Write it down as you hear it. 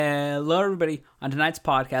Hello, everybody. On tonight's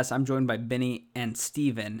podcast, I'm joined by Benny and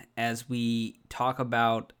Steven as we talk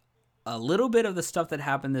about a little bit of the stuff that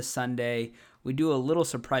happened this Sunday. We do a little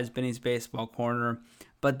surprise Benny's baseball corner,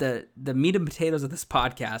 but the meat and potatoes of this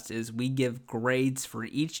podcast is we give grades for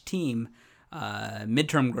each team,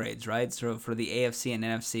 midterm grades, right? So for the AFC and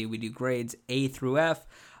NFC, we do grades A through F.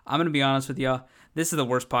 I'm going to be honest with you. This is the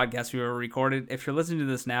worst podcast we've ever recorded. If you're listening to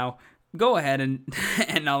this now, go ahead and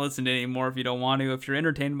not listen to it anymore if you don't want to. If you're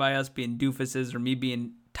entertained by us being doofuses or me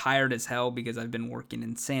being tired as hell because I've been working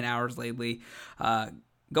insane hours lately,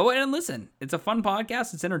 go ahead and listen. It's a fun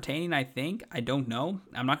podcast. It's entertaining, I think. I don't know.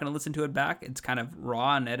 I'm not going to listen to it back. It's kind of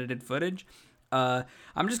raw and edited footage.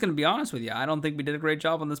 I'm just going to be honest with you. I don't think we did a great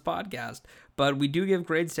job on this podcast, but we do give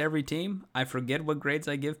grades to every team. I forget what grades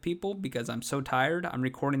I give people because I'm so tired. I'm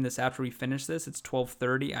recording this after we finish this. It's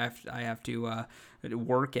 12:30. I have to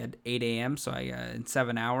work at 8 a.m. So in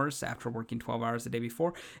 7 hours after working 12 hours the day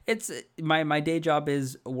before. It's my day job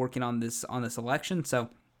is working on this election.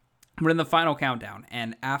 So we're in the final countdown,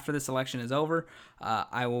 and after this election is over,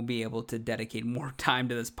 I will be able to dedicate more time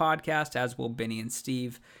to this podcast, as will Benny and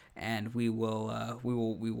Steve, and we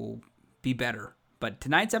will be better. But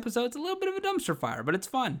tonight's episode is a little bit of a dumpster fire, but it's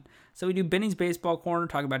fun. So we do Benny's baseball corner,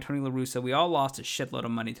 talk about Tony La Russa. We all lost a shitload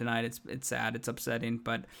of money tonight. It's sad, it's upsetting,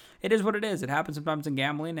 but it is what it is. It happens sometimes in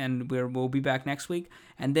gambling, and we'll be back next week.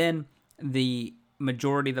 And then the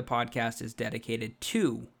majority of the podcast is dedicated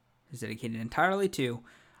entirely to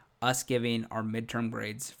us giving our midterm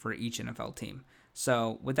grades for each NFL team.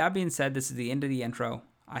 So with that being said, this is the end of the intro.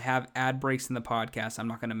 I have ad breaks in the podcast. I'm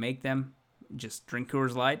not going to make them. Just drink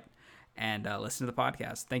Coors Light and listen to the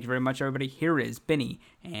podcast. Thank you very much, everybody. Here is Benny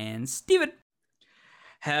and Steven.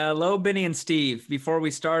 Hello, Benny and Steve. Before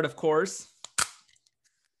we start, of course,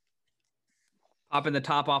 popping the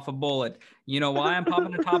top off a bullet. You know why I'm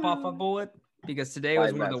popping the top off a bullet? Because today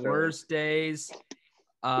was one of the worst days.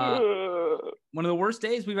 One of the worst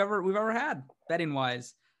days we've ever had betting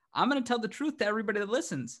wise. I'm going to tell the truth to everybody that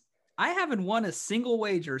listens. I haven't won a single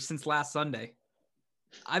wager since last Sunday.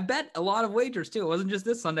 I bet a lot of wagers too. It wasn't just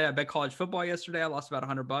this Sunday. I bet college football yesterday. I lost about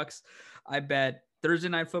 $100. I bet Thursday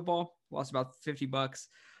night football, lost about $50.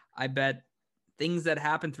 I bet things that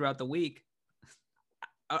happened throughout the week.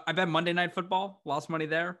 I bet Monday night football, lost money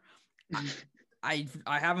there. I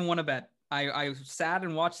haven't won a bet. I sat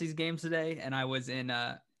and watched these games today, and I was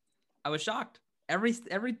shocked.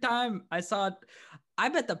 Every time I saw it, I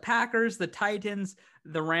bet the Packers, the Titans,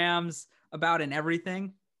 the Rams, about in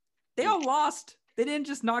everything. They all lost. They didn't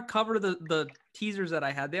just not cover the teasers that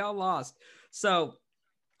I had. They all lost. So,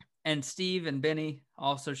 and Steve and Benny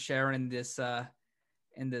also share in this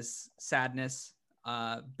sadness.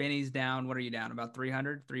 Benny's down. What are you down? About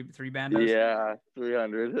 300? Three bandos? Yeah,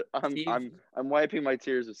 300. I'm wiping my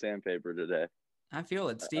tears with sandpaper today. I feel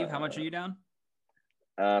it. Steve, how much are you down?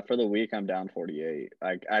 For the week, I'm down 48.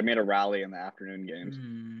 I made a rally in the afternoon games.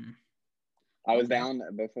 I was down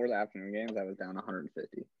before the afternoon games. I was down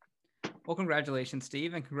 150. Well, congratulations,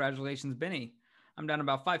 Steve, and congratulations, Benny. I'm down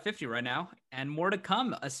about 550 right now, and more to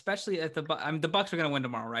come. Especially at the Bucks are going to win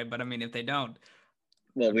tomorrow, right? But I mean, if they don't,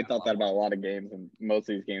 well, we thought that about a lot of games, and most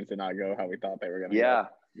of these games did not go how we thought they were going to. Yeah.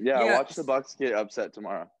 Watch the Bucks get upset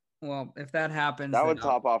tomorrow. Well, if that happens, that would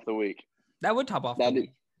top off the week. That would top off the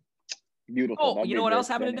week. Beautiful. Oh, you know what else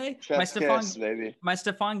happened today? My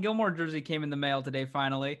Stephon Gilmore jersey came in the mail today.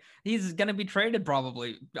 Finally, he's going to be traded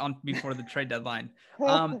probably before the trade deadline.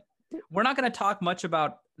 We're not going to talk much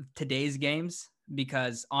about today's games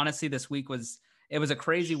because honestly, this week was a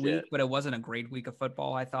crazy week, but it wasn't a great week of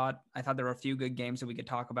football. I thought there were a few good games that we could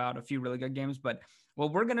talk about, a few really good games. But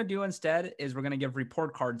what we're going to do instead is we're going to give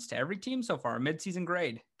report cards to every team so far, a midseason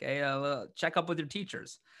grade. Okay, check up with your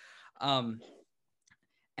teachers.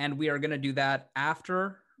 And we are going to do that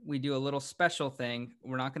after we do a little special thing.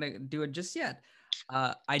 We're not going to do it just yet.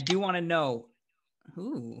 I do want to know, a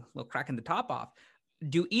little cracking the top off.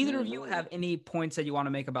 Do either of you have any points that you want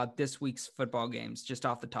to make about this week's football games, just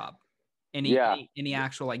off the top? Any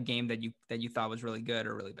actual game that you thought was really good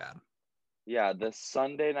or really bad? Yeah, the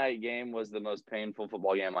Sunday night game was the most painful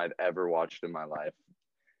football game I've ever watched in my life.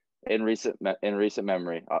 In recent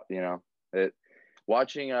memory,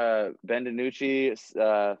 watching Ben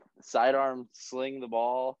DiNucci sidearm sling the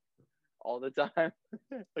ball all the time.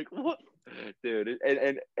 Like, what? Dude,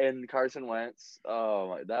 and Carson Wentz, oh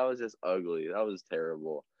my, that was just ugly. That was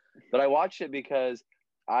terrible. But I watched it because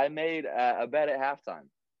I made a bet at halftime.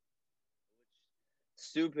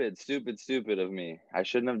 Stupid of me. I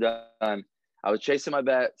shouldn't have done. I was chasing my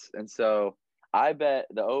bets, and so I bet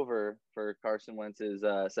the over for Carson Wentz's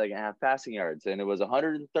second half passing yards, and it was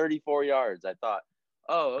 134 yards. I thought,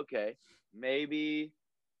 oh, okay, maybe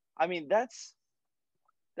I mean, that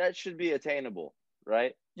should be attainable,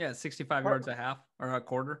 right? Yeah, 65 yards a half or a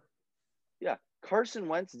quarter. Yeah, Carson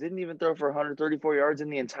Wentz didn't even throw for 134 yards in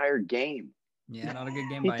the entire game. Yeah, not a good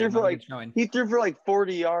game He by threw him. for Not a like good showing. he threw for like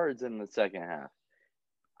 40 yards in the second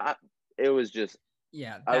half. It was just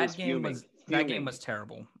that game was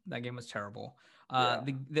terrible. That game was terrible.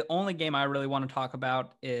 The only game I really want to talk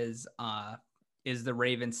about is the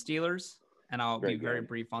Ravens Steelers, and I'll be very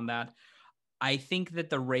brief on that. I think that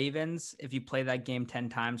the Ravens, if you play that game 10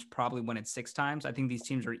 times, probably win it 6 times. I think these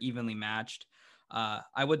teams are evenly matched.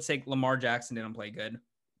 I would say Lamar Jackson didn't play good,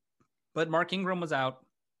 but Mark Ingram was out,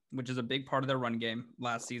 which is a big part of their run game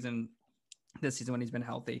last season. This season when he's been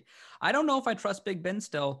healthy, I don't know if I trust Big Ben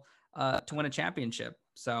still to win a championship.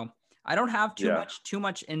 So I don't have too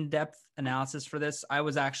much in-depth analysis for this. I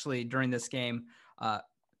was actually during this game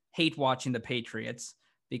hate watching the Patriots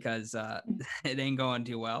because it ain't going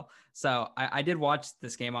too well. So I did watch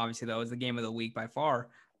this game. Obviously, though, it was the game of the week by far.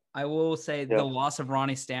 I will say the loss of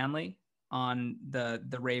Ronnie Stanley on the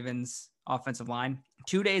Ravens offensive line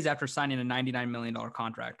 2 days after signing a $99 million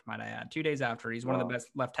contract, might I add. 2 days after. He's one of the best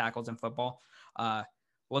left tackles in football.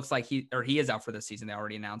 Looks like he is out for this season. They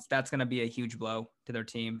already announced. That's going to be a huge blow to their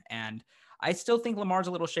team. And I still think Lamar's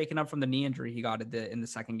a little shaken up from the knee injury he got in the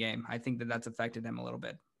second game. I think that's affected him a little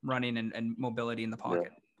bit, running and mobility in the pocket.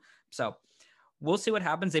 Yeah. So we'll see what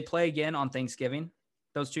happens. They play again on Thanksgiving,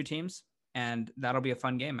 those two teams, and that'll be a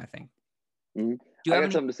fun game, I think. Mm-hmm. I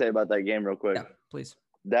got something to say about that game real quick. Yeah, please.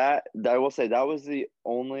 That I will say that was the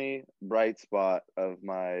only bright spot of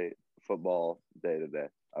my football day today.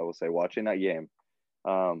 I will say watching that game.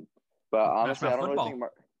 But honestly, I don't really think.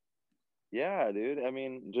 Yeah, dude. I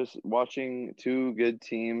mean, just watching two good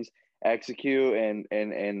teams execute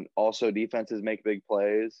and also defenses make big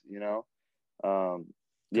plays. You know.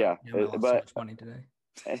 Yeah, but so much money today.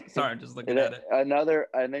 Sorry, I'm just looking at it.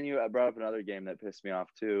 And then you brought up another game that pissed me off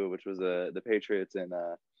too, which was the Patriots and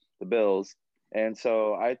the Bills. And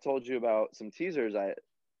so I told you about some teasers.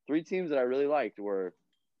 3 teams that I really liked were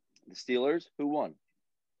the Steelers, who won,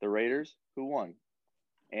 the Raiders, who won,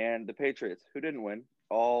 and the Patriots, who didn't win,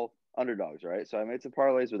 all underdogs, right? So I made some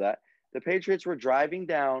parlays with that. The Patriots were driving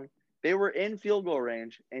down. They were in field goal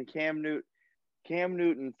range, and Cam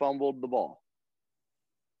Newton fumbled the ball.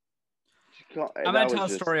 I'm going to tell a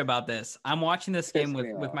story about this. I'm watching this game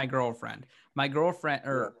with my girlfriend. My girlfriend,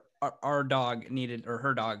 or our dog needed, or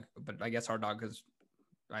her dog, but I guess our dog, because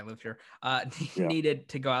I live here, needed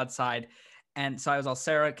to go outside. And so I was all,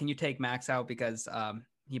 Sarah, can you take Max out? Because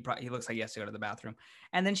he looks like he has to go to the bathroom.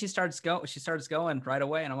 And then she starts going right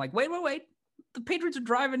away. And I'm like, wait. The Patriots are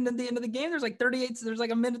driving to the end of the game. There's like 38. There's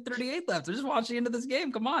like a minute 38 left. They're just watching the end of this game.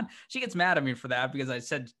 Come on. She gets mad at me for that because I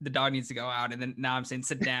said the dog needs to go out. And then now I'm saying,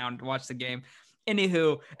 sit down to watch the game.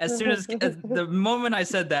 Anywho, as soon as the moment I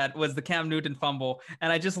said that was the Cam Newton fumble.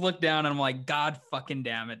 And I just looked down and I'm like, God fucking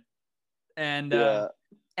damn it. And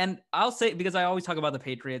I'll say, because I always talk about the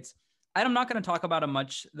Patriots, I'm not going to talk about it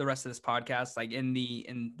much the rest of this podcast, like in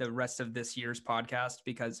the rest of this year's podcast,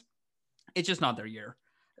 because it's just not their year.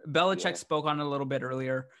 Belichick spoke on it a little bit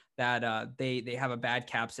earlier that they have a bad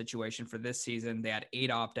cap situation for this season. They had 8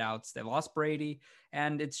 opt-outs. They lost Brady,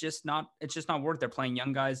 and it's just not worth. They're playing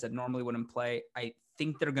young guys that normally wouldn't play. I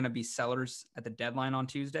think they're going to be sellers at the deadline on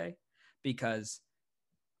Tuesday, because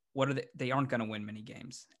they aren't going to win many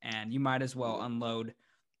games, and you might as well unload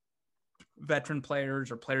veteran players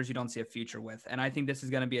or players you don't see a future with. And I think this is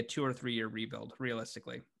going to be a 2 or 3 year rebuild,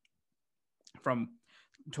 realistically,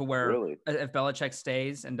 to where if Belichick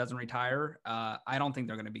stays and doesn't retire, I don't think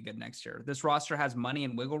they're going to be good next year. This roster has money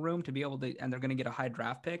and wiggle room to be able to, and they're going to get a high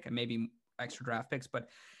draft pick and maybe extra draft picks, but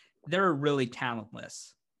they're really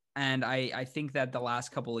talentless. And I think that the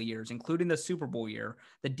last couple of years, including the Super Bowl year,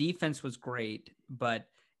 the defense was great, but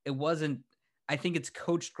it wasn't. I think it's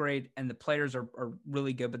coached great and the players are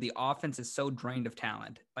really good, but the offense is so drained of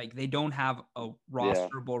talent. Like, they don't have a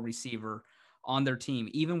rosterable receiver on their team.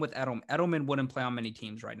 Even with Edelman. Edelman wouldn't play on many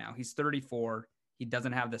teams right now. He's 34. He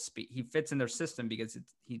doesn't have the speed. He fits in their system because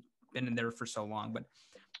he's been in there for so long. But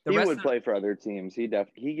he would play for other teams. He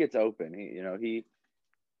gets open.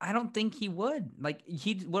 I don't think he would. Like,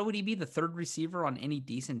 what would he be, the third receiver on any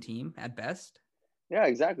decent team at best? Yeah,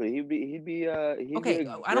 exactly. He'd be okay.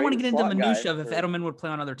 I don't want to get into minutia of if Edelman would play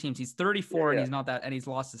on other teams. He's 34 and he's not that, and he's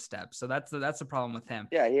lost his step. So that's the problem with him.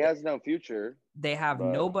 Yeah, he has no future. They have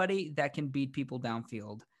nobody that can beat people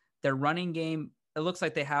downfield. Their running game, it looks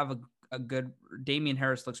like they have a good. Damian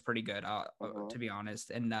Harris looks pretty good, to be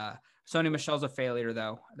honest. And Sony Michel's a failure,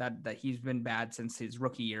 though. That he's been bad since his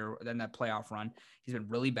rookie year. Then that playoff run, he's been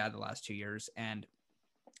really bad the last 2 years. And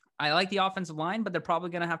I like the offensive line, but they're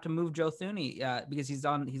probably going to have to move Joe Thuney because he's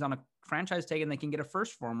on a franchise tag and they can get a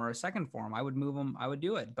first for him or a second for him. I would move him. I would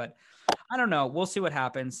do it, but I don't know. We'll see what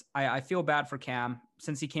happens. I feel bad for Cam.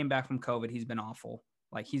 Since he came back from COVID, he's been awful.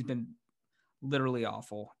 Like, he's been literally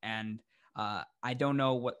awful. And I don't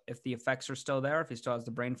know if the effects are still there, if he still has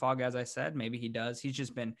the brain fog, as I said. Maybe he does. He's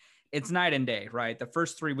just been – it's night and day, right? The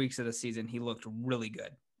first 3 weeks of the season, he looked really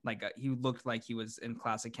good. Like, he looked like he was in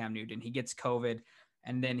classic Cam Newton. He gets COVID,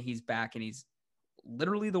 and then he's back, and he's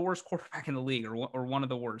literally the worst quarterback in the league, or one of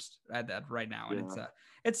the worst at that right now. And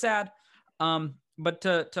it's sad. But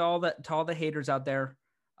to all the haters out there,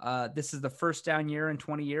 this is the first down year in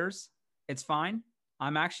 20 years. It's fine.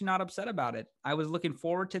 I'm actually not upset about it. I was looking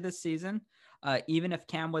forward to this season. Even if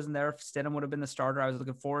Cam wasn't there, if Stidham would have been the starter, I was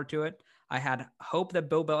looking forward to it. I had hope that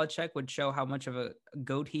Bill Belichick would show how much of a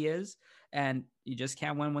goat he is. And you just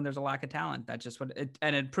can't win when there's a lack of talent. That's just what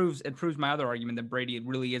it proves my other argument that Brady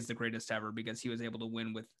really is the greatest ever because he was able to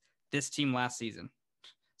win with this team last season.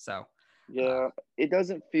 So yeah, it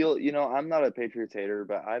doesn't feel, I'm not a Patriots hater,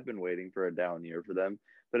 but I've been waiting for a down year for them.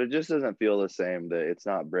 But it just doesn't feel the same that it's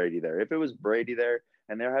not Brady there. If it was Brady there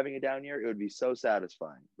and they're having a down year, it would be so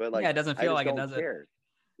satisfying. But it doesn't feel like it does care.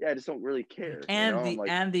 Yeah, I just don't really care.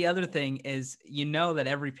 And the other thing is, that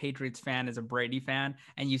every Patriots fan is a Brady fan,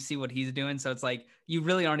 and you see what he's doing. So it's like you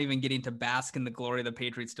really aren't even getting to bask in the glory of the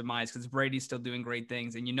Patriots' demise because Brady's still doing great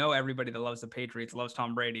things, and everybody that loves the Patriots loves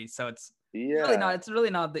Tom Brady. So it's really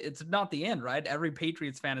not the end, right? Every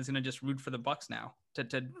Patriots fan is going to just root for the Bucs now to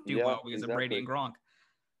do well because of Brady and Gronk,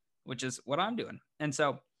 which is what I'm doing. And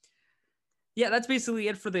so. Yeah, that's basically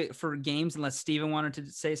it for games, unless Steven wanted to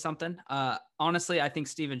say something. Honestly, I think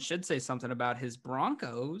Steven should say something about his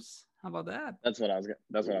Broncos. How about that? That's what I was going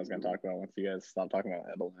to talk about once you guys stop talking about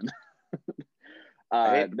Edelman.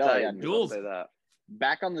 Jules. Say that.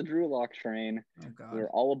 Back on the Drew Lock train. Oh God. We're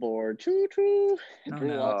all aboard. Choo choo.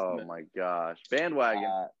 Oh my gosh.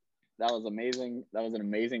 Bandwagon. That was amazing. That was an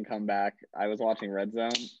amazing comeback. I was watching Red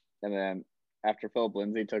Zone, and then after Philip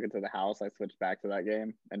Lindsay took it to the house, I switched back to that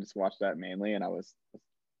game and just watched that mainly, and it was a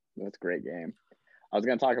great game. I was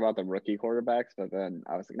going to talk about the rookie quarterbacks, but then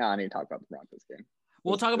I was like, I need to talk about the Broncos game.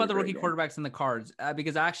 We'll talk about the rookie quarterbacks and the cards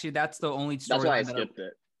because actually that's the only story. That's why I skipped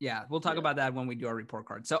it. Yeah, we'll talk about that when we do our report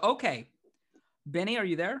card. So, okay. Benny, are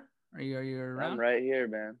you there? Are you around? I'm right here,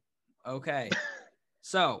 man. Okay.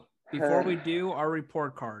 So, before we do our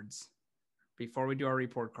report cards,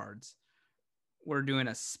 we're doing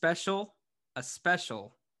a special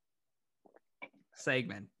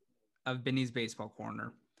segment of Benny's Baseball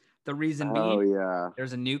Corner. The reason being,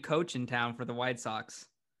 there's a new coach in town for the White Sox.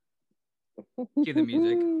 Cue the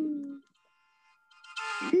music.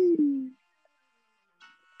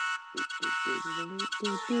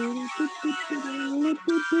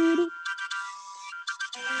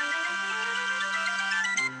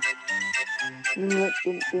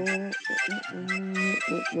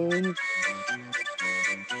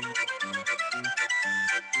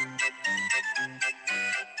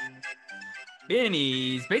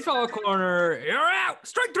 Benny's Baseball Corner. You're out.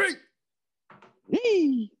 Strike three.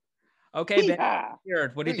 Okay, Ben.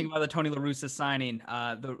 What do you think about the Tony La Russa signing?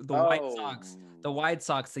 The White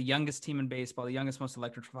Sox, the youngest team in baseball, the youngest, most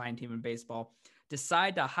electrifying team in baseball,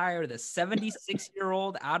 decide to hire the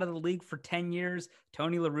 76-year-old out of the league for 10 years,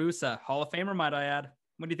 Tony La Russa, Hall of Famer, might I add.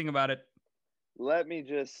 What do you think about it? Let me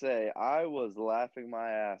just say, I was laughing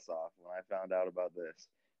my ass off when I found out about this.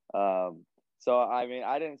 So, I mean,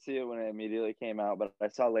 I didn't see it when it immediately came out, but I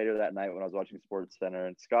saw later that night when I was watching SportsCenter,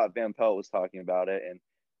 and Scott Van Pelt was talking about it, and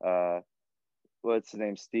what's his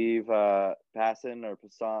name, Steve Passan or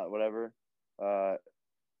Passan, whatever.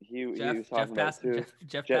 He was talking about it too.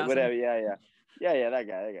 Jeff Passan? Whatever, yeah, that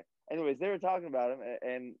guy. Anyways, they were talking about him,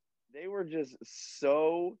 and they were just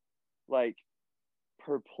so, like,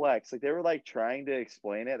 perplexed. Like, they were, like, trying to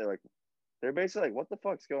explain it. They're basically like, what the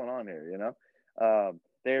fuck's going on here, you know?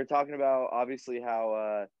 They're talking about, obviously,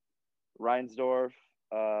 how Reinsdorf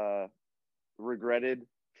regretted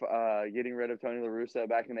getting rid of Tony La Russa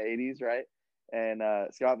back in the 80s, right? And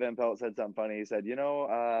Scott Van Pelt said something funny. He said,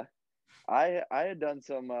 I had done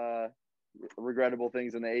some regrettable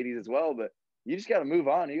things in the 80s as well, but you just got to move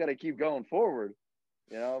on. You got to keep going forward,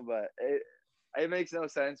 you know? But it makes no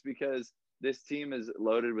sense because this team is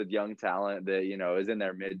loaded with young talent that, is in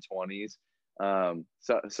their mid-20s. So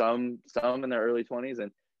some in their early 20s,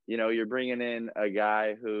 and you're bringing in a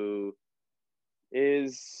guy who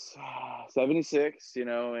is 76,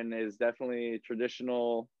 and is definitely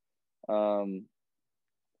traditional guy,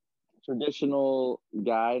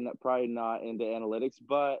 probably not into analytics,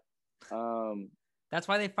 but that's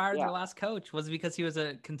why they fired their last coach, was because he was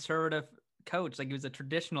a conservative coach. Like he was a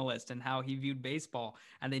traditionalist in how he viewed baseball,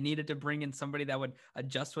 and they needed to bring in somebody that would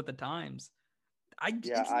adjust with the times. I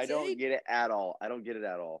don't get it at all. I don't get it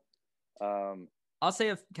at all.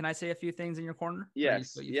 Can I say a few things in your corner?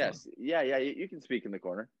 Yes. Yes. Yeah. You can speak in the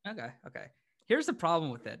corner. Okay. Here's the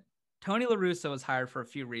problem with it. Tony La Russa was hired for a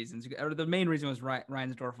few reasons. Or the main reason was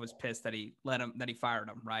Reinsdorf was pissed that he fired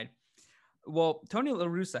him, right? Well, Tony La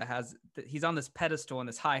Russa he's on this pedestal and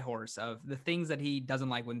this high horse of the things that he doesn't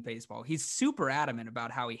like with baseball. He's super adamant about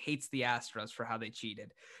how he hates the Astros for how they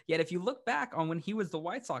cheated. Yet if you look back on when he was the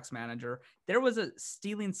White Sox manager, there was a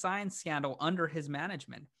stealing sign scandal under his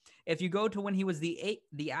management. If you go to when he was the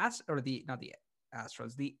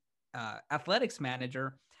Athletics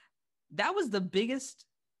manager, that was the biggest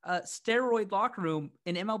steroid locker room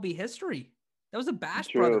in MLB history. That was the Bash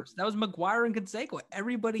brothers. That was McGuire and Canseco.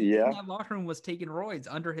 Everybody in that locker room was taking roids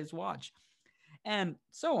under his watch, and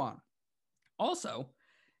so on. Also,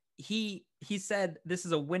 he said this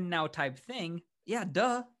is a win now type thing. Yeah,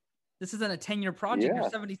 duh. This isn't a 10-year project. You're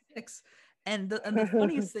 76, and the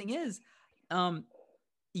funniest thing is,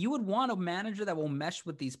 you would want a manager that will mesh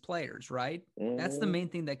with these players, right? Mm-hmm. That's the main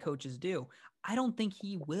thing that coaches do. I don't think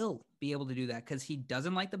he will be able to do that because he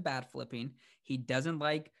doesn't like the bat flipping. He doesn't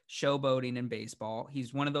like showboating in baseball.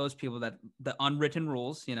 He's one of those people that the unwritten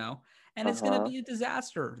rules, and it's going to be a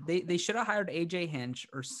disaster. They should have hired AJ Hinch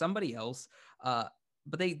or somebody else. But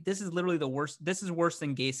this is literally the worst. This is worse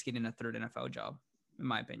than Gase getting a third NFL job, in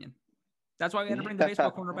my opinion. That's why we had to bring the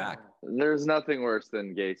baseball corner back. There's nothing worse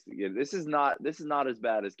than Gase. This is not as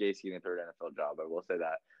bad as Gase getting a third NFL job. I will say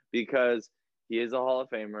that because he is a Hall of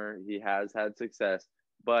Famer. He has had success,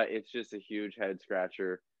 but it's just a huge head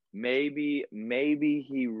scratcher. Maybe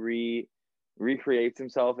he recreates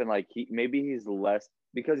himself and maybe he's less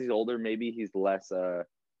because he's older. Maybe he's less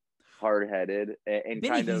hard-headed and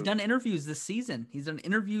he's done interviews this season. He's done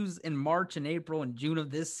interviews in March and April and June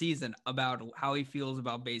of this season about how he feels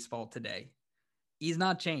about baseball today. He's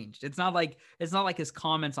not changed. It's not like his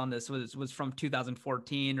comments on this was from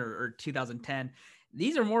 2014 or 2010.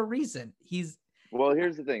 These are more recent. Well,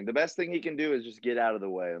 here's the thing. The best thing he can do is just get out of the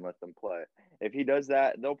way and let them play. If he does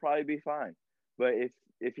that, they'll probably be fine. But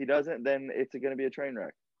if he doesn't, then it's going to be a train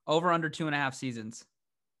wreck. Over under 2.5 seasons.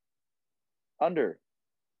 Under.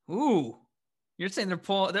 Ooh, you're saying they're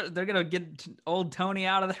going to get old Tony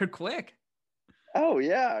out of there quick. Oh,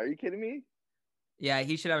 yeah. Are you kidding me? Yeah,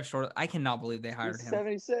 he should have a short. I cannot believe they hired him.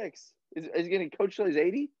 76. Is he going to coach till he's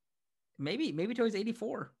 80? Maybe till he's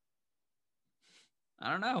 84.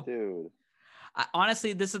 I don't know. Dude.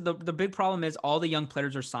 Honestly, this is the big problem is all the young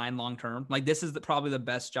players are signed long-term. Like this is probably the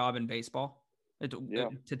best job in baseball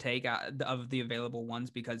to take of the available ones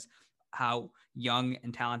because how young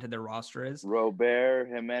and talented their roster is. Robert,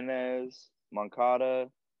 Jimenez, Moncada.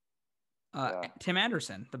 Tim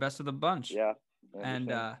Anderson, the best of the bunch. Yeah. And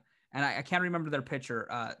I can't remember their pitcher.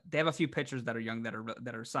 They have a few pitchers that are young that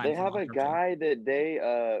are signed. They have a guy that they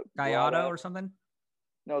Gallardo or something.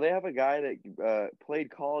 No, they have a guy that played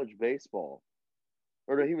college baseball.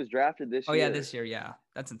 Or he was drafted this year. Oh, yeah, this year. Yeah,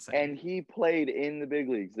 that's insane. And he played in the big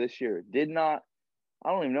leagues this year. I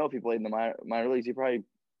don't even know if he played in the minor leagues. He probably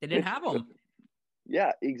 – They didn't have him.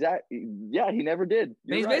 Yeah, exactly. Yeah, he never did.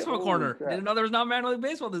 Vinny's baseball corner. Crap. Didn't know there was not minor league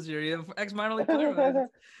baseball this year. You have ex-minor league player.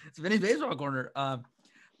 It's Vinny's baseball corner.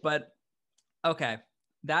 But, okay,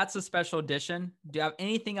 that's a special edition. Do you have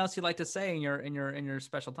anything else you'd like to say in your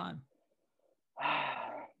special time?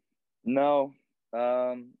 No.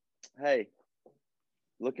 Hey.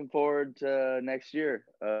 Looking forward to next year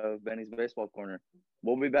of Benny's Baseball Corner.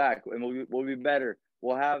 We'll be back and we'll be better.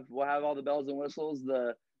 We'll have all the bells and whistles.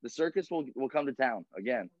 The circus will come to town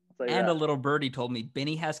again. And a little birdie told me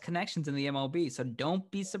Benny has connections in the MLB, so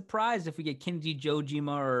don't be surprised if we get Kenji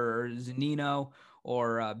Jojima or Zunino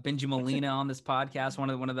or Benji Molina on this podcast.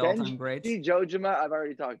 One of the all-time greats. Kenji Jojima, I've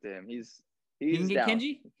already talked to him. He's you can get down.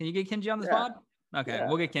 Kenji. Can you get Kenji on this pod? Okay,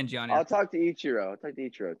 we'll get Kenji on here. I'll talk to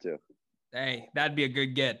Ichiro too. Hey, that'd be a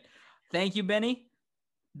good get. Thank you, Benny.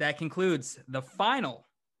 That concludes the final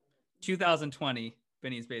 2020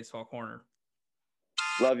 Benny's Baseball Corner.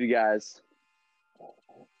 Love you guys.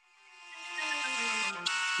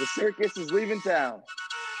 The circus is leaving town.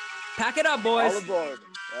 Pack it up, boys. All aboard.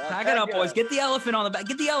 Pack it up, boys. Get the elephant on the back.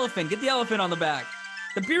 Get the elephant on the back.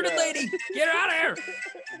 The bearded lady. Get her out of here.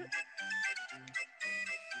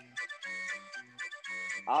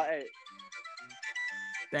 Hey.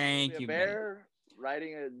 Thank you, bear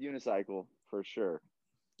riding a unicycle for sure.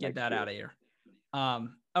 Get that out of here.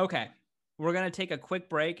 Okay. We're going to take a quick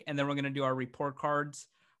break and then we're going to do our report cards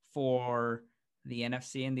for the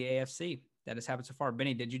NFC and the AFC that has happened so far.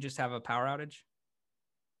 Benny, did you just have a power outage?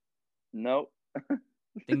 Nope.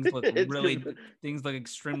 Things look It's things look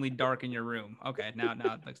extremely dark in your room. Okay, now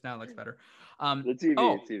it looks better. the TV.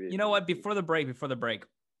 TV. You know what? Before the break,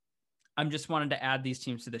 I'm just wanted to add these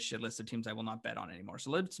teams to the shit list of teams I will not bet on anymore.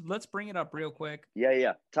 So let's bring it up real quick.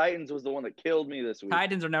 Yeah. Titans was the one that killed me this week.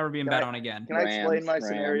 Titans are never being bet on again. Can I explain my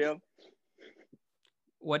scenario?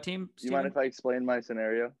 What team? You mind if I explain my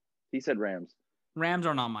scenario? He said Rams. Rams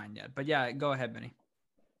aren't on mine yet, but yeah, go ahead, Benny.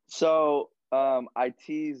 So I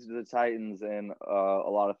teased the Titans in a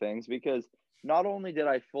lot of things because not only did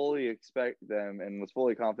I fully expect them and was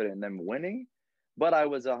fully confident in them winning, but I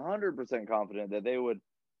was 100% confident that they would,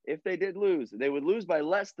 if they did lose, they would lose by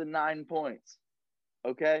less than 9 points.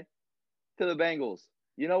 Okay? To the Bengals.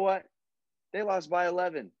 You know what? They lost by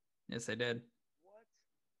 11. Yes, they did. What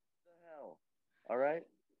the hell? All right?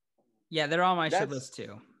 Yeah, they're on my shit list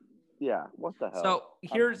too. Yeah, what the hell? So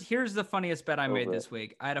here's the funniest bet I made this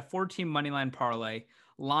week. I had a 4-team moneyline parlay.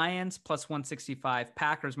 Lions plus 165,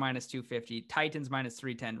 Packers minus 250, Titans minus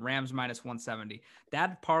 310, Rams minus 170.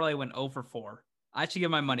 That parlay went 0 for 4. I should get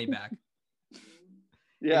my money back.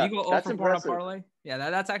 Yeah, if you go 0 for 4 on a parlay, yeah,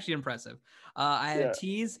 that's actually impressive. I had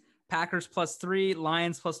tease, Packers plus 3,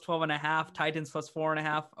 Lions plus 12.5, Titans plus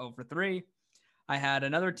 4.5, 0 for 3. I had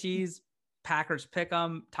another tease, Packers pick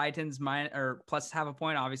 'em, Titans plus half a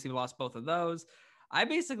point. Obviously, we lost both of those. I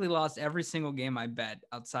basically lost every single game I bet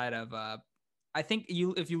outside of. I think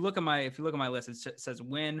if you look at my list, it says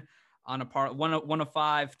win on a part 1 of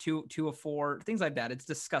 5, 2 of 4, things like that. It's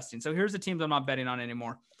disgusting. So here's the teams I'm not betting on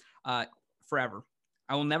anymore. Forever.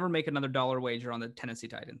 I will never make another dollar wager on the Tennessee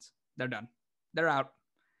Titans. They're done. They're out.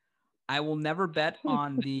 I will never bet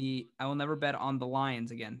on the Lions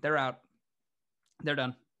again. They're out. They're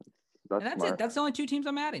done. That's it. That's the only 2 teams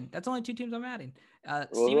I'm adding. Who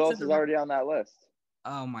else is already on that list?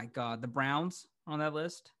 Oh my God, the Browns are on that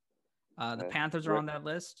list. The Panthers are on that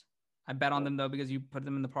list. I bet on them though because you put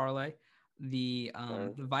them in the parlay. The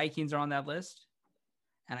Vikings are on that list,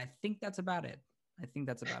 and I think that's about it.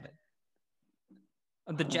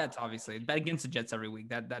 The Jets, obviously, bet against the Jets every week.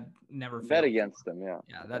 That never fails. Bet against them, yeah.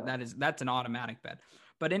 Yeah, that's an automatic bet.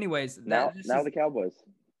 But anyways, now the Cowboys.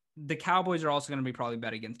 The Cowboys are also going to be probably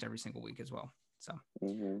bet against every single week as well. So,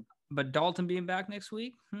 But Dalton being back next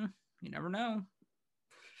week, you never know.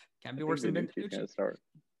 Can't be worse than Benucci.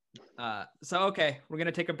 So, okay, we're going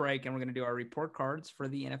to take a break and we're going to do our report cards for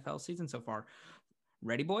the NFL season so far.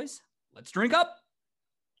 Ready, boys? Let's drink up.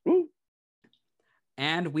 Woo.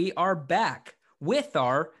 And we are back with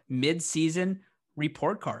our mid-season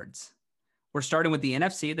report cards. We're starting with the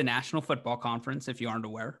NFC, the National Football Conference, if you aren't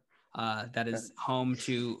aware. That is home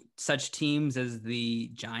to such teams as the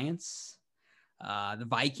Giants, the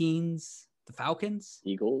Vikings, the Falcons,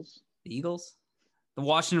 the Eagles, the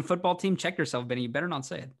Washington football team. Check yourself, Benny. You better not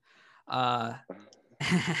say it. And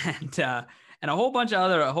a whole bunch of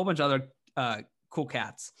other cool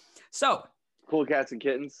cats. So cool cats and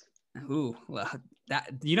kittens. Ooh,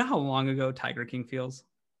 that you know how long ago Tiger King feels?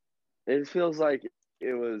 It feels like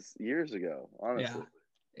it was years ago. Honestly. Yeah.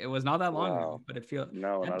 It was not that long ago, but it feels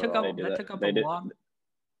that took up a lot.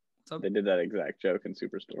 They did that exact joke in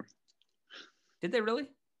Superstore. Did they really?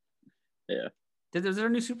 Yeah. Is there a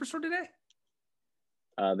new Superstore today?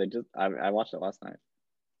 They just I watched it last night.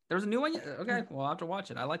 There was a new one. Okay, well I'll have to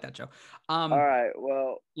watch it. I like that show. All right,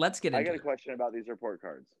 well let's get into it. I got a question about these report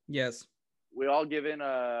cards. Yes. We all give in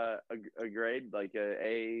a grade, like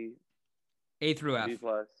A through F. B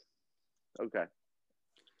plus. Okay.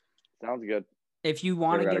 Sounds good. If you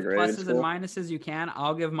want to give pluses and minuses, you can.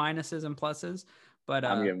 I'll give minuses and pluses, but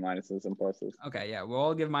I'm giving minuses and pluses. Okay, yeah, we'll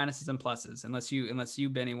all give minuses and pluses, unless you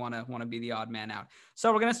Benny want to be the odd man out.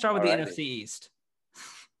 So we're gonna start with the NFC East.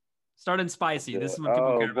 Starting spicy. This is what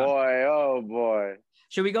people care about. Oh boy.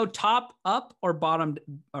 Should we go top up or bottom,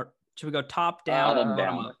 or should we go top down or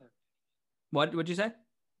bottom up? What would you say?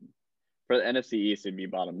 For the NFC East, it'd be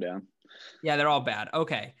bottom down. Yeah, they're all bad.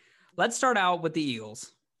 Okay, let's start out with the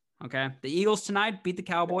Eagles. Okay, the Eagles tonight beat the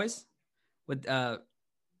Cowboys with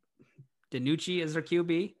DiNucci as their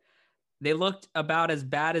QB. They looked about as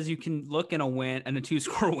bad as you can look in a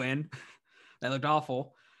 2-score win. They looked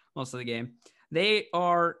awful most of the game. They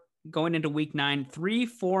are going into week 9,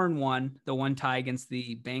 3-4-1, the one tie against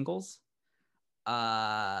the Bengals.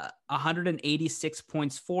 186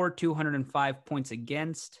 points for, 205 points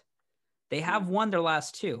against. They have won their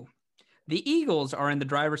last 2. The Eagles are in the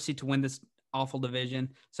driver's seat to win this awful division.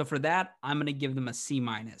 So for that, I'm going to give them a C-.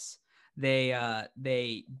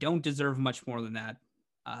 They don't deserve much more than that.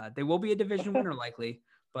 They will be a division winner likely,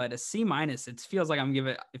 but a C-. It feels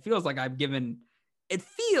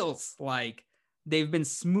like they've been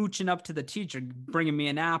smooching up to the teacher, bringing me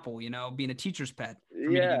an apple, being a teacher's pet for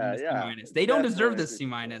me to give them a C minus. They don't deserve this C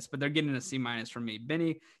minus, but they're getting a C minus from me.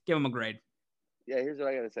 Benny, give them a grade. Yeah, here's what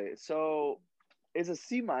I got to say. So is a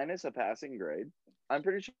C minus a passing grade? I'm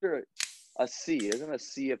pretty sure a C. Isn't a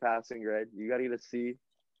C a passing grade? You got to get a C?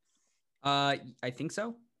 I think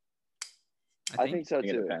so. I think so, too.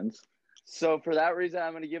 It depends. So for that reason,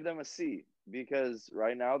 I'm going to give them a C because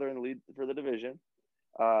right now they're in the lead for the division.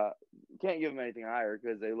 Can't give them anything higher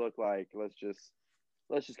because they look like, let's just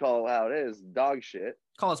call it how it is, dog shit.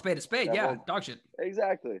 Call a spade. Yeah, dog shit.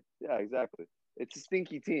 Exactly. Yeah, exactly. It's a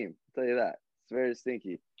stinky team. I'll tell you that. It's very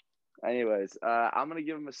stinky. Anyways, I'm going to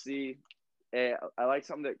give them a C. I like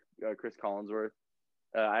something that Chris Collinsworth.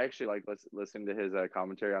 I actually like listening to his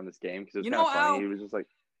commentary on this game because it was kind of funny. He was just like,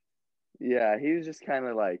 yeah, he was just kind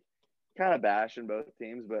of bashing both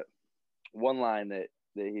teams. But one line that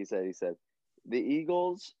he said, the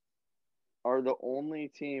Eagles are the only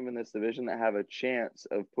team in this division that have a chance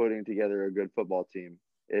of putting together a good football team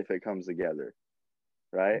if it comes together.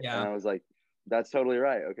 Right? Yeah. And I was like, that's totally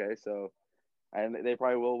right. Okay, so and they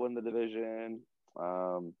probably will win the division.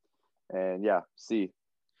 And yeah, C.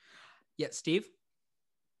 Yeah, Steve?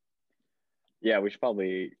 Yeah, it's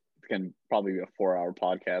can probably be a 4-hour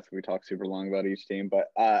podcast. We talk super long about each team,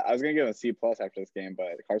 but I was gonna give him a C plus after this game, but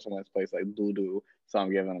Carson Wentz plays like doo-doo, so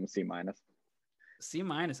I'm giving him a C minus. C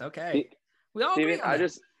minus, okay. We all agree on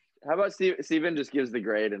that. How about Steven just gives the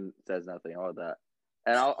grade and says nothing? How about that?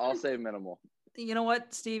 And I'll say minimal. You know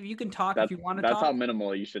what, Steve? You can talk if you want to talk. That's how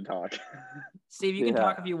minimal you should talk. Steve, you can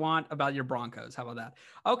talk if you want about your Broncos. How about that?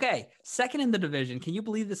 Okay, second in the division. Can you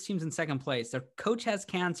believe this team's in second place? Their coach has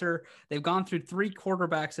cancer. They've gone through 3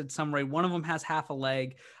 quarterbacks at some rate. One of them has half a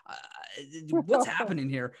leg. What's happening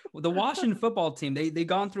here? The Washington football team, they've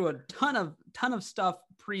gone through a ton of stuff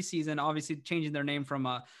preseason, obviously changing their name from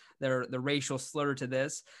the racial slur to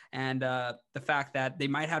this, and the fact that they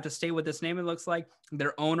might have to stay with this name. It looks like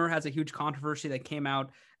their owner has a huge controversy that came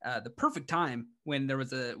out the perfect time when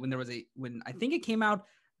I think it came out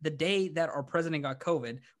the day that our president got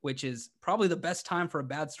COVID, which is probably the best time for a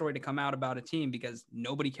bad story to come out about a team because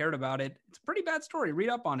nobody cared about it. It's a pretty bad story. Read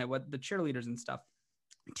up on it, what the cheerleaders and stuff.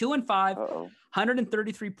 2-5,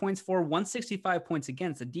 133 points for, 165 points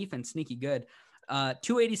against. The defense sneaky good.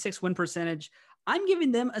 286 win percentage. I'm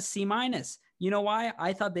giving them a C minus. You know why?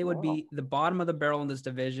 I thought they would be the bottom of the barrel in this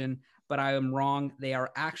division, but I am wrong. They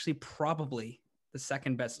are actually probably the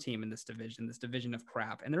second best team in this division of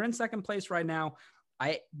crap. And they're in second place right now.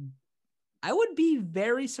 I would be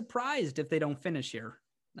very surprised if they don't finish here.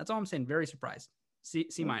 That's all I'm saying. Very surprised. C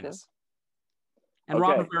minus. And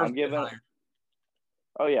okay, Ron Rivera's higher.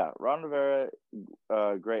 Oh yeah, Ron Rivera,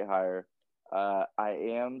 great hire. I'm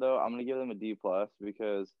going to give them a D plus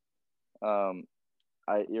because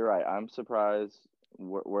you're right. I'm surprised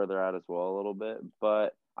where they're at as well a little bit,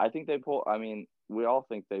 but I think we all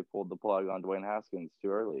think they pulled the plug on Dwayne Haskins too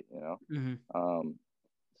early, Mm-hmm.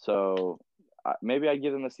 So maybe I'd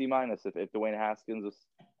give them a C minus if Dwayne Haskins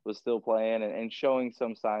was still playing and showing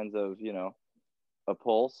some signs of, a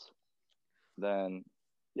pulse, then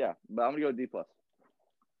yeah, but I'm going to go D plus.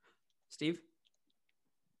 Steve?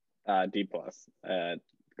 D plus.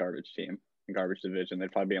 Garbage team, garbage division.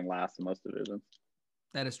 They'd probably be in last in most divisions.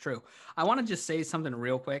 That is true. I want to just say something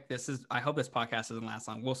real quick. I hope this podcast doesn't last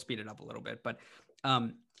long. We'll speed it up a little bit, but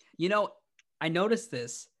I noticed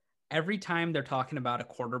this every time they're talking about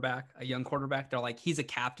a young quarterback. They're like, he's a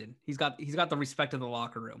captain. He's got the respect of the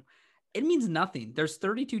locker room. It means nothing. There's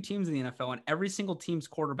 32 teams in the NFL, and every single team's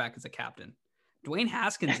quarterback is a captain. Dwayne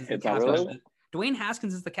Haskins is the captain. Really? Dwayne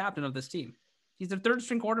Haskins is the captain of this team. He's their third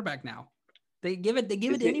string quarterback now. They give it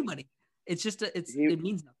to anybody. It's just it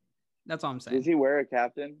means nothing. That's all I'm saying. Does he wear a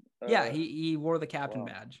captain? Yeah, he wore the captain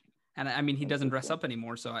badge. And I mean, he doesn't dress up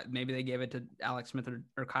anymore. So maybe they gave it to Alex Smith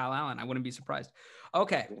or Kyle Allen. I wouldn't be surprised.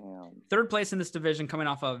 Okay. Damn. Third place in this division, coming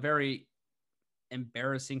off a very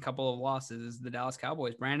embarrassing couple of losses, is the Dallas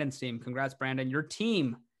Cowboys. Brandon's team. Congrats, Brandon. Your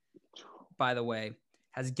team, by the way,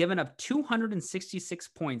 has given up 266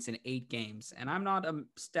 points in 8 games. And I'm not a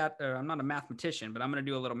mathematician, but I'm going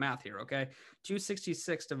to do a little math here, okay?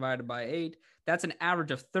 266 divided by 8. That's an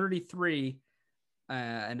average of 33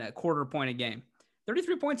 and a quarter point a game.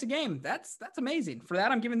 33 points a game. That's amazing. For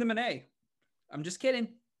that, I'm giving them an A. I'm just kidding.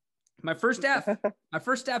 My first F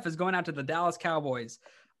is going out to the Dallas Cowboys.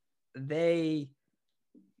 Dak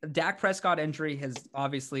Prescott injury has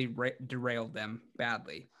obviously derailed them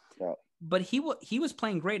badly. Yeah. But he was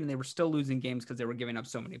playing great, and they were still losing games because they were giving up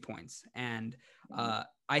so many points. And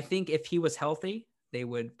I think if he was healthy, they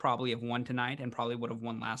would probably have won tonight and probably would have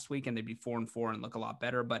won last week, and they'd be 4-4 and look a lot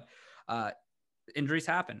better. But injuries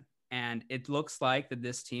happen. And it looks like that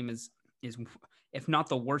this team is if not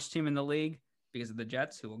the worst team in the league because of the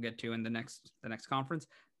Jets, who we'll get to in the next conference,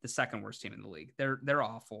 the second worst team in the league. They're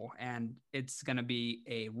awful, and it's going to be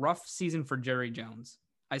a rough season for Jerry Jones.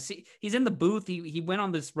 I see he's in the booth. He went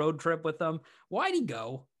on this road trip with them. Why'd he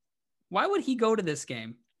go? Why would he go to this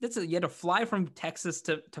game? You had to fly from Texas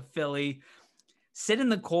to Philly, sit in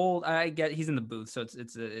the cold. I get he's in the booth, so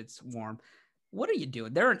it's warm. What are you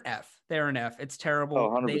doing? They're an F. It's terrible. Oh,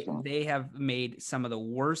 100%. They have made some of the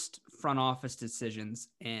worst front office decisions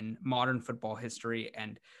in modern football history,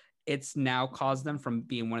 and it's now caused them from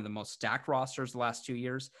being one of the most stacked rosters the last 2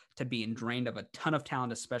 years to being drained of a ton of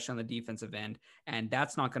talent, especially on the defensive end. And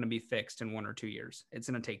that's not going to be fixed in 1 or 2 years. It's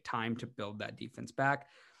going to take time to build that defense back,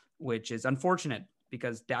 which is unfortunate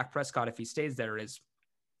because Dak Prescott, if he stays there, is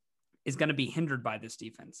going to be hindered by this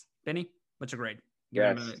defense. Benny, what's your grade? Give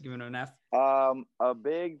him an F. A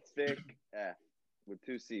big, thick F with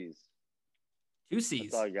 2 C's. 2 C's.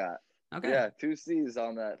 That's all I got. Okay. Yeah, 2 C's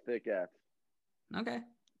on that thick F. Okay.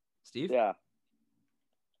 Steve? Yeah.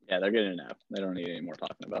 Yeah, they're getting an F. They don't need any more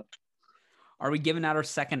talking about. Are we giving out our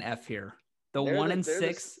second F here? The 1 and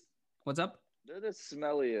 6. What's up? They're the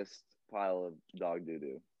smelliest pile of dog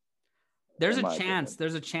doo-doo. There's a chance.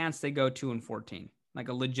 There's a chance they go 2 and 14, like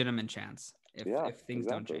a legitimate chance if things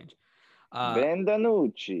don't change. Ben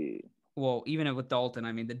DiNucci. Well, even with Dalton,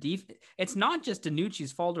 I mean, it's not just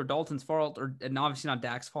DiNucci's fault or Dalton's fault, and obviously not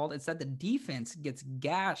Dak's fault. It's that the defense gets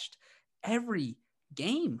gashed every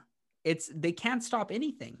game. They can't stop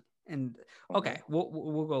anything. And okay,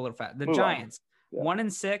 we'll go a little fast. The Giants, 1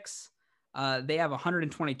 and 6. They have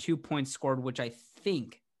 122 points scored, which I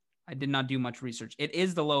think I did not do much research. It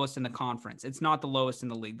is the lowest in the conference. It's not the lowest in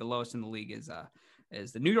the league. The lowest in the league is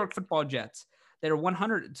the New York Football Jets. They're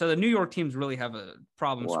 100. So the New York teams really have a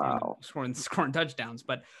problem scoring touchdowns,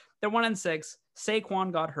 but they're 1 and 6.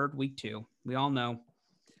 Saquon got hurt week 2. We all know.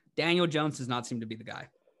 Daniel Jones does not seem to be the guy.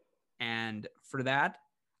 And for that,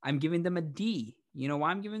 I'm giving them a D. You know why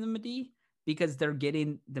I'm giving them a D? Because they're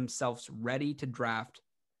getting themselves ready to draft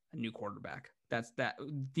a new quarterback. That's that.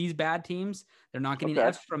 These bad teams, they're not getting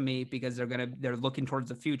F's from me because they're looking towards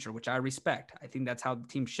the future, which I respect. I think that's how the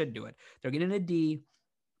team should do it. They're getting a D.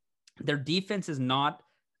 Their defense is not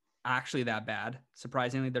actually that bad.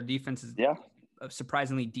 Surprisingly, their defense is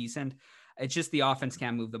surprisingly decent. It's just the offense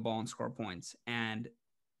can't move the ball and score points. And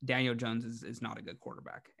Daniel Jones is not a good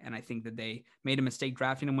quarterback. And I think that they made a mistake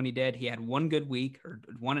drafting him when he did. He had 1 good week or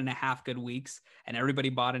 1.5 good weeks, and everybody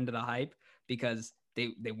bought into the hype because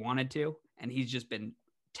they wanted to. And he's just been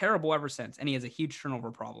terrible ever since. And he has a huge turnover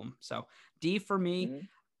problem. So D for me,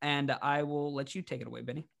 and I will let you take it away,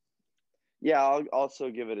 Benny. Yeah, I'll also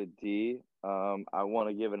give it a D. I want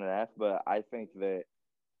to give it an F, but I think that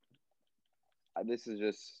this is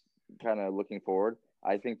just kind of looking forward.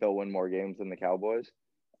 I think they'll win more games than the Cowboys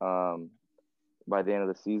by the end of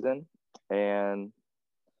the season. And,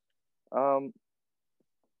 I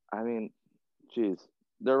mean, geez,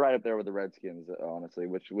 they're right up there with the Redskins, honestly,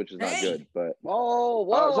 which is not good. But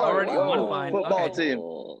already 1 fine. Football team.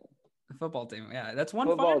 The football team, yeah, that's 1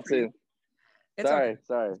 football fine. Team. Sorry.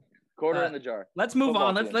 Quarter in the jar. Let's move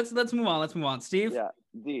on. Let's move on. Let's move on. Steve? Yeah.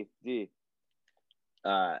 D.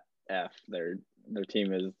 F. Their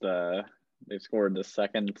team is they've scored the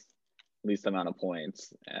second least amount of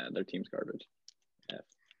points, and their team's garbage. F.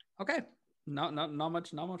 Okay. Not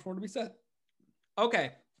much more to be said.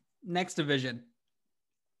 Okay. Next division.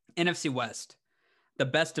 NFC West. The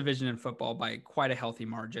best division in football by quite a healthy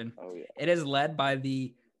margin. Oh yeah. It is led by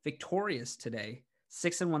the victorious today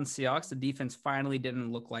 6-1 Seahawks. The defense finally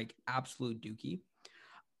didn't look like absolute dookie.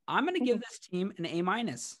 I'm going to give this team an A-.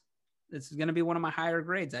 This is going to be one of my higher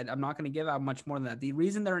grades. I'm not going to give out much more than that. The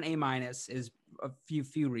reason they're an A- is a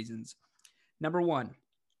few reasons. Number 1,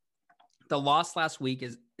 the loss last week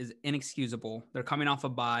is inexcusable. They're coming off a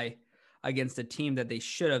bye against a team that they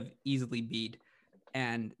should have easily beat,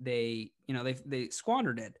 and they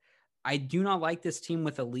squandered it. I do not like this team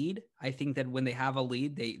with a lead. I think that when they have a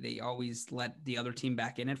lead, they always let the other team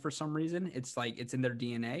back in it for some reason. It's like it's in their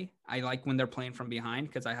DNA. I like when they're playing from behind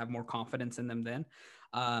because I have more confidence in them then.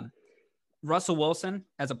 Russell Wilson,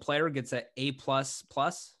 as a player, gets an A++.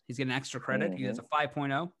 He's getting extra credit. He gets a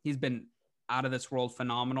 5.0. He's been out of this world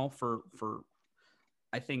phenomenal for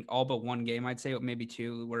I think all but 1 game, I'd say, maybe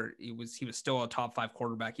 2, where he was still a top 5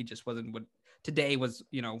 quarterback. He just wasn't what today was,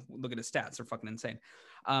 look at his stats. They're fucking insane.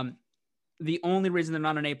 The only reason they're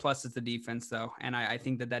not an A+ is the defense, though. And I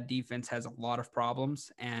think that defense has a lot of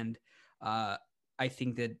problems. And I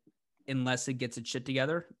think that unless it gets its shit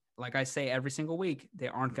together, like I say every single week, they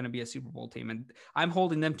aren't going to be a Super Bowl team. And I'm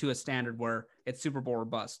holding them to a standard where it's Super Bowl or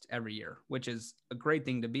bust every year, which is a great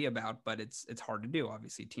thing to be about, but it's hard to do.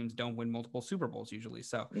 Obviously, teams don't win multiple Super Bowls usually.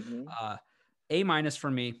 So A-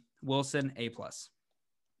 for me, Wilson, A+.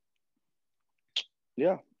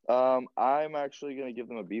 Yeah. I'm actually going to give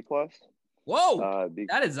them a B+. Whoa,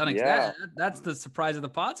 that is yeah. That's the surprise of the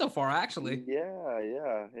pod so far, actually.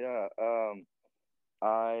 Yeah.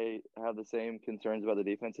 I have the same concerns about the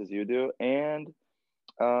defense as you do, and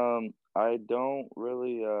I don't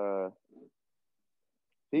really.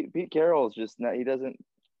 Pete Carroll's just not. He doesn't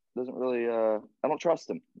really. I don't trust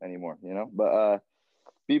him anymore, But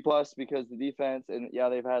B+ because the defense, and yeah,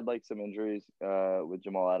 they've had like some injuries with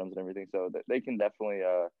Jamal Adams and everything, so they can definitely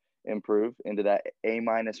improve into that A-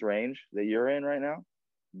 range that you're in right now.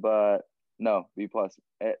 But no, B+.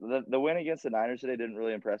 The win against the Niners today didn't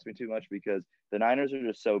really impress me too much because the Niners are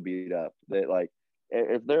just so beat up that like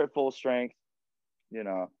if they're at full strength, then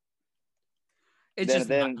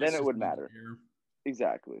it would matter.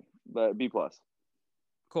 Exactly. But B+.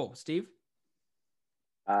 Cool. Steve?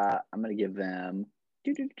 I'm gonna give them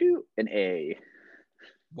an A.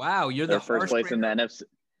 Wow, you're They're first place in the NFC.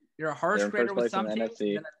 You're a harsh grader with some teams.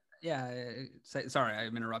 NFC. Sorry,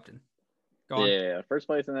 I'm interrupting. Go on. Yeah, first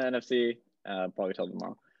place in the NFC. Probably tell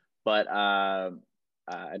tomorrow, but I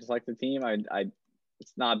just like the team.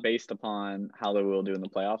 It's not based upon how they will do in the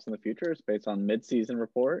playoffs in the future. It's based on mid-season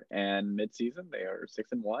report, and mid-season they are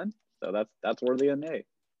 6-1. So that's worthy of an A.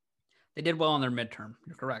 They did well on their midterm.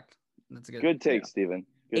 You're correct. That's a good take, Steven.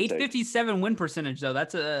 857 win percentage though.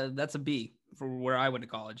 That's a B for where I went to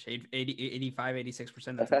college. 85,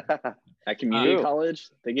 86%. At community college,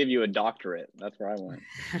 they give you a doctorate. That's where I went.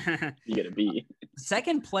 You get a B.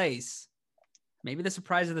 Second place, maybe the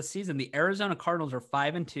surprise of the season. The Arizona Cardinals are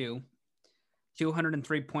 5-2,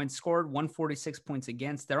 203 points scored, 146 points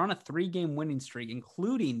against. They're on a 3-game winning streak,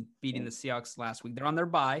 including beating the Seahawks last week. They're on their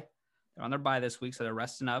bye. They're on their bye this week, so they're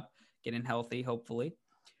resting up, getting healthy, hopefully.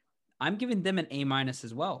 I'm giving them an A-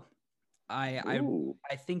 as well. I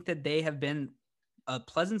think that they have been a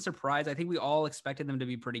pleasant surprise. I think we all expected them to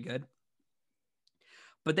be pretty good.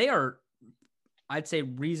 But they are, I'd say,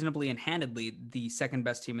 reasonably and handedly the second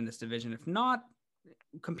best team in this division, if not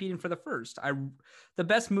competing for the first. The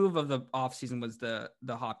best move of the offseason was the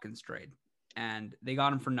Hopkins trade. And they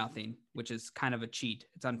got him for nothing, which is kind of a cheat.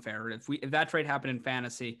 It's unfair. If that trade happened in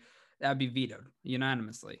fantasy, that would be vetoed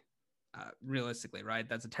unanimously. Realistically, right?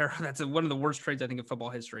 That's one of the worst trades I think in football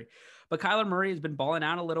history. But Kyler Murray has been balling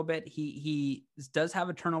out a little bit. He does have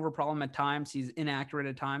a turnover problem at times. He's inaccurate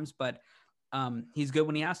at times, but he's good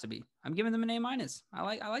when he has to be. I'm giving them an A-. I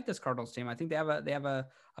like this Cardinals team. I think they have a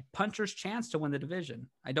puncher's chance to win the division.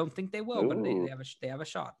 I don't think they will, but they have a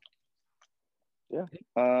shot. Yeah.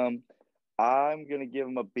 I'm gonna give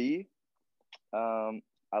them a B. I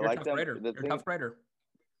like them. You're a tough writer.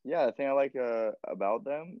 Yeah, the thing I like about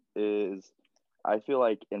them is I feel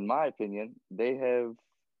like, in my opinion, they have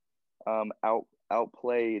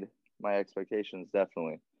outplayed my expectations,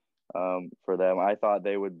 definitely. For them, I thought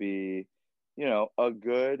they would be, a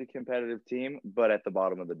good competitive team, but at the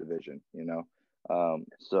bottom of the division,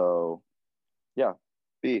 So, yeah,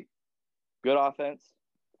 B. Good offense.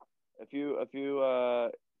 They have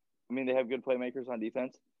good playmakers on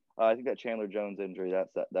defense. I think that Chandler Jones injury,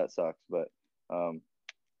 that sucks, but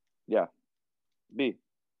yeah, B.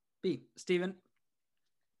 Steven?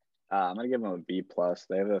 I'm going to give them a B+.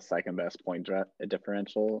 They have the second best point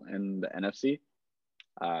differential in the NFC.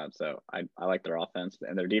 So I like their offense,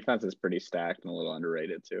 and their defense is pretty stacked and a little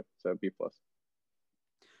underrated too. So B+.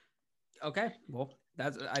 Okay. Well,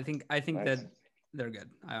 I think nice. That they're good.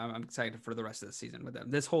 I'm excited for the rest of the season with them.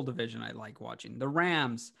 This whole division I like watching. The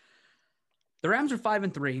Rams are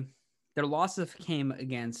 5-3. Their losses came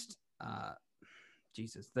against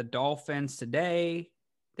the Dolphins today.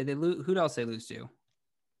 Did they lose? Who else they lose to?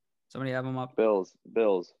 Somebody have them up. Bills.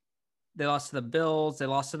 They lost to the Bills. They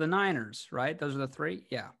lost to the Niners, right? Those are the three.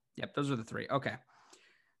 Yeah. Yep. Those are the three. Okay.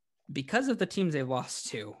 Because of the teams they've lost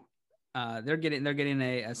to, they're getting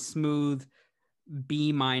a smooth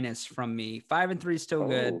B- from me. 5-3 is still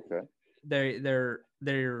good. Okay.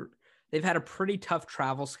 They've had a pretty tough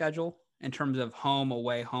travel schedule in terms of home,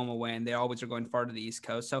 away, and they always are going far to the East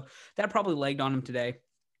Coast. So that probably lagged on them today.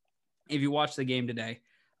 If you watch the game today,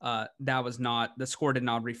 the score did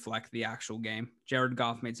not reflect the actual game. Jared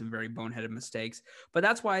Goff made some very boneheaded mistakes, but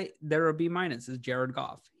that's why there are B- is Jared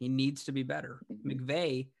Goff. He needs to be better.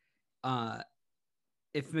 McVay,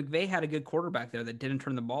 if McVay had a good quarterback there that didn't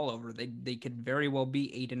turn the ball over, they could very well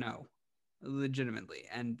be 8-0 legitimately.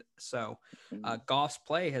 And so Goff's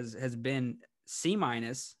play has been C-,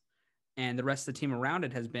 and the rest of the team around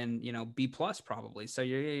it has been, B plus probably. So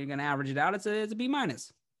you're going to average it out. It's a B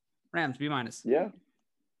minus. Rams B minus. Yeah,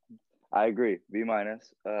 I agree. B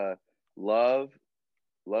minus. Love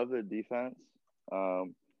the defense.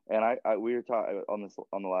 And we were talking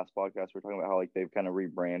on the last podcast. We were talking about how like they've kind of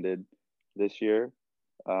rebranded this year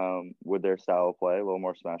with their style of play, a little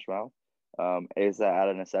more smash mouth. Is that out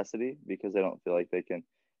of necessity because they don't feel like they can?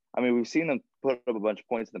 I mean, we've seen them put up a bunch of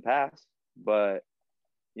points in the past, but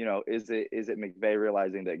is it McVay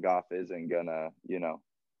realizing that Goff isn't gonna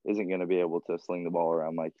be able to sling the ball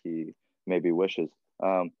around like he maybe wishes?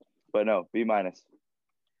 But no, B minus.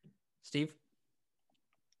 Steve?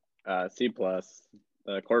 C plus.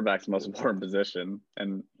 The quarterback's the most important position,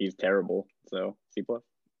 and he's terrible. So C plus.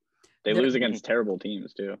 They lose against terrible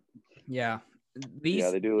teams too. Yeah.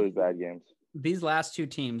 They do lose bad games. These last two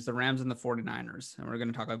teams, the Rams and the 49ers, and we're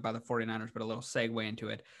going to talk about the 49ers, but a little segue into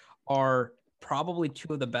it, are probably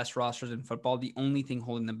two of the best rosters in football. The only thing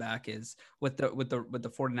holding them back is with the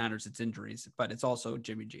 49ers, it's injuries, but it's also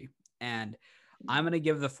Jimmy G. And I'm going to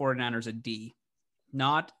give the 49ers a D.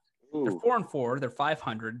 Not They're 4-4, they're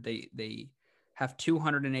 500. They have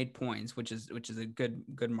 208 points, which is a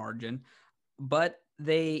good margin. But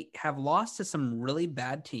they have lost to some really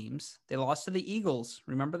bad teams. They lost to the Eagles.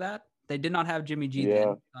 Remember that? They did not have Jimmy G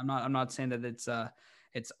then. I'm not saying that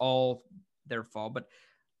it's all their fault, but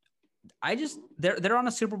they're on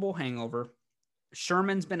a Super Bowl hangover.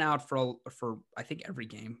 Sherman's been out for I think every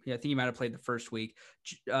game. Yeah, I think he might have played the first week.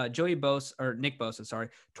 Nick Bosa,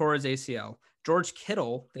 tore his ACL. George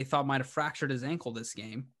Kittle, they thought might have fractured his ankle this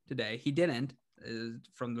game today. He didn't,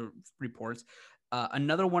 from the reports.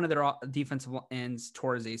 Another one of their defensive ends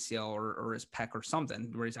tore his ACL or his pec or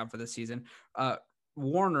something, where he's out for the season.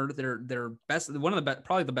 Warner, their best, one of the best,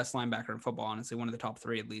 probably the best linebacker in football, honestly, one of the top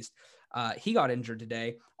three at least. He got injured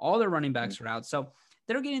today. All their running backs are out, so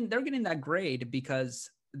they're getting that grade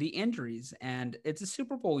because the injuries. And it's a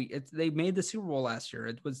Super Bowl. They made the Super Bowl last year.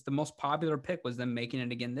 It was the most popular pick, was them making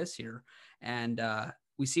it again this year, and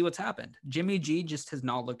we see what's happened. Jimmy G just has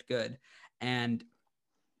not looked good, and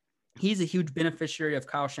he's a huge beneficiary of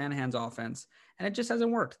Kyle Shanahan's offense, and it just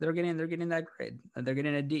hasn't worked. They're getting that grade. They're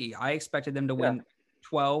getting a D. I expected them to win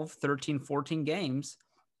 12, 13, 14 games,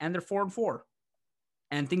 and they're 4-4,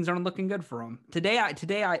 and things aren't looking good for them. Today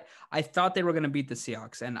I thought they were going to beat the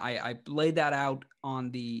Seahawks, and I laid that out on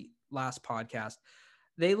the last podcast.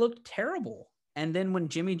 They looked terrible. And then when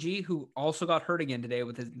Jimmy G, who also got hurt again today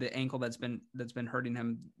with the ankle that's been hurting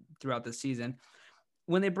him throughout the season,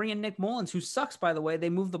 when they bring in Nick Mullins, who sucks, by the way, they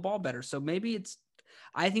move the ball better. So maybe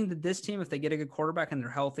I think that this team, if they get a good quarterback and they're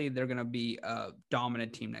healthy, they're going to be a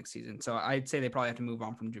dominant team next season. So I'd say they probably have to move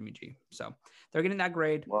on from Jimmy G. So they're getting that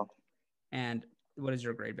grade. Well, and what is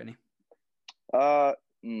your grade, Benny?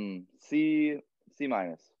 C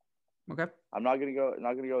minus. Okay. I'm not gonna go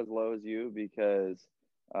as low as you because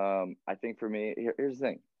I think for me, here's the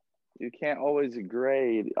thing: you can't always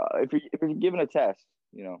grade if you're given a test.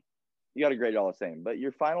 You got to grade it all the same. But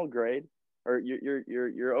your final grade or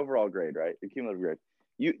your overall grade, right? Your cumulative grade.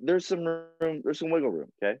 There's some room, there's some wiggle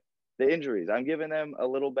room. Okay. The injuries, I'm giving them a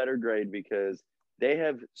little better grade because they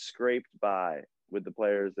have scraped by with the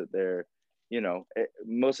players that they're,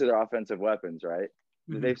 most of their offensive weapons, right?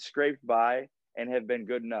 Mm-hmm. They've scraped by and have been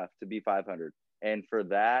good enough to be 500. And for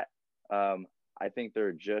that, I think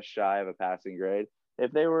they're just shy of a passing grade.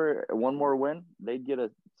 If they were one more win, they'd get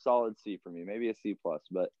a solid C for me, maybe a C plus.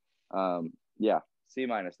 But C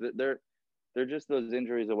minus. They're just those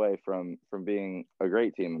injuries away from being a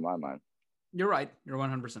great team in my mind. You're right. You're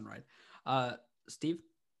 100% right. Steve?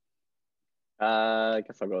 I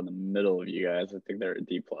guess I'll go in the middle of you guys. I think they're a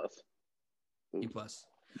D plus. D plus.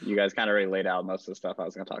 You guys kind of already laid out most of the stuff I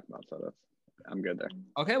was going to talk about, so I'm good there.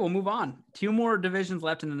 Okay, we'll move on. 2 more divisions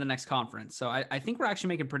left in the next conference. So I think we're actually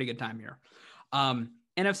making pretty good time here.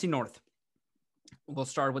 NFC North. We'll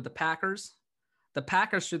start with the Packers. The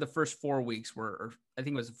Packers through the first 4 weeks were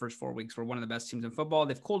one of the best teams in football.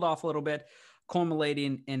 They've cooled off a little bit,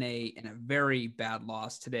 culminating in a very bad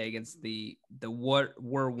loss today against the what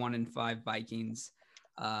were 1-5 Vikings.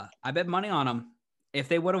 I bet money on them. If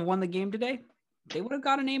they would have won the game today, they would have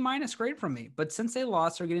got an A- grade from me. But since they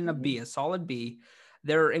lost, they're getting a B, a solid B.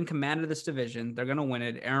 They're in command of this division. They're going to win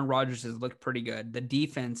it. Aaron Rodgers has looked pretty good. The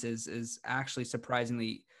defense is actually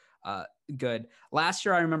surprisingly good. Last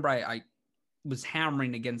year, I remember I was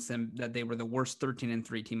hammering against them that they were the worst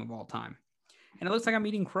 13-3 team of all time. And it looks like I'm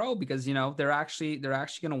eating crow because, they're actually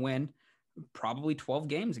going to win probably 12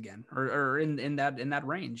 games again, or in that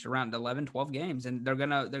range, around 11, 12 games, and they're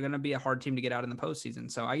gonna be a hard team to get out in the postseason.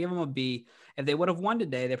 So I give them a B. If they would have won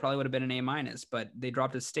today, they probably would have been an A-, but they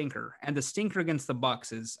dropped a stinker, and the stinker against the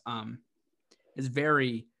Bucks is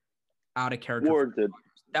very out of character. Warranted.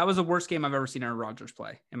 That was the worst game I've ever seen Aaron Rodgers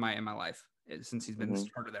play in my life since he's been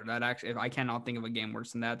started there. That actually, I cannot think of a game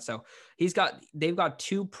worse than that. So they've got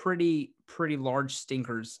two pretty large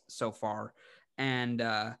stinkers so far, and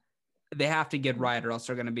they have to get right, or else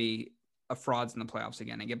they're going to be frauds in the playoffs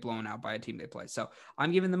again and get blown out by a team they play. So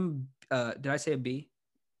I'm giving them. Did I say a B?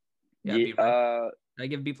 Yeah. B, right? Did I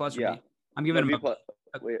give B plus or Yeah. B? I'm giving them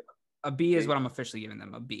a B is B. what I'm officially giving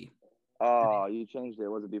them, a B. Oh, you changed it. It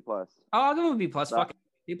was a B plus. Oh, I'll give them a B plus. Fuck it.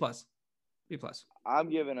 B plus. B plus. I'm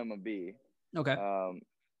giving them a B. Okay.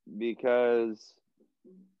 Because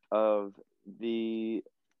of the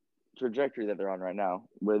trajectory that they're on right now.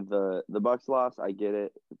 With the Bucks loss, I get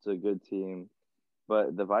it. It's a good team.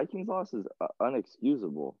 But the Vikings loss is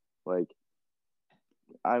unexcusable. Like,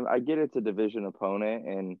 I get it's a division opponent,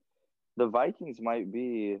 and the Vikings might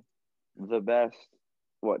be the best,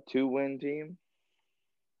 2-win team?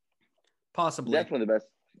 Possibly. Definitely the best.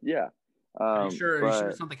 Yeah. Are you sure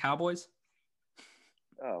it's not the Cowboys?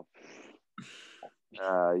 Oh.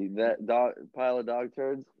 That pile of dog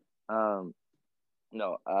turds. No.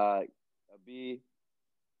 A B.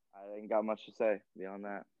 I ain't got much to say beyond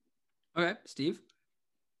that. Okay, Steve.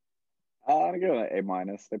 I'm gonna go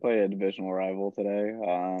A-. They played a divisional rival today.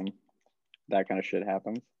 That kind of shit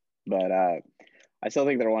happens, but I still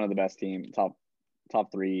think they're one of the best teams, top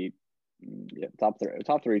three team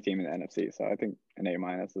in the NFC. So I think an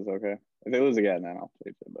A- is okay. If they lose again, then I'll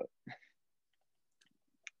change it. But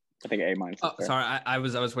I think A-. Oh, sorry, I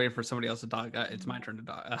was waiting for somebody else to talk. It's my turn to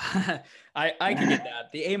talk. I can get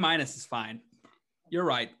that. The A- is fine. You're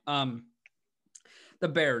right. The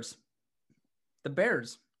Bears.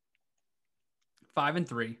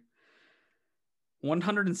 5-3.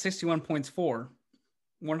 161 points for,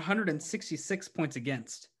 166 points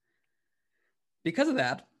against. Because of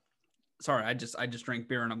that, sorry, I just drank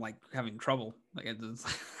beer and I'm like having trouble. Like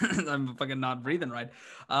I'm fucking not breathing right.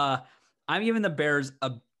 I'm giving the Bears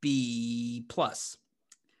a B plus.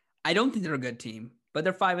 I don't think they're a good team, but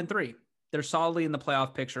they're 5-3. They're solidly in the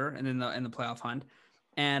playoff picture and in the playoff hunt,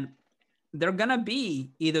 and they're gonna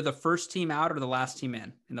be either the first team out or the last team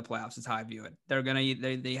in the playoffs. Is how I view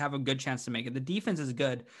it. They have a good chance to make it. The defense is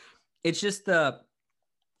good. It's just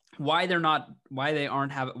why they don't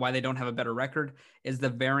have a better record is the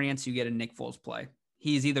variance you get in Nick Foles' play.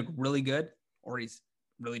 He's either really good or he's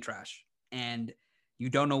really trash, and you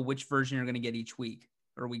don't know which version you're going to get each week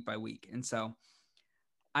or week by week. And so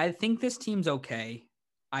I think this team's okay.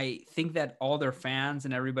 I think that all their fans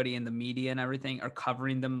and everybody in the media and everything are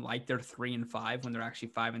covering them like they're 3-5 when they're actually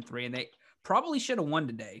 5-3, and they probably should have won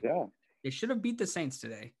today. Yeah, they should have beat the Saints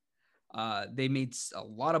today. They made a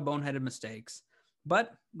lot of boneheaded mistakes,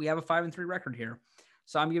 but we have a 5-3 record here.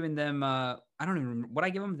 So I'm giving them. I don't even remember what I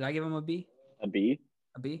give them. Did I give them a B? A B.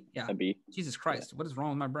 A B? Yeah. A B. Jesus Christ, what is wrong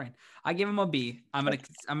with my brain? I give them a B. I'm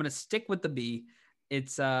gonna stick with the B.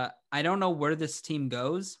 It's I don't know where this team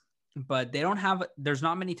goes, but there's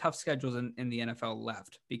not many tough schedules in the NFL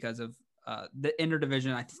left because of the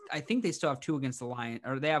interdivision. I think they still have 2 against the Lions,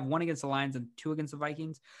 or they have 1 against the Lions and 2 against the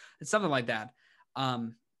Vikings. It's something like that.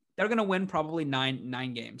 They're gonna win probably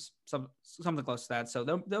nine games, something close to that. So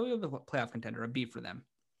they'll be a playoff contender. A B for them.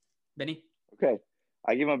 Benny? Okay,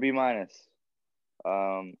 I give them a B-.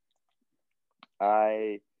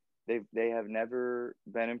 They have never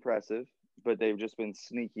been impressive, but they've just been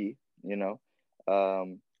sneaky,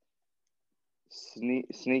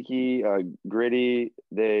 sneaky, gritty.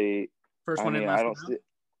 First one in, last one out?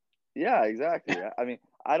 Yeah, exactly. I mean,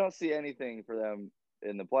 I don't see anything for them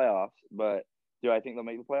in the playoffs, but do I think they'll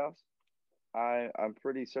make the playoffs? I'm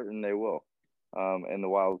pretty certain they will, in the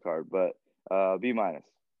wild card, but B-.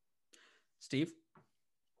 Steve?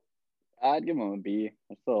 I'd give them a B.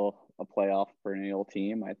 They're still a playoff perennial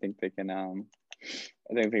team. I think they can. I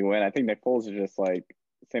think they can win. I think Nick Foles is just like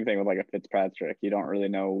same thing with like a Fitzpatrick. You don't really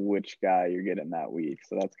know which guy you're getting that week,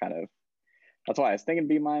 so that's why I was thinking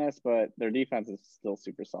B-, but their defense is still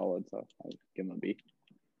super solid, so I'll give them a B.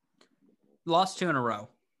 Lost 2 in a row,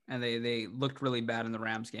 and they looked really bad in the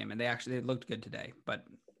Rams game, and they looked good today, but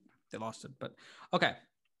they lost it. But okay,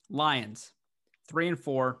 Lions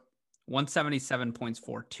 3-4. 177 points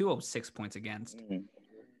for, 206 points against. Mm-hmm.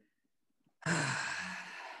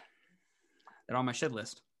 They're on my shit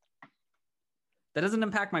list. That doesn't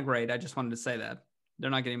impact my grade. I just wanted to say that. They're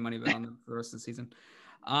not getting money on them for the rest of the season.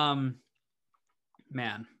 Man.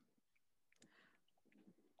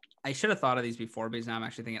 I should have thought of these before, because now I'm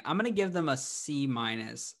actually thinking I'm going to give them a C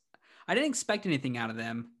minus. I didn't expect anything out of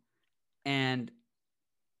them, and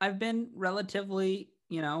I've been relatively,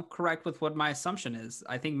 correct with what my assumption is.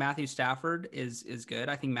 I think Matthew Stafford is good.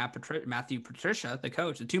 I think Matthew Patricia, the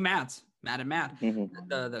coach, the two Matts, Matt and Matt,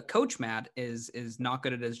 the coach Matt is not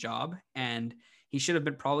good at his job, and he should have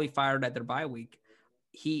been probably fired at their bye week.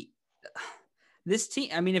 This team,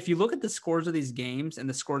 I mean, if you look at the scores of these games and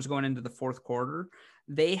the scores going into the fourth quarter,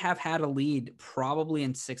 they have had a lead probably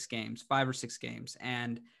in 5 or 6 games,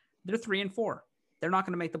 and they're 3-4. They're not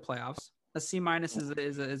going to make the playoffs. A C minus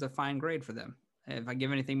is a fine grade for them. If I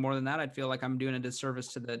give anything more than that, I'd feel like I'm doing a disservice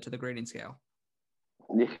to the grading scale.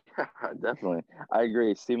 Yeah, definitely. I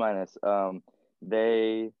agree. C minus.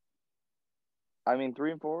 3-4.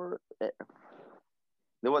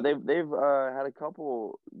 They've had a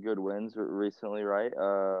couple good wins recently, right?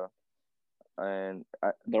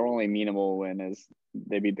 Their only meanable win is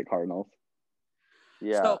they beat the Cardinals.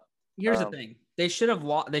 Yeah. So here's the thing: they should have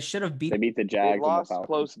beat. They beat the Jags. They've lost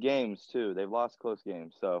close games too. They've lost close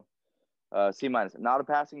games. So, C minus. Not a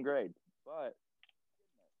passing grade, but.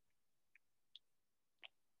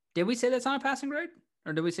 Did we say that's not a passing grade,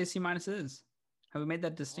 or did we say C minus is? Have we made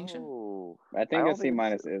that distinction? Oh, I think a C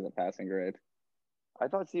minus is a passing grade. I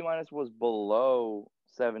thought C minus was below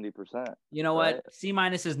 70%. You know what? C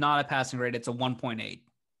minus is not a passing grade. It's a 1.8.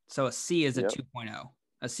 So a C is a 2.0.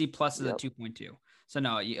 A C plus is a 2.2. So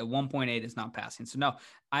no, a 1.8 is not passing. So no,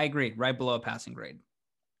 I agree. Right below a passing grade.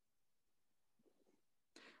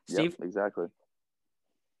 Steve? Yep, exactly.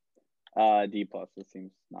 D plus. This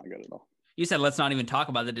seems not good at all. You said let's not even talk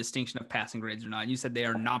about the distinction of passing grades or not. You said they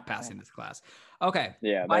are not passing this class. Okay.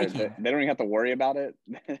 Yeah, they don't even have to worry about it.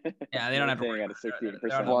 Yeah, they don't have to worry about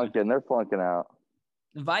it. They're flunking out.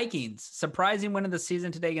 Vikings, surprising win of the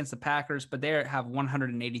season today against the Packers, but they have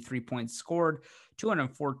 183 points scored,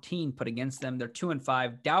 214 put against them. They're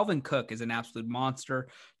 2-5. Dalvin Cook is an absolute monster.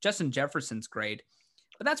 Justin Jefferson's great,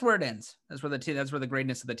 but that's where it ends. That's where the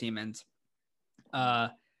greatness of the team ends.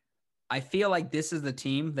 I feel like this is the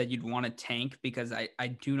team that you'd want to tank because I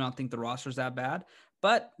do not think the roster's that bad,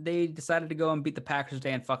 but they decided to go and beat the Packers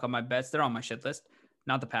today and fuck up my bets. They're on my shit list.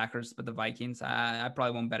 Not the Packers, but the Vikings. I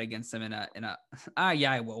probably won't bet against them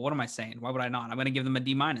yeah, I will. What am I saying? Why would I not? I'm going to give them a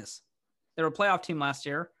D minus. They were a playoff team last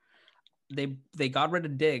year. They got rid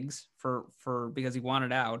of Diggs because he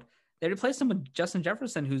wanted out. They replaced him with Justin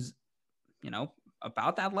Jefferson, who's,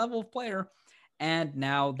 about that level of player. And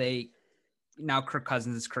now Kirk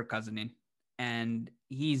Cousins is Kirk Cousining, and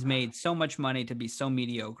he's made so much money to be so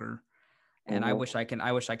mediocre. And I wish I can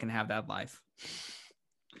have that life.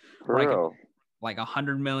 For real. Like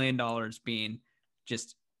 $100 million being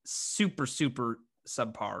just super, super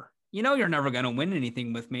subpar. You're never going to win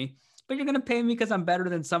anything with me, but you're going to pay me because I'm better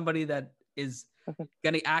than somebody that is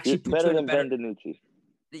going to actually put better than Ben DiNucci.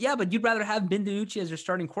 Yeah, but you'd rather have Ben DiNucci as your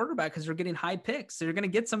starting quarterback because you're getting high picks. So you're going to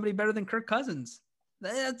get somebody better than Kirk Cousins.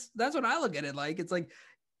 That's what I look at it like. It's like,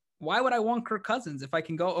 why would I want Kirk Cousins if I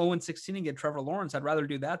can go 0-16 and get Trevor Lawrence? I'd rather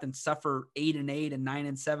do that than suffer 8-8 and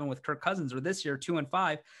 9-7 with Kirk Cousins, or this year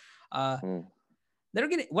 2-5. They're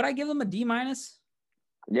getting. Would I give them a D minus?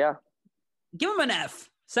 Yeah. Give them an F.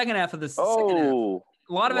 Second F of this. Oh,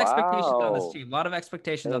 a lot of expectations on this team. A lot of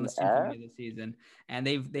expectations on this team for the season, and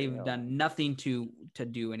they've done nothing to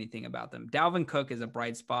do anything about them. Dalvin Cook is a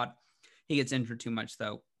bright spot. He gets injured too much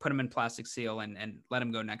though. Put him in plastic seal and let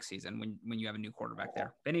him go next season when you have a new quarterback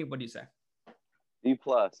there. Benny, what do you say? D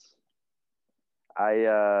plus.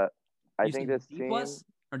 I think this D team. Plus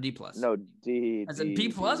or D plus? No, D. I said B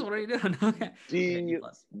plus. What are you doing? Okay. D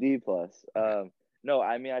plus. D plus. No,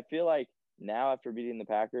 I mean I feel like now after beating the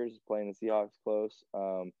Packers, playing the Seahawks close,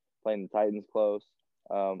 playing the Titans close.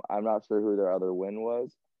 I'm not sure who their other win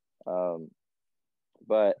was,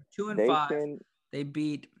 but 2-5.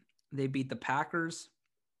 They beat the Packers,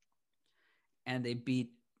 and they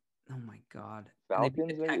beat. Oh my God,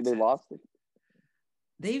 Falcons. They lost.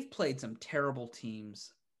 They've played some terrible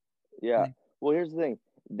teams. Yeah. Well, here's the thing.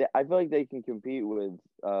 I feel like they can compete with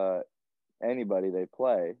anybody they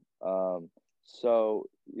play. So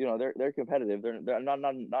they're competitive. They're not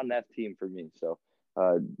an F team for me. So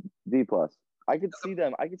D plus. I could see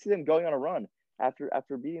them going on a run after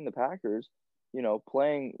beating the Packers.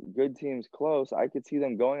 Playing good teams close. I could see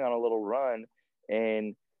them going on a little run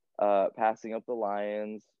and passing up the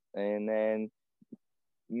Lions, and then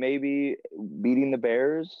maybe beating the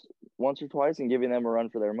Bears once or twice and giving them a run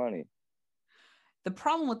for their money. The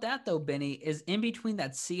problem with that, though, Benny, is in between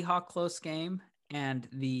that Seahawks close game and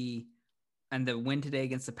the win today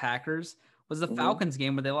against the Packers was the Falcons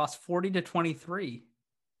game where they lost 40-23.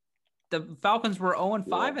 The Falcons were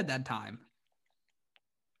 0-5 at that time.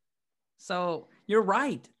 So you're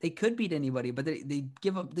right. They could beat anybody, but they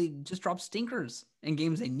give up. They just drop stinkers in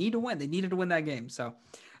games they need to win. They needed to win that game. So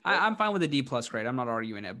I'm fine with a D+ grade. I'm not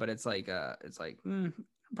arguing it, but it's like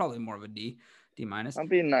probably more of a D minus. I'm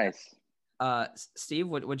being nice. Steve,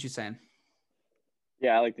 what you saying?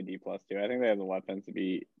 Yeah, I like the D+ too. I think they have the weapons to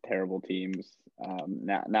beat terrible teams.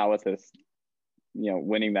 Now with this,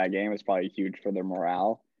 winning that game is probably huge for their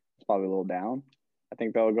morale. It's probably a little down. I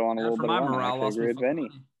think they'll go on a little bit of run. I actually agree with Benny.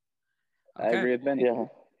 Okay. I agree with Benny. Yeah.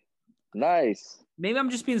 Nice. Maybe I'm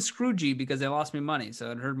just being Scroogey because they lost me money, so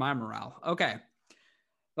it hurt my morale. Okay.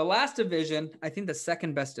 The last division, I think the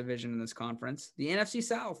second best division in this conference, the NFC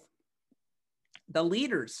South. The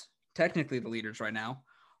leaders, technically the leaders right now,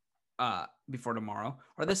 before tomorrow,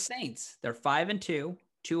 are the Saints. They're 5-2,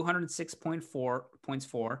 206.4 points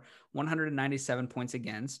for, 197 points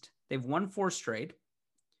against. They've won 4 straight.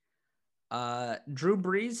 Drew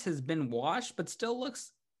Brees has been washed, but still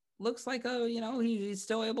looks like he's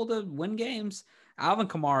still able to win games. Alvin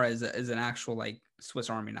Kamara is an actual like Swiss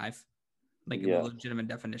Army knife, like a legitimate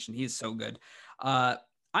definition. He's so good.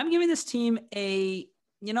 I'm giving this team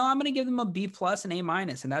I'm going to give them a B+ and A-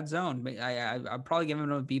 in that zone. I'm probably giving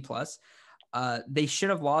them a B+. They should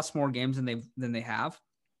have lost more games than they have.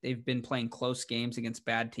 They've been playing close games against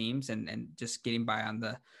bad teams and just getting by on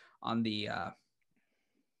the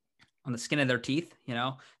skin of their teeth.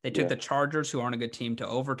 They took the Chargers, who aren't a good team, to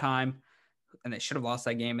overtime, and they should have lost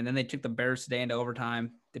that game. And then they took the Bears today into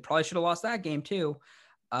overtime. They probably should have lost that game too.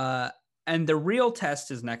 And the real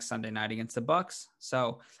test is next Sunday night against the Bucs.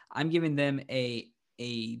 So I'm giving them a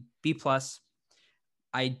B+.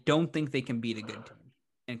 I don't think they can beat a good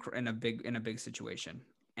team in a big situation.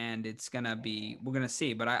 And it's going to be, we're going to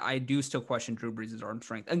see, but I do still question Drew Brees' arm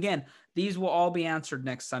strength. Again, these will all be answered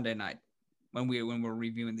next Sunday night when we're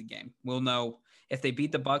reviewing the game. We'll know if they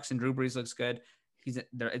beat the Bucs and Drew Brees looks good.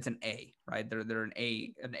 It's an A, right? They're an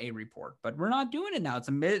A report, but we're not doing it now. It's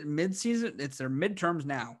a mid-season. It's their midterms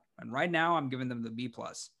now. And right now I'm giving them the B+.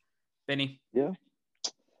 Benny? Yeah.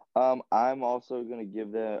 I'm also going to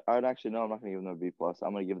give them – I'm not going to give them a B+.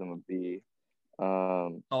 I'm going to give them a B.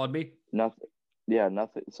 Solid B? Nothing. Yeah,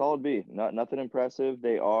 nothing. Solid B. Nothing impressive.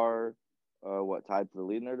 They are, tied for the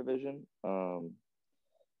lead in their division.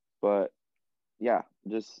 But, yeah,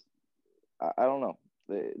 just I don't know.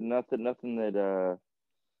 Nothing that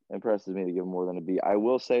impresses me to give them more than a B. I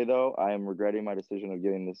will say, though, I am regretting my decision of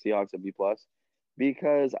giving the Seahawks a B+,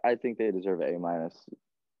 because I think they deserve an A-.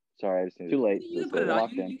 Sorry, I just need too late. You can put it on.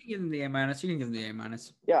 You can give them the A-. You can give them the A-.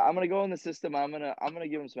 Yeah, I'm gonna go in the system. I'm gonna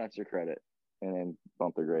give them some extra credit and then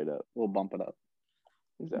bump their grade up. We'll bump it up.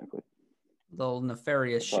 Exactly. Little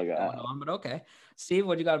nefarious shit going on, but okay. Steve,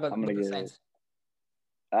 what you got about the Saints?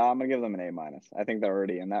 I'm gonna give them an A-. I think they're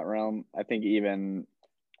already in that realm. I think even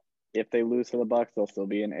if they lose to the Bucs, they'll still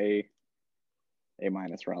be in A-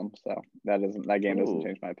 realm. So that game doesn't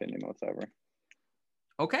change my opinion whatsoever.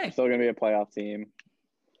 Okay. Still gonna be a playoff team,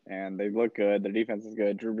 and they look good. Their defense is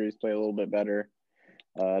good. Drew Brees play a little bit better.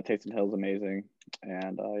 Taysom Hill's amazing,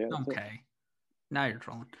 and okay. Now you're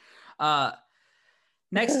trolling.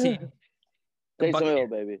 Next team, Taysom Hill,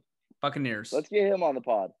 baby. Buccaneers. Let's get him on the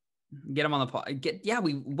pod. Get him on the pod.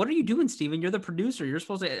 What are you doing, Steven? You're the producer. You're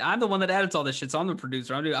supposed to. I'm the one that edits all this shit, so I'm the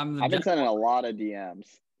producer. I've been sending a lot of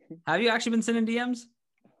DMs. Have you actually been sending DMs?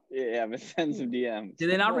 Yeah, I've been sending some DMs. Did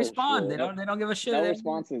they not respond? Shit. They don't give a shit. No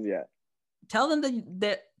responses yet. Tell them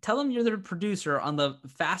tell them you're the producer on the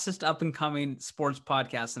fastest up and coming sports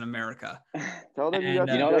podcast in America. Tell them you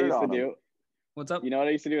know what I used to do? What's up? You know what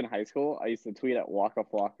I used to do in high school? I used to tweet at Waka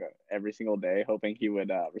Flocka every single day, hoping he would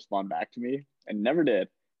respond back to me, and never did.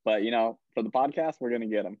 But for the podcast, we're gonna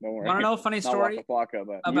get him. Don't worry. Want to know a funny story? Waka Flocka,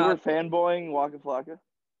 but you were fanboying Waka Flocka,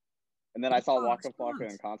 and then I saw Waka Flocka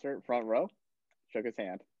in concert, front row, shook his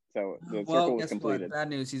hand. So the circle was completed. What? Bad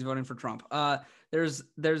news. He's voting for Trump. There's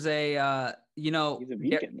a he's a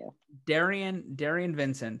vegan though. Darian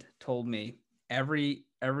Vincent told me every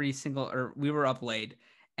single, or we were up late,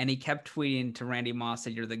 and he kept tweeting to Randy Moss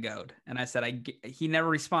that you're the GOAT. And I said, he never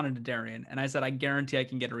responded to Darian. And I said, I guarantee I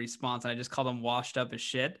can get a response. And I just called him washed up as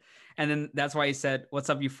shit. And then that's why he said, what's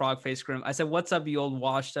up, you frog face gremlin? I said, what's up, you old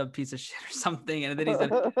washed up piece of shit or something. And then he said,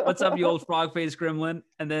 what's up, you old frog face gremlin?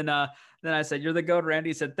 And then I said, you're the GOAT, Randy.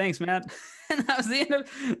 He said, thanks, man. And that was the end of,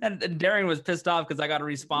 and Darian was pissed off because I got a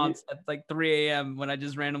response at like 3 a.m. when I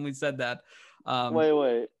just randomly said that.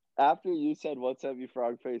 Wait. After you said, what's up, you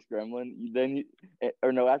frog-faced gremlin,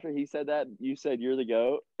 after he said that, you said, you're the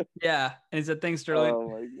GOAT? Yeah. And he said, thanks, Sterling. Oh,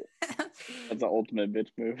 my God. That's the ultimate bitch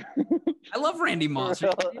move. I love Randy Moss.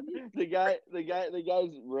 The guy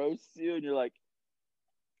roasts you, and you're like,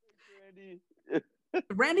 Randy.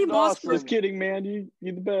 Randy Moss. Awesome. Just kidding, man. You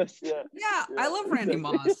the best. Yeah. I love Randy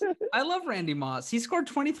Moss. I love Randy Moss. He scored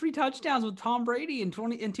 23 touchdowns with Tom Brady in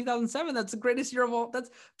 2007. That's the greatest year of all. That's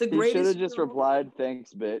the He greatest. should have just replied,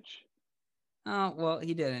 "Thanks, bitch." Oh, well,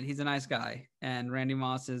 he didn't. He's a nice guy, and Randy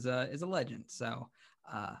Moss is a legend. So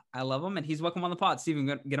I love him, and he's welcome on the pod. Steven,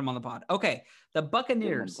 get him on the pod. Okay, the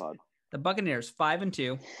Buccaneers. The Buccaneers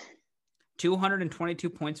 5-2, 222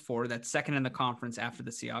 points for. That's second in the conference after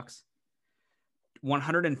the Seahawks.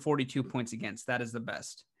 142 points against. That is the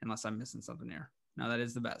best, unless I'm missing something here. No, that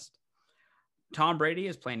is the best. Tom Brady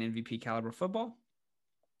is playing MVP caliber football.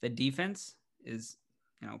 The defense is,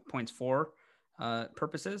 points for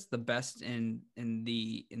purposes, the best in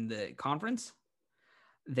the conference.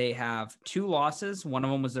 They have 2 losses. One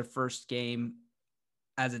of them was their first game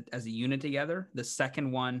as a unit together. The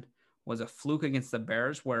second one was a fluke against the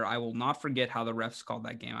Bears, where I will not forget how the refs called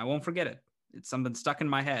that game. I won't forget it. It's something stuck in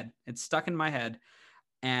my head. It's stuck in my head.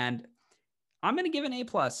 And I'm going to give an A+.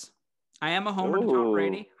 I am a homer to Tom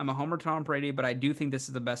Brady. I'm a homer to Tom Brady, but I do think this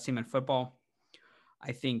is the best team in football.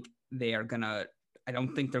 I think they are going to – I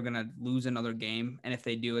don't think they're going to lose another game. And if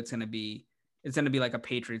they do, it's going to be like a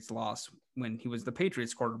Patriots loss when he was the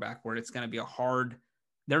Patriots quarterback, where it's going to be a hard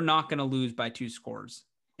 – they're not going to lose by 2 scores,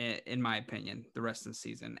 in my opinion, the rest of the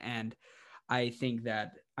season. And I think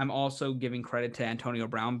that I'm also giving credit to Antonio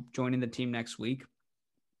Brown joining the team next week.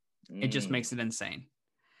 It just makes it insane.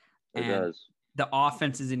 It does. The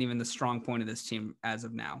offense isn't even the strong point of this team as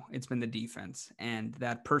of now. It's been the defense. And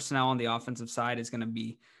that personnel on the offensive side is going to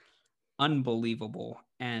be unbelievable.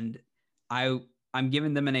 And I'm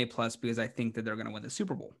giving them an A+ because I think that they're going to win the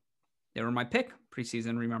Super Bowl. They were my pick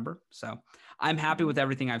preseason, remember? So I'm happy with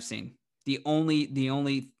everything I've seen. The only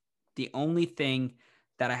thing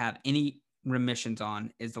that I have any remissions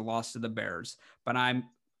on is the loss to the Bears, but I'm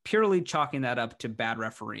purely chalking that up to bad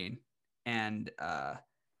refereeing. And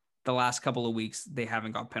the last couple of weeks, they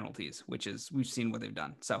haven't got penalties, which is, we've seen what they've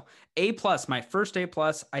done. So A+, my first A+.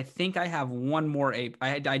 I think I have one more A.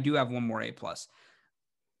 I do have one more A+.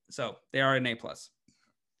 So they are an A+.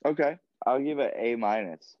 Okay. I'll give it A-.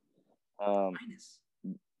 Minus.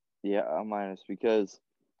 Yeah, A- because,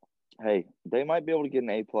 hey, they might be able to get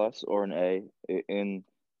an A+ or an A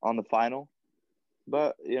on the final.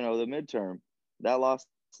 But, the midterm, that loss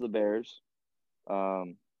to the Bears.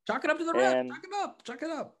 Chalk it up to the ref. Chalk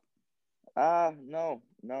it up. No,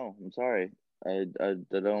 I'm sorry. I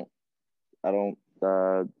don't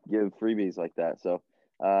give freebies like that. So,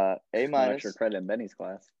 A-. Extra credit in Benny's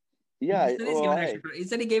class. Yeah, he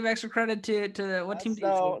said he gave extra credit to what team?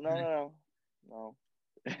 No.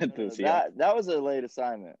 That was a late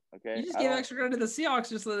assignment. Okay, you just gave extra credit to the Seahawks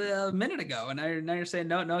just a minute ago, and now you're saying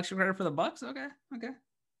no extra credit for the Bucs. Okay.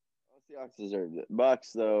 Seahawks deserved it.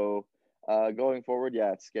 Bucs though. Going forward,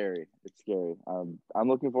 yeah, it's scary. I'm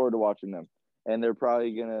looking forward to watching them, and they're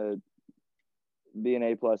probably gonna be an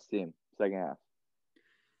A+ team second half.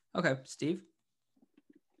 Okay, Steve.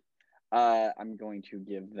 I'm going to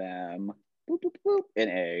give them an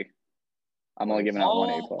A. I'm only giving out one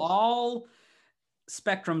A+. All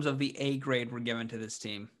spectrums of the A grade were given to this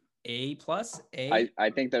team. A+, A. I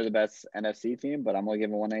think they're the best NFC team, but I'm only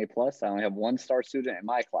giving one A+. I only have 1 star student in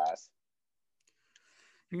my class.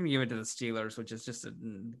 You're going to give it to the Steelers, which is just a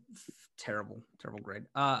terrible grade.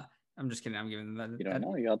 I'm just kidding. I'm giving them that. You don't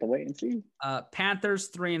know. You have to wait and see.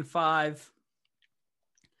 Panthers 3-5.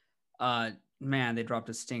 Man, they dropped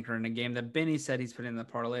a stinker in a game that Benny said he's put in the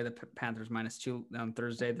parlay. The Panthers -2 on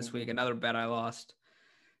Thursday this week. Another bet I lost.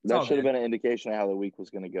 That should have been an indication of how the week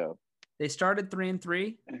was going to go. They started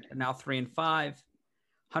 3-3. They're now 3-5.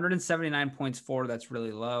 179 points for. That's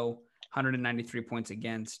really low. 193 points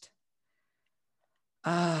against.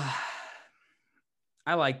 I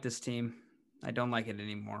like this team. I don't like it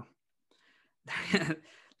anymore. They're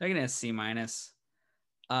going to C-.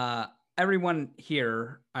 Everyone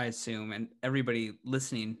here, I assume, and everybody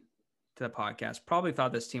listening to the podcast probably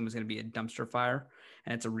thought this team was going to be a dumpster fire,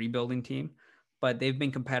 and it's a rebuilding team. But they've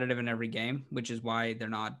been competitive in every game, which is why they're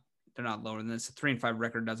not lower than this. A 3-5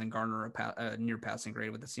 record doesn't garner a near passing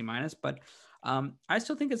grade with a C-. But I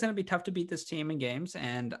still think it's going to be tough to beat this team in games,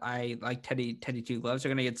 and I like Teddy Two Gloves. They're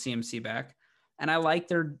going to get CMC back, and I like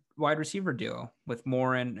their wide receiver duo with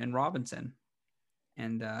Moore and Robinson.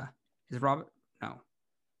 And is Robert? No.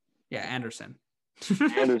 Yeah, Anderson.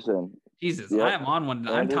 Jesus, yep. I am on one.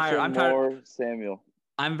 I'm tired. I'm tired. Moore, Samuel.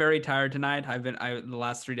 I'm very tired tonight. The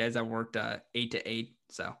last 3 days I've worked 8 to 8.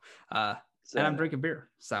 So, and I'm drinking beer.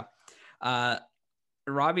 So,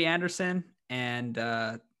 Robbie Anderson and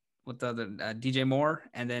with the other DJ Moore,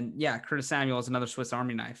 and then Curtis Samuel is another Swiss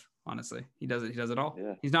Army knife. Honestly, he does it all.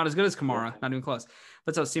 Yeah. He's not as good as Kamara, not even close.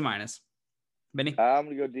 But so C-. Benny? I'm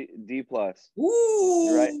gonna go D plus. Ooh,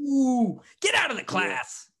 You're right. Get out of the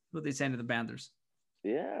class. What they saying to the Panthers?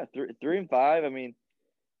 Yeah, 3-5. I mean,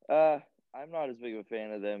 I'm not as big of a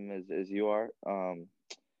fan of them as you are.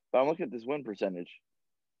 But I'm looking at this win percentage.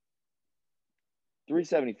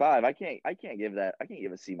 375. I can't give that. I can't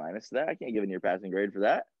give a C minus to that. I can't give a near passing grade for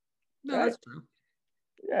that. No, right? That's true.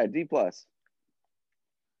 Yeah, D plus.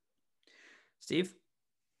 Steve?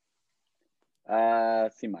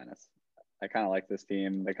 C minus. I kind of like this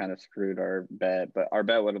team. They kind of screwed our bet, but our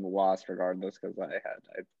bet would have lost regardless because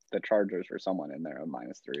the Chargers or someone in there a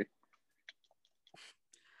 -3.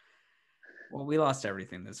 Well, we lost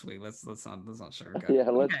everything this week. Let's not sugarcoat. Yeah,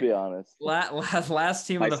 let's be honest. Last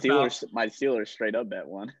team My of the Steelers straight up bet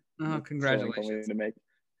one. Oh, congratulations! To make.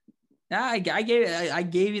 Yeah, I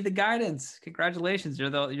gave you the guidance. Congratulations, you're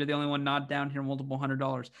the only one not down here multiple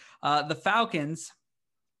 $100. The Falcons,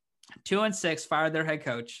 2-6, fired their head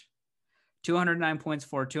coach. 209 points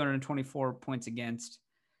for, 224 points against.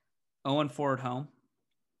 0-4 at home,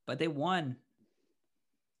 but they won.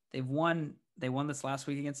 They won this last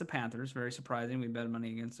week against the Panthers. Very surprising. We bet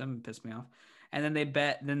money against them. It pissed me off. And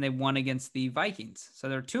then they won against the Vikings. So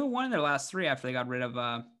they're 2-1 in their last three after they got rid of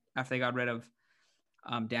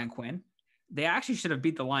Dan Quinn. They actually should have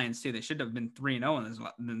beat the Lions too. They should have been 3-0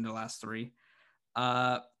 in the last three.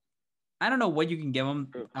 I don't know what you can give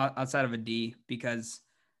them outside of a D because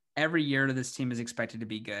every year this team is expected to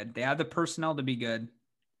be good. They have the personnel to be good.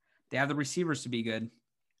 They have the receivers to be good.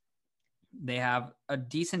 They have a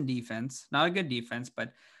decent defense, not a good defense,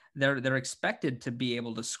 but they're expected to be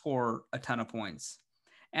able to score a ton of points.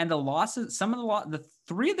 And the losses, the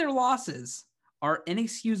three of their losses are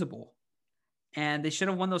inexcusable. And they should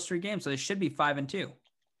have won those three games, so they should be 5-2.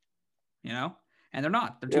 And they're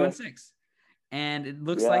not. They're 2-6. And it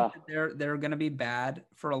looks like they're going to be bad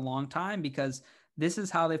for a long time because this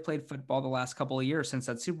is how they've played football the last couple of years since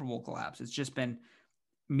that Super Bowl collapse. It's just been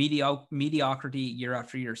mediocrity year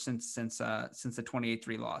after year since the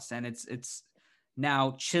 28-3 loss, and it's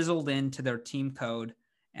now chiseled into their team code,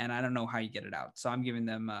 and I don't know how you get it out. So I'm giving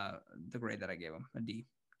them the grade that I gave them, a D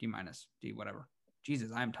minus, D whatever.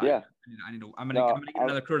 Jesus, I'm tired. Yeah. I'm gonna get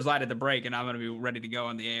another Coors Light at the break, and I'm gonna be ready to go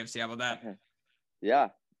on the AFC. How about that? Yeah,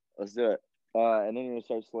 let's do it. And then you're gonna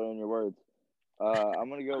start slurring your words. I'm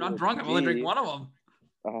gonna go. I'm not drunk. I'm only drinking one of them.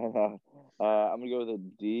 I'm gonna go with a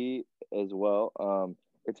D as well.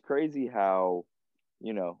 It's crazy how,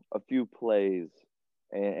 a few plays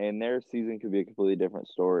and their season could be a completely different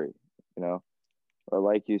story, But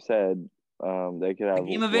like you said, they could have the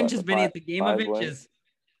game of inches, Benny. It's the game of inches.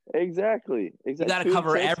 Exactly. You got to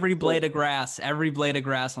cover every blade of grass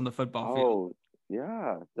on the football field.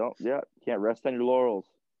 Oh, yeah. Can't rest on your laurels.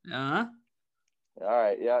 Uh-huh. All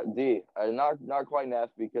right, yeah, D. Not quite an F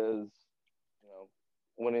because,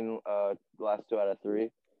 winning the last 2 out of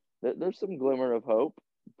 3. There's some glimmer of hope,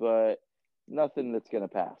 but nothing that's going to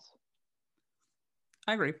pass.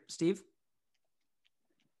 I agree. Steve?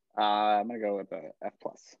 I'm going to go with a F+.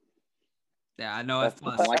 Yeah, I know F+.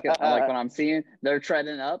 I like it. I like what I'm seeing. They're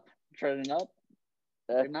treading up. They're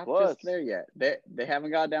not just there yet. They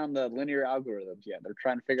haven't got down the linear algorithms yet. They're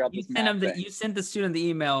trying to figure out this math thing. You sent the student the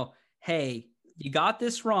email, hey, you got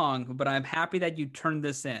this wrong, but I'm happy that you turned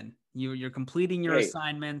this in. You're completing your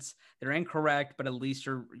assignments. They're incorrect, but at least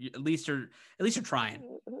you're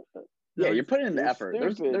trying. Yeah, you're putting in the effort.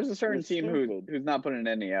 There's a certain team who's not putting in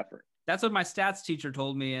any effort. That's what my stats teacher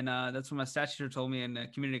told me, and in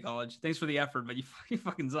community college. Thanks for the effort, but you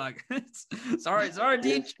fucking suck. Sorry,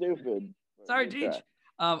 teach. Stupid. Sorry, teach.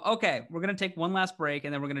 Okay, we're gonna take one last break,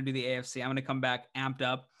 and then we're gonna do the AFC. I'm gonna come back amped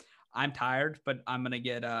up. I'm tired, but I'm gonna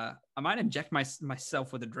get. I might inject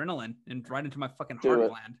myself with adrenaline and right into my fucking heart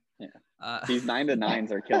gland. Yeah. These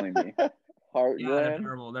 9-9s are killing me. Heart yeah,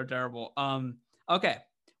 gland. They're terrible. Okay,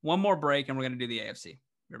 one more break, and we're gonna do the AFC.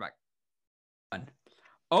 We're back.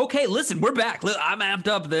 Okay, listen, we're back. I'm amped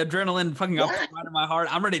up. The adrenaline fucking up right in my heart.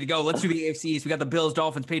 I'm ready to go. Let's do the AFCs. We got the Bills,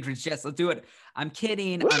 Dolphins, Patriots, Jets. Let's do it. I'm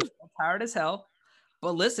kidding. I'm so tired as hell.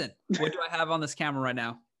 But listen, what do I have on this camera right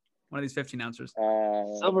now? One of these 15 ounces.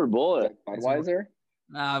 Silver bullet. Budweiser.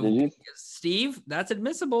 Steve, that's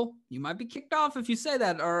admissible. You might be kicked off if you say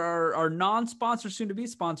that. Our non-sponsor, soon-to-be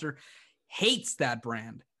sponsor, hates that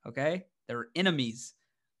brand. Okay, they're enemies.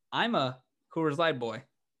 I'm a Coors Light boy.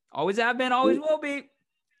 Always have been. Always will be.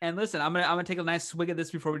 And listen, I'm gonna take a nice swig at this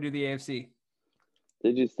before we do the AFC.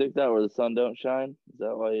 Did you stick that where the sun don't shine? Is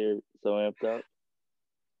that why you're so amped up?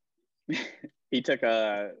 He took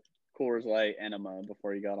a Coors Light enema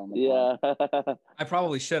before he got on the Yeah. I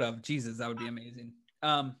probably should have. Jesus, that would be amazing.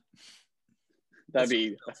 That'd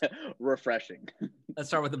be refreshing. Let's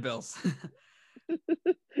start with the Bills.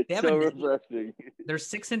 They have So refreshing. they're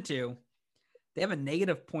 6-2. They have a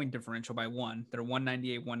negative point differential by 1. They're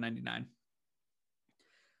 198, 199.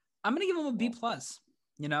 I'm gonna give them a B plus.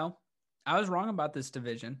 You know, I was wrong about this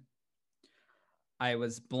division. I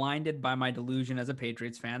was blinded by my delusion as a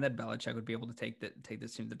Patriots fan that Belichick would be able to take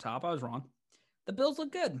this team to the top. I was wrong. The Bills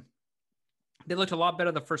look good. They looked a lot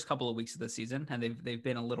better the first couple of weeks of the season, and they've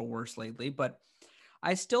been a little worse lately. But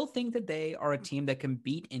I still think that they are a team that can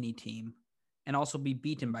beat any team and also be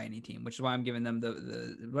beaten by any team, which is why I'm giving them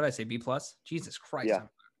the what did I say, B plus? Jesus Christ. Yeah.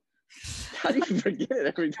 How do you forget it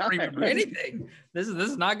every time? I don't remember anything. This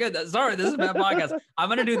is not good. Sorry, this is a bad podcast. I'm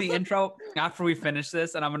gonna do the intro after we finish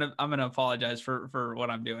this, and I'm gonna apologize for what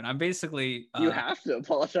I'm doing. I'm basically you have to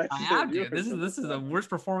apologize. I have to. This is the worst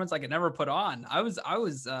performance I could never put on.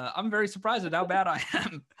 I'm very surprised at how bad I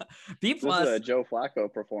am. B plus. This is a Joe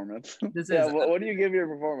Flacco performance. What do you give your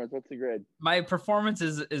performance? What's the grade? My performance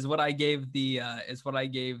is what I gave the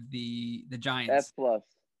Giants. F plus.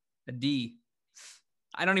 A D.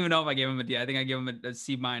 I don't even know if I gave him a D. I think I gave him a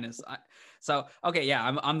C minus. So okay,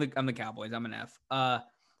 yeah, I'm the Cowboys. I'm an F.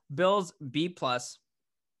 Bills B plus.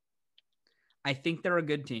 I think they're a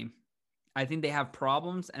good team. I think they have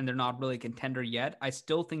problems and they're not really a contender yet. I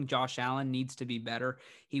still think Josh Allen needs to be better.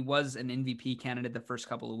 He was an MVP candidate the first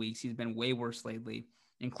couple of weeks. He's been way worse lately,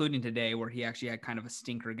 including today where he actually had kind of a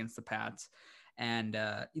stinker against the Pats. And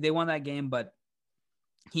they won that game, but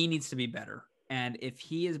he needs to be better. And if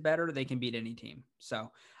he is better, they can beat any team. So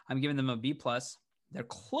I'm giving them a B plus. They're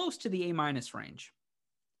close to the A minus range,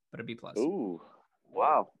 but a B plus. Ooh,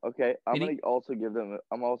 wow. Okay, I'm also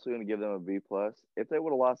gonna give them a B plus. If they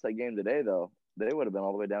would have lost that game today, though, they would have been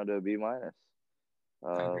all the way down to a B minus.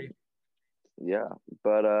 I agree. Yeah,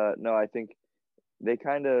 but no, I think they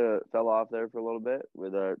kind of fell off there for a little bit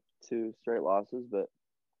with 2 straight losses, but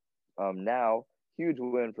now huge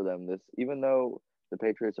win for them. This, even though the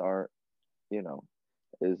Patriots aren't,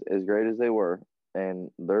 as great as they were,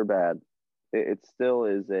 and they're bad, it still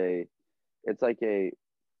is it's like a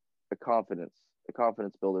confidence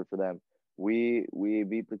builder for them. We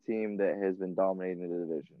beat the team that has been dominating the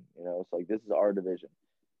division. It's like this is our division.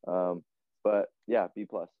 But yeah, B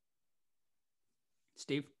plus.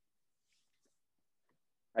 Steve,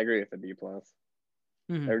 I agree with the B plus.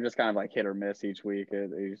 Mm-hmm. They're just kind of like hit or miss each week.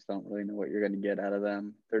 You just don't really know what you're going to get out of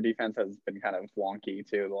them. Their defense has been kind of wonky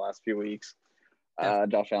too the last few weeks.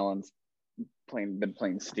 Josh Allen's been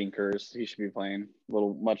playing stinkers. He should be playing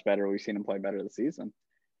much better. We've seen him play better this season.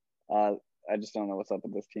 I just don't know what's up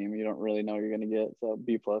with this team. You don't really know what you're going to get. So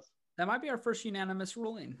B plus. That might be our first unanimous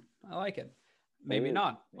ruling. I like it. Maybe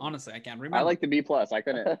not. Honestly, I can't remember. I like the B plus. I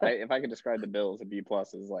couldn't. If I could describe the Bills, a B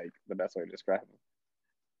plus is like the best way to describe them.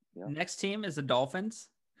 Yeah. Next team is the Dolphins,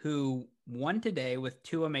 who won today with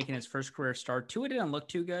Tua making his first career start. Tua didn't look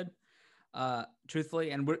too good,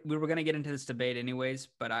 truthfully, and we were going to get into this debate anyways,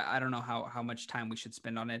 but I don't know how much time we should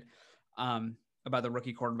spend on it about the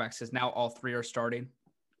rookie quarterbacks, because now all 3 are starting.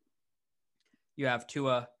 You have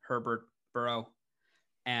Tua, Herbert, Burrow,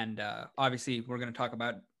 and obviously we're going to talk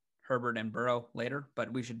about Herbert and Burrow later,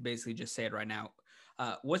 but we should basically just say it right now.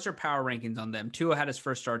 What's your power rankings on them? Tua had his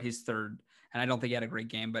first start. He's 3rd. And I don't think he had a great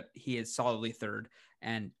game, but he is solidly 3rd.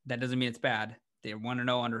 And that doesn't mean it's bad. They're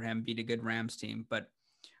 1-0 under him, beat a good Rams team. But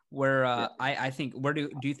I think, where do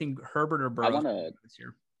you think Herbert or Burrow this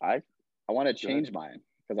year? I want to change mine,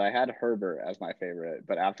 because I had Herbert as my favorite.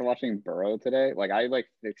 But after watching Burrow today, I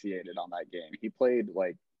fixated on that game. He played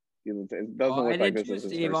it doesn't look like this is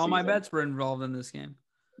his Steve, all my bets were involved in this game.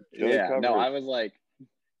 Yeah, no, I was like,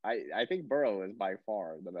 I think Burrow is by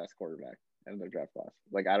far the best quarterback in their draft class.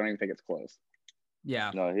 I don't even think it's close. Yeah.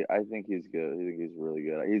 No, I think he's good. I think he's really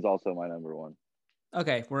good. He's also my number 1.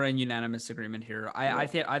 Okay, we're in unanimous agreement here. I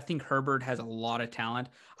think Herbert has a lot of talent.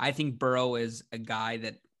 I think Burrow is a guy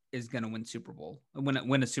that is going to win a Super Bowl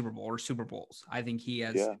or Super Bowls. I think he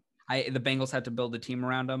has. Yeah. The Bengals have to build a team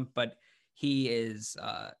around him, but he is.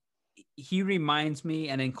 He reminds me,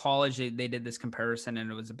 and in college they did this comparison,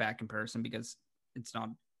 and it was a bad comparison because it's not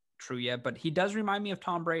true yet. But he does remind me of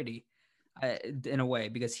Tom Brady. In a way,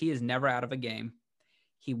 because he is never out of a game.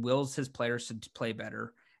 He wills his players to play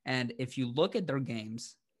better. And if you look at their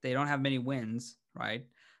games, they don't have many wins, right?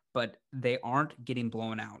 But they aren't getting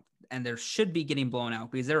blown out. And they should be getting blown out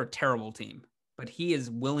because they're a terrible team. But he is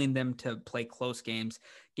willing them to play close games,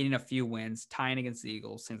 getting a few wins, tying against the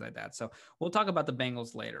Eagles, things like that. So we'll talk about the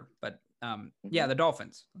Bengals later. But yeah, the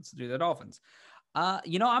Dolphins. Let's do the Dolphins. I'm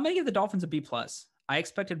going to give the Dolphins a B+. I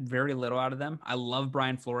expected very little out of them. I love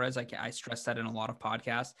Brian Flores. I stress that in a lot of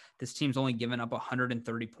podcasts. This team's only given up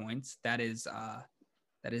 130 points. That is,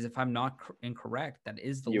 if I'm not incorrect, that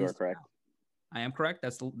is the least. You are correct. I am correct.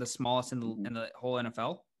 That's the smallest in the whole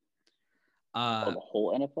NFL. The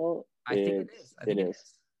whole NFL? I think it is. I think it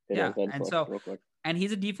is. It Yeah, is. I just and looked real quick. and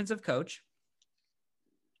he's a defensive coach.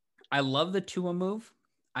 I love the Tua move.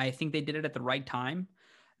 I think they did it at the right time.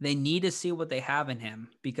 They need to see what they have in him,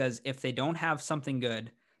 because if they don't have something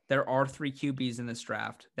good, there are 3 QBs in this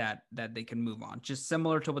draft that they can move on. Just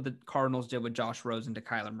similar to what the Cardinals did with Josh Rosen to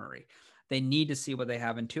Kyler Murray. They need to see what they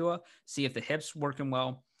have in Tua, see if the hip's working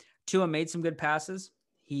well. Tua made some good passes.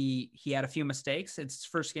 He had a few mistakes. It's his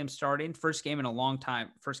first game starting, first game in a long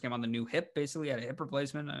time, first game on the new hip, basically had a hip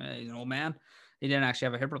replacement. He's an old man. He didn't actually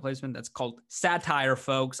have a hip replacement. That's called satire,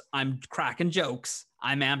 folks. I'm cracking jokes.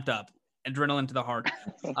 I'm amped up. Adrenaline to the heart.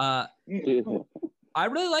 I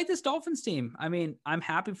really like this Dolphins team. I mean, I'm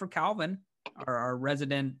happy for Calvin, our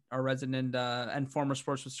resident and former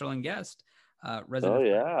Sports with Sterling guest.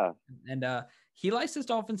 And he likes this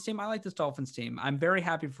Dolphins team. I like this Dolphins team. I'm very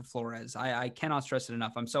happy for Flores. I cannot stress it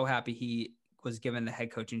enough. I'm so happy he was given the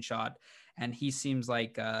head coaching shot, and he seems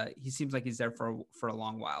like he's there for a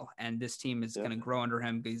long while. And this team is going to grow under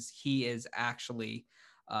him, because he is actually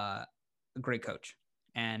a great coach.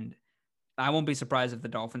 And I won't be surprised if the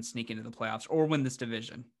Dolphins sneak into the playoffs or win this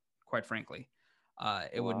division. Quite frankly,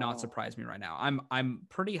 it would not surprise me right now. I'm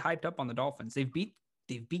pretty hyped up on the Dolphins. They've beat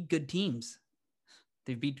good teams.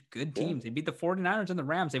 They've beat good teams. They beat the 49ers and the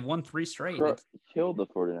Rams. They've won 3 straight. Killed the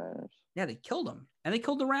 49ers. Yeah, they killed them. And they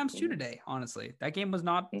killed the Rams too today, honestly. That game was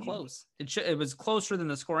not close. It was closer than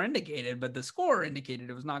the score indicated, but the score indicated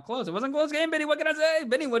it was not close. It wasn't a close game, Benny. What can I say?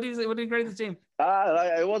 Benny, what do you grade this team?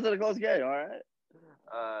 It wasn't a close game, all right?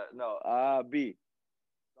 B.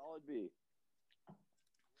 Solid B.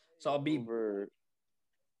 So I'll be way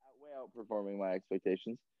outperforming my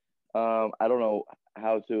expectations. I don't know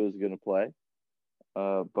how Tua is going to play.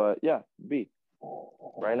 But yeah, B.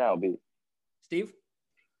 Right now, B. Steve?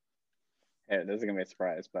 Hey, this is gonna be a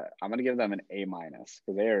surprise, but I'm gonna give them an A- because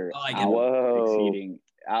they are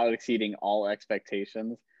out exceeding all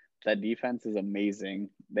expectations. That defense is amazing.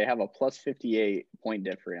 They have a plus 58 point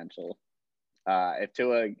differential. If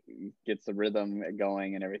Tua gets the rhythm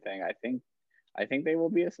going and everything, I think they'll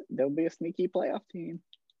be a sneaky playoff team.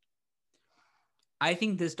 I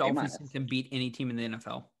think this Dolphins team can beat any team in the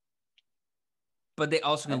NFL. But they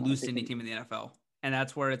also can lose to any team in the NFL, and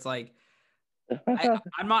that's where it's like,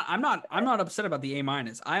 I'm not upset about the A-.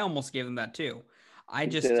 I almost gave them that too. I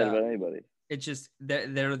just say that about anybody. It's just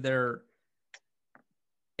they're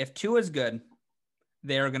if Tua is good,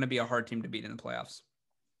 they're going to be a hard team to beat in the playoffs,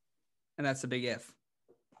 and that's the big if.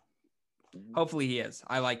 Hopefully he is.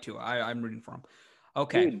 I like Tua. I'm rooting for him.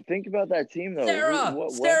 Okay, dude, think about that team though.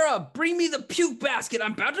 Sarah, bring me the puke basket.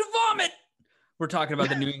 I'm about to vomit. We're talking about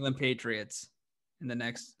the New England Patriots. In the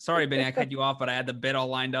next, sorry, Benny, I cut you off, but I had the bit all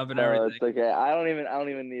lined up and everything. It's okay. I don't even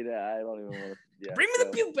need it. I don't even want to. Yeah, bring me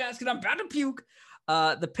the puke basket. I'm about to puke.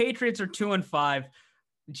 The Patriots are 2-5.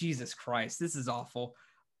 Jesus Christ, this is awful.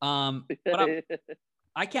 But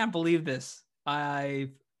I can't believe this. I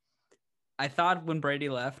thought when Brady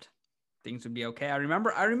left, things would be okay. I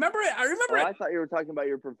remember it. I thought you were talking about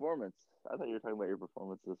your performance. My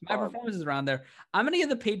performance is around there. I'm gonna give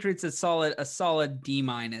the Patriots a solid D-.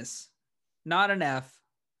 Not an F,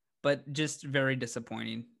 but just very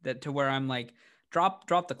disappointing. That to where I'm like, drop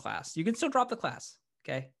the class. You can still drop the class.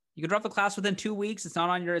 Okay, you can drop the class within 2 weeks. It's not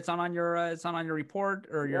on your report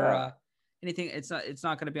or your anything. It's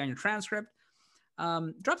not going to be on your transcript.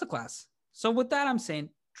 Drop the class. So with that, I'm saying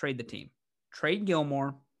trade the team, trade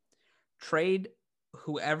Gilmore, trade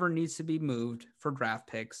whoever needs to be moved for draft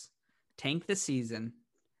picks, tank the season,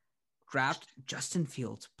 draft Justin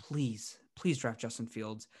Fields, please draft Justin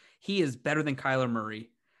Fields. He is better than Kyler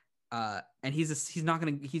Murray. And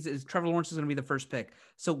Trevor Lawrence is going to be the first pick.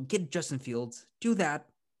 So get Justin Fields. Do that.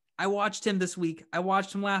 I watched him this week. I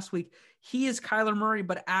watched him last week. He is Kyler Murray,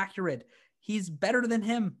 but accurate. He's better than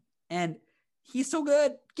him. And he's so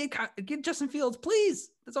good. Get Justin Fields,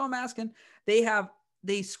 please. That's all I'm asking.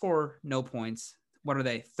 They score no points. What are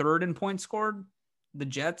they? Third in points scored? The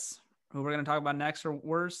Jets, who we're going to talk about next, are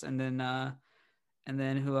worse. And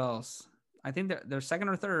then who else? I think they're second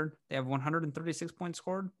or third. They have 136 points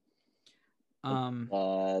scored.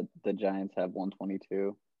 The Giants have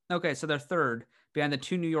 122. Okay, so they're third behind the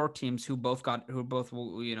 2 New York teams who both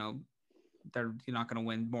they're not going to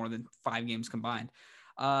win more than 5 games combined.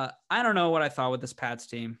 I don't know what I thought with this Pats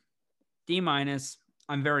team. D-.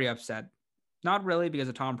 I'm very upset. Not really because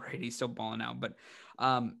of Tom Brady still balling out, but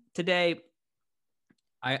today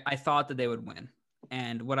I thought that they would win.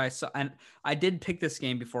 And what I saw, and I did pick this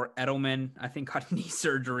game before Edelman, I think, got knee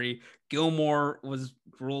surgery. Gilmore was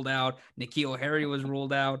ruled out. N'Keal Harry was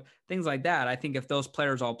ruled out. Things like that. I think if those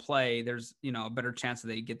players all play, there's, a better chance that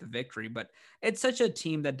they get the victory. But it's such a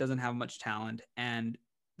team that doesn't have much talent. And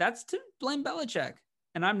that's to blame Belichick.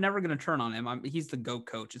 And I'm never going to turn on him. He's the GOAT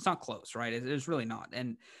coach. It's not close, right? It's really not.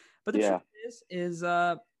 But the truth is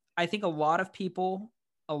I think a lot of people,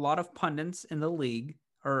 a lot of pundits in the league,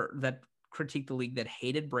 or that critiqued the league, that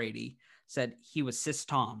hated Brady, said he was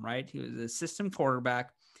Tom, right? He was a system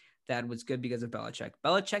quarterback that was good because of Belichick.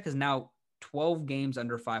 Belichick is now 12 games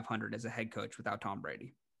under 500 as a head coach without Tom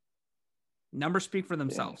Brady. Numbers speak for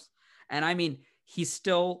themselves. Yeah. And I mean, he's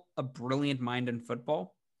still a brilliant mind in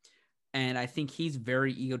football. And I think he's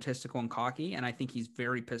very egotistical and cocky. And I think he's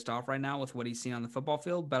very pissed off right now with what he's seen on the football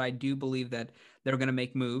field. But I do believe that they're going to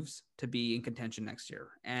make moves to be in contention next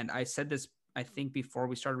year. And I said this, I think, before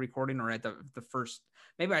we started recording, or at the first,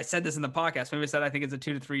 maybe I said this in the podcast. Maybe I said I think it's a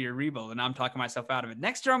 2 to 3 year rebuild, and I'm talking myself out of it.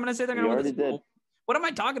 Next year, I'm going to say they're going to win the Super Bowl. What am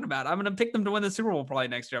I talking about? I'm going to pick them to win the Super Bowl probably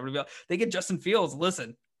next year. I'm going to be like, they get Justin Fields.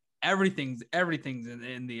 Listen, everything's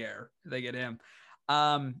in the air. They get him.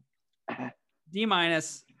 D-,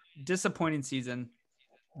 disappointing season.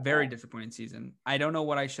 Very disappointing season. I don't know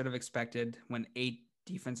what I should have expected when 8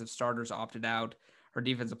 defensive starters opted out. Or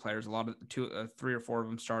defensive players, a lot of 3 or 4 of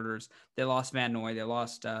them starters. They lost Van Noy. They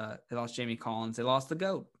lost Jamie Collins. They lost the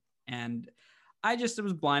GOAT. And I just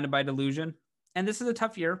was blinded by delusion. And this is a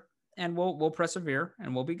tough year, and we'll persevere,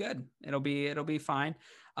 and we'll be good. It'll be fine.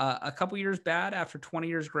 A couple years bad after 20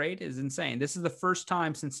 years great is insane. This is the first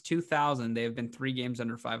time since 2000 they have been 3 games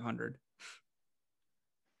under 500.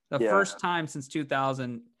 First time since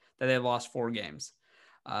 2000 that they've lost 4 games.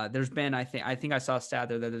 There's been, I think I saw a stat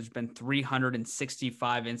there that there's been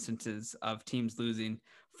 365 instances of teams losing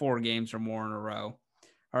 4 games or more in a row,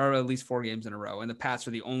 or at least 4 games in a row. And the Pats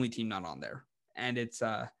are the only team not on there. And it's,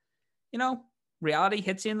 reality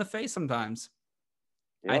hits you in the face sometimes.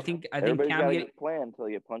 Yep. I think everybody's got to get planned until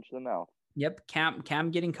you get punched in the mouth. Yep.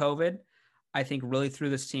 Cam getting COVID, I think really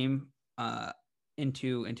threw this team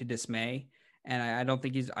into dismay. And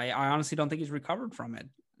I honestly don't think he's recovered from it.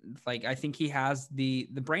 Like, I think he has the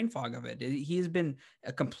brain fog of it. He has been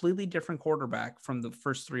a completely different quarterback from the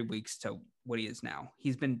first 3 weeks to what he is now.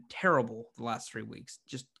 He's been terrible the last 3 weeks,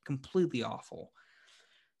 just completely awful.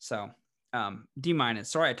 So, D-.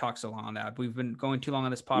 Sorry I talked so long on that. We've been going too long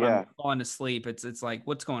on this pod. I'm falling asleep. It's like,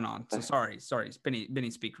 what's going on? So sorry. Benny,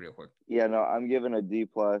 speak real quick. Yeah, no, I'm giving a D+.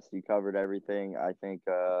 You covered everything. I think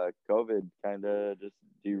COVID kind of just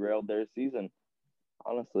derailed their season.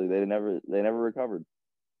 Honestly, they never recovered.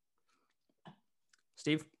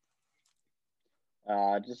 Steve?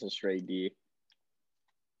 Just a straight D.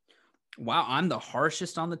 Wow, I'm the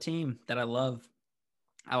harshest on the team that I love.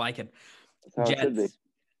 I like it. That's how it should be.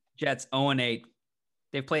 Jets 0-8.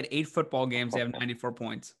 They've played 8 football games. They have 94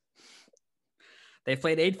 points. They've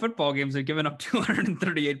played 8 football games. They've given up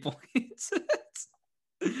 238 points.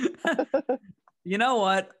 You know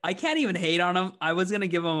what? I can't even hate on them. I wasn't going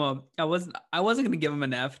to give them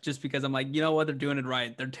an F just because I'm like, you know what? They're doing it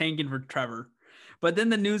right. They're tanking for Trevor. But then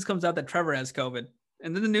the news comes out that Trevor has COVID.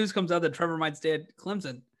 And then the news comes out that Trevor might stay at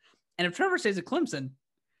Clemson. And if Trevor stays at Clemson,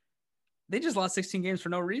 they just lost 16 games for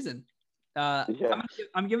no reason.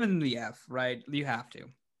 I'm giving them the F, right? You have to.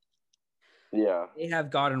 Yeah. They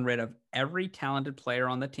have gotten rid of every talented player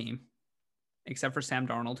on the team, except for Sam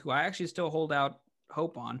Darnold, who I actually still hold out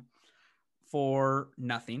hope on, for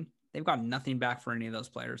nothing. They've got nothing back for any of those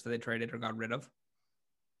players that they traded or got rid of.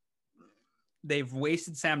 They've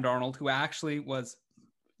wasted Sam Darnold, who actually was,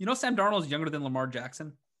 Sam Darnold is younger than Lamar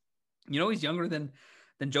Jackson. He's younger than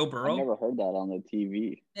Joe Burrow. I never heard that on the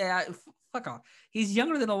TV. Yeah, fuck off. He's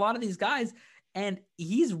younger than a lot of these guys, and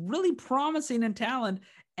he's really promising in talent.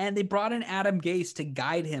 And they brought in Adam Gase to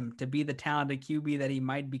guide him to be the talented QB that he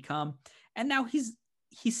might become. And now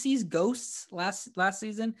he sees ghosts. Last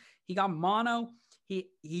season, he got mono.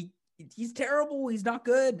 He's terrible. He's not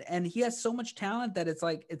good. And he has so much talent that it's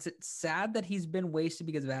like, it's sad that he's been wasted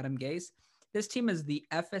because of Adam Gase. This team is the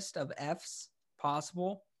F'est of F's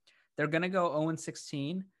possible. They're going to go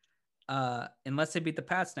 0-16 unless they beat the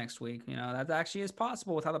Pats next week. That actually is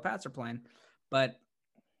possible with how the Pats are playing. But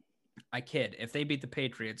I kid. If they beat the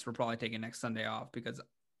Patriots, we're probably taking next Sunday off because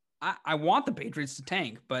I want the Patriots to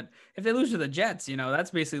tank. But if they lose to the Jets, that's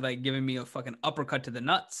basically like giving me a fucking uppercut to the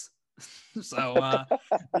nuts. So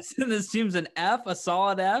this team's an F, a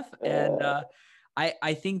solid F. And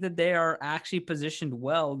I think that they are actually positioned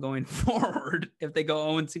well going forward. If they go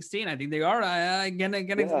 0-16, I think they are. Again,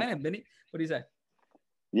 explain Benny. What do you say?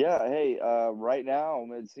 Yeah. Hey, right now,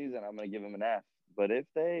 mid-season, I'm going to give them an F. But if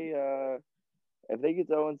they if they get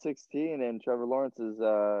to 0-16 and Trevor Lawrence is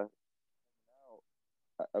out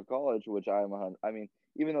of college, which I mean,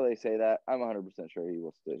 even though they say that, I'm 100% sure he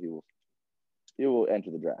will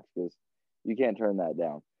enter the draft because you can't turn that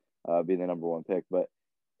down, being the number one pick. But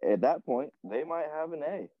at that point, they might have an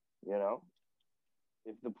A. You know,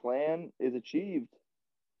 if the plan is achieved,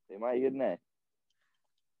 they might get an A.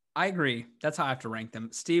 I agree. That's how I have to rank them.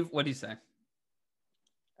 Steve, what do you say?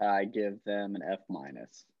 I give them an F-,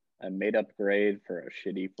 a made-up grade for a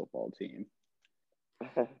shitty football team.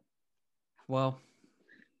 Well,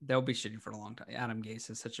 they'll be shitty for a long time. Adam Gase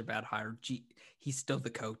is such a bad hire. He's still the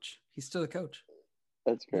coach.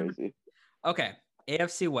 That's crazy. Okay,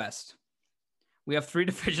 AFC West. We have 3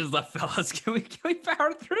 divisions left, fellas. Can we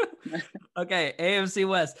power through? Okay, AFC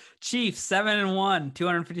West. Chiefs 7-1,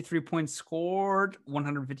 253 points scored,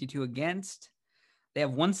 152 against. They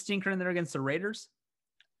have 1 stinker in there against the Raiders.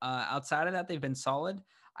 Outside of that, they've been solid.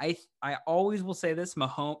 I always will say this: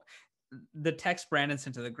 Mahomes. The text Brandon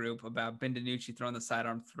sent to the group about Ben DiNucci throwing the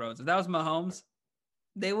sidearm throws. If that was Mahomes,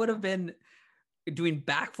 they would have been doing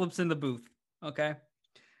backflips in the booth. Okay,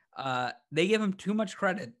 they give him too much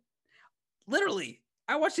credit. Literally,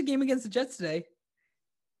 I watched the game against the Jets today.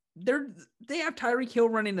 They have Tyreek Hill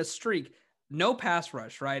running a streak, no pass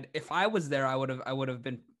rush. Right? If I was there, I would have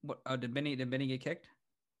been. What? Oh, did Benny get kicked?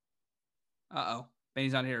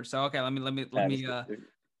 Benny's not here. So okay, let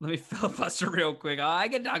me filibuster real quick. I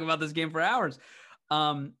can talk about this game for hours.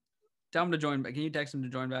 Tell him to join back. Can you text him to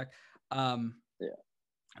join back? Yeah.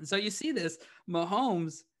 So you see this,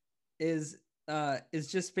 Mahomes is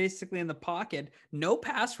just basically in the pocket, no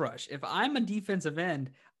pass rush. If I'm a defensive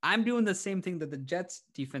end, I'm doing the same thing that the Jets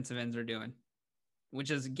defensive ends are doing,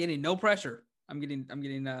 which is getting no pressure. I'm getting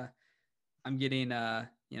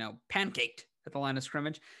pancaked at the line of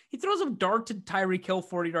scrimmage. He throws a dart to Tyreek Hill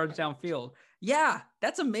 40 yards downfield. Yeah,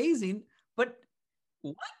 that's amazing. But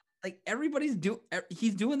what? Like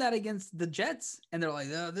he's doing that against the Jets, and they're like,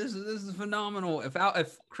 oh, this is phenomenal.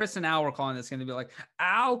 If Chris and Al were calling this, going to be like,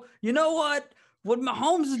 Al, you know what? What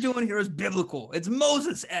Mahomes is doing here is biblical. It's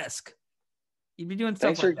Moses-esque. He'd be doing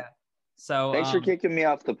stuff like that. So thanks for kicking me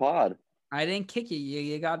off the pod. I didn't kick you.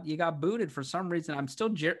 You got booted for some reason. I'm still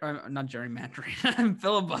not gerrymandering. I'm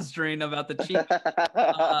filibustering about the Chiefs.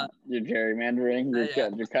 You're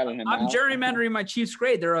gerrymandering. You're cutting him I'm out. gerrymandering my Chiefs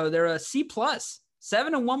grade. They're a C+.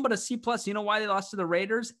 7-1, but a C+. You know why they lost to the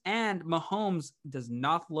Raiders? And Mahomes does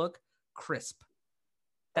not look crisp.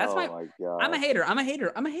 That's my God. I'm a hater.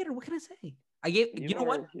 What can I say? You know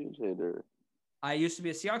what? A huge hater. I used to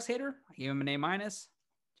be a Seahawks hater. I gave him an A-.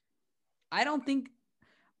 I don't think.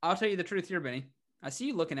 I'll tell you the truth here, Benny. I see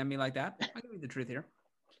you looking at me like that. I'll give you the truth here.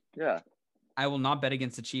 Yeah. I will not bet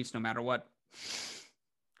against the Chiefs no matter what.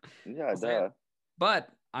 Yeah, duh. But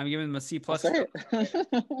I'm giving them a C+. They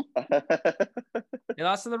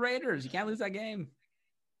lost to the Raiders. You can't lose that game.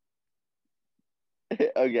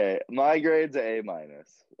 Okay, my grade's A-.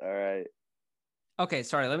 All right. Okay,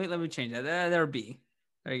 sorry. Let me change that. They're B.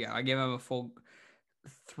 There you go. I gave them a full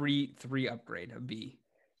three upgrade, a B.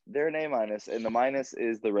 They're an A-, and the minus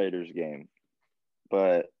is the Raiders game.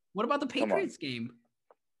 But what about the Patriots game?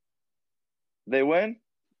 They win?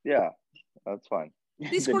 Yeah, that's fine.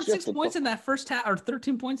 They scored 6 points in that first half, or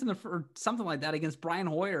 13 points or something like that against Brian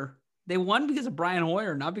Hoyer. They won because of Brian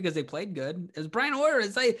Hoyer, not because they played good. It was Brian Hoyer.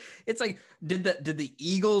 It's like did the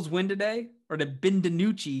Eagles win today, or did Ben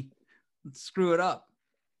DiNucci screw it up?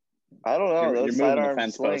 I don't know. You're moving the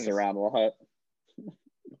fence posts around a lot.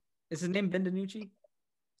 Is his name Ben DiNucci?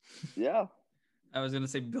 Yeah. I was gonna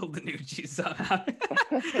say Bill DiNucci somehow.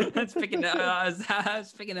 I was picking it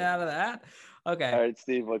out of that. Okay. All right,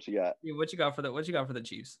 Steve, what you got? What you got for the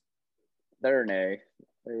Chiefs? They're an A.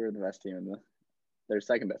 They were the best team they're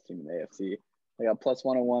second best team in the AFC. They got plus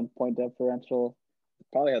 101 point differential.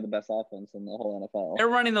 Probably have the best offense in the whole NFL. They're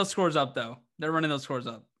running those scores up though.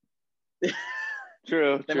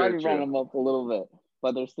 True. They might be running them up a little bit,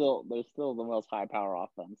 but they're still the most high power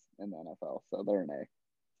offense in the NFL. So they're an A.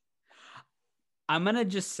 I'm gonna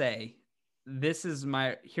just say here's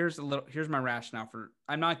my rationale for.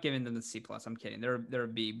 I'm not giving them the C+. I'm kidding. They're a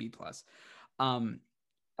B+. Oh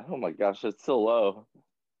my gosh, it's so low.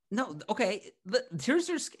 No, okay. Here's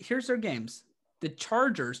their games. The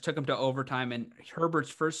Chargers took them to overtime in Herbert's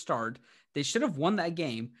first start. They should have won that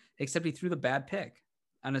game, except he threw the bad pick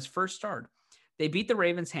on his first start. They beat the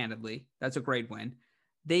Ravens handedly. That's a great win.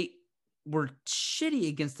 They were shitty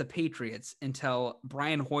against the Patriots until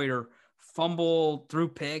Brian Hoyer fumble, threw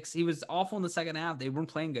picks. He was awful in the second half. They weren't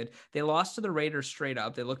playing good. They lost to the Raiders straight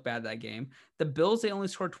up. They looked bad that game. The Bills, they only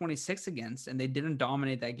scored 26 against, and they didn't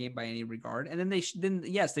dominate that game by any regard. And then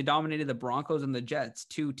they dominated the Broncos and the Jets,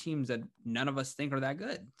 two teams that none of us think are that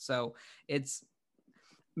good. So it's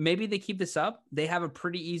maybe they keep this up. They have a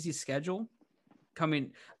pretty easy schedule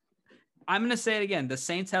coming. I'm going to say it again. The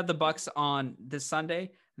Saints have the Bucs on this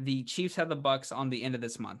Sunday. The Chiefs have the Bucs on the end of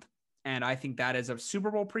this month. And I think that is a Super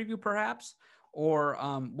Bowl preview, perhaps, or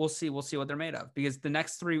we'll see. We'll see what they're made of, because the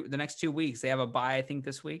next 2 weeks they have a bye. I think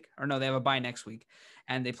this week, or no, they have a bye next week,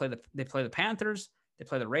 and they play the Panthers, they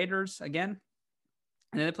play the Raiders again,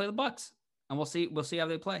 and then they play the Bucs, and we'll see how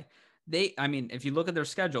they play. If you look at their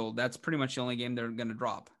schedule, that's pretty much the only game they're going to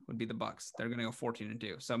drop would be the Bucs. They're going to go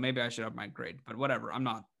 14-2. So maybe I should up my grade, but whatever. I'm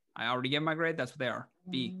not. I already gave my grade. That's what they are.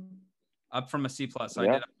 B, up from a C+. So I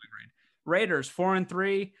did up my grade. Raiders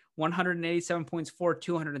 4-3, 187 points for,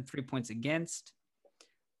 203 points against.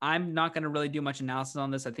 I'm not going to really do much analysis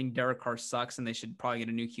on this. I think Derek Carr sucks, and they should probably get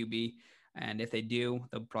a new QB. And if they do,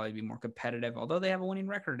 they'll probably be more competitive, although they have a winning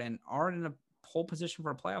record and are in a pole position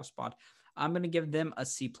for a playoff spot. I'm going to give them a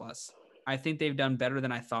C+. I think they've done better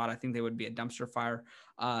than I thought. I think they would be a dumpster fire.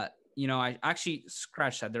 I actually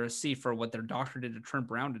scratched that. They're a C for what their doctor did to Trent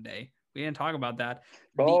Brown today. We didn't talk about that.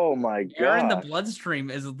 Oh my god! Air in the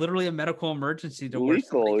bloodstream is literally a medical emergency.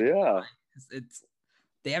 Lethal, yeah.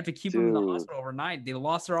 They have to keep him in the hospital overnight. They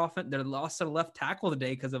lost their left tackle today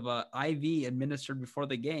because of a IV administered before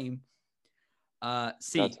the game.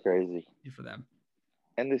 C. That's crazy for them.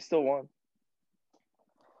 And they still won.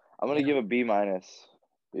 I'm gonna give a B minus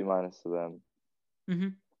to them. Mm-hmm.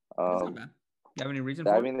 That's not bad. You have any reason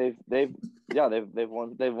for it? I mean,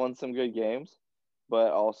 they've won some good games.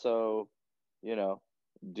 But also,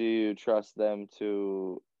 do you trust them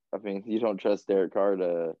to – I mean, you don't trust Derek Carr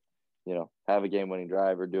to, have a game-winning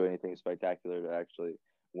drive or do anything spectacular to actually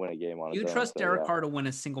win a game on his own. You trust Derek Carr to win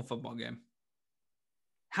a single football game.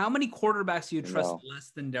 How many quarterbacks do you trust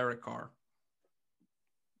less than Derek Carr?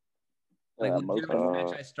 Like legitimate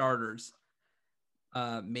franchise starters.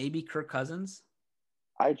 Maybe Kirk Cousins?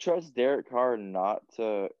 I trust Derek Carr not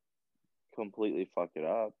to completely fuck it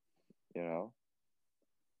up,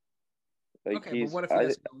 Okay, but what if he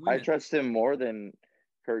has to win I trust him more than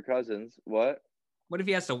Kirk Cousins. What? What if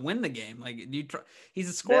he has to win the game? Like, he's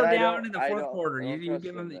a score down in the fourth quarter. You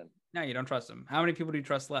give him. No, you don't trust him. How many people do you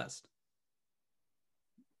trust less?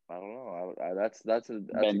 I don't know. That's a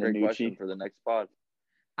great question for the next pod.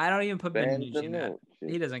 I don't even put Ben DiNucci in that.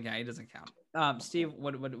 He doesn't count. He doesn't count. Steve,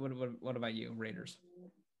 what about you? Raiders.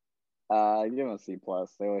 Give them a C+.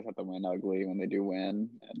 They always have to win ugly when they do win,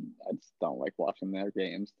 and I just don't like watching their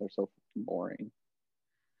games. They're so boring.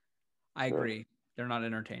 I agree. They're not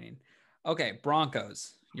entertaining. Okay,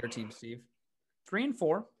 Broncos. Your team, Steve.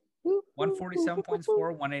 3-4, 147 points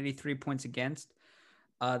for, 183 points against.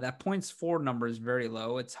 That points for number is very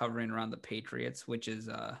low. It's hovering around the Patriots, which is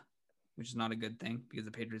not a good thing because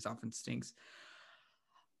the Patriots offense stinks.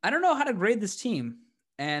 I don't know how to grade this team,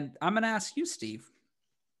 and I'm going to ask you, Steve.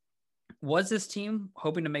 Was this team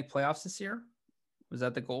hoping to make playoffs this year? Was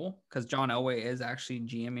that the goal? Because John Elway is actually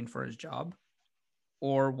GMing for his job,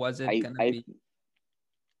 or was it going to be?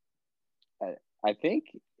 I think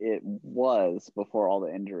it was before all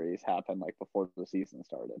the injuries happened, like before the season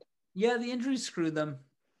started. Yeah, the injuries screwed them.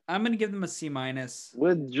 I'm going to give them a C-.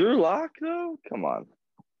 With Drew Lock, though? Come on.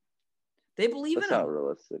 They believe in him. That's not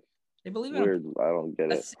realistic. They believe in Weird. him. I don't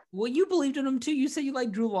get it. Well, you believed in him too. You said you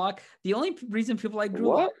like Drew Lock. The only reason people like Drew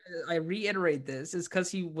Lock, I reiterate this, is because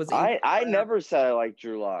he was. I never said I like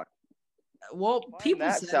Drew Lock. Well, people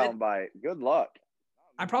that said soundbite. Good luck.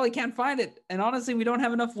 I probably can't find it, and honestly, we don't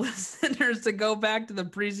have enough listeners to go back to the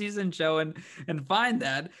preseason show and find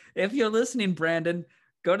that. If you're listening, Brandon,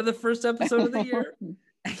 go to the first episode of the year.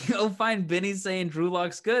 You'll find Benny saying Drew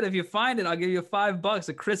Lock's good. If you find it, I'll give you $5,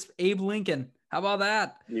 a crisp Abe Lincoln. How about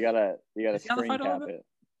that? You gotta screen cap it.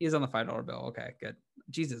 He's on the $5 bill. Okay, good.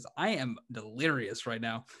 Jesus, I am delirious right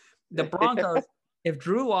now. The Broncos, if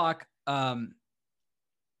Drew Lock,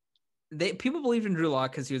 people believed in Drew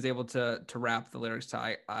Lock because he was able to rap the lyrics to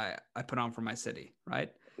I Put On For My City,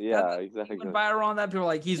 right? Yeah, exactly. Went viral on that. People are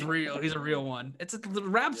like, he's real. He's a real one. It's a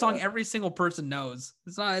rap song every single person knows.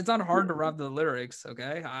 It's not hard to rap the lyrics.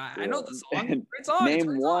 Okay, I know the song. Great song.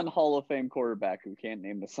 Name one Hall of Fame quarterback who can't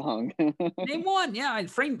name the song. Name one. Yeah,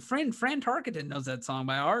 Fran Tarkenton knows that song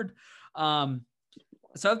by heart.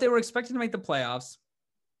 So if they were expecting to make the playoffs,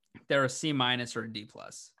 they're a C- or a D+.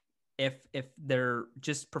 If they're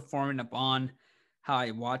just performing upon how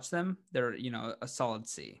I watch them, they're a solid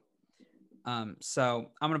C.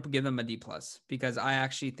 So I'm going to give them a D+ because I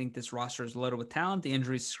actually think this roster is loaded with talent. The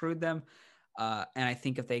injuries screwed them. And I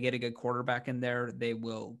think if they get a good quarterback in there, they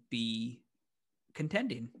will be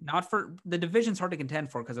contending. Not for the division's hard to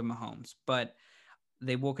contend for because of Mahomes, but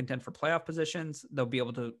they will contend for playoff positions. They'll be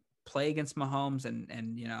able to play against Mahomes and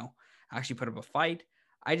actually put up a fight.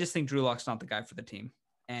 I just think Drew Lock's not the guy for the team.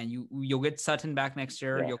 And you'll get Sutton back next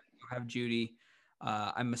year. Yeah. You'll have Judy.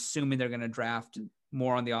 I'm assuming they're going to draft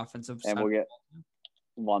more on the offensive side. And we'll get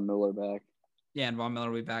Von Miller back. Yeah, and Von Miller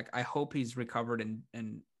will be back. I hope he's recovered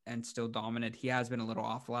and still dominant. He has been a little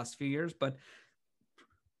off the last few years, but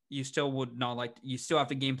you still have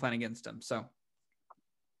to game plan against him. So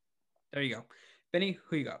there you go. Benny,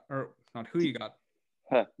 who you got? Or not who you got?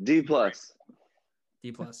 D+. D+.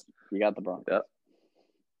 You got the Broncos.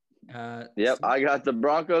 Yep. I got the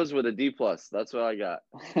Broncos with a D+. That's what I got.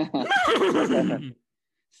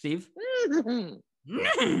 Steve?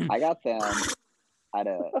 I got them at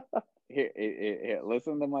a here,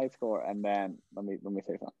 listen to my score and then let me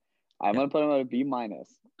say something. I'm gonna put them at a B-.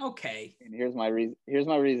 Okay. And here's my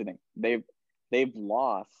reasoning. They've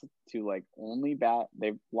lost to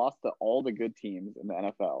they've lost to all the good teams in the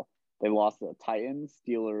NFL. They lost to the Titans,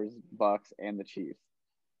 Steelers, Bucks, and the Chiefs.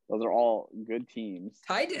 Those are all good teams.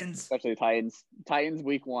 Titans. Especially Titans. Titans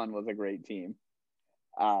week 1 was a great team.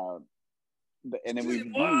 And then we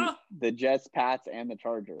beat the Jets, Pats, and the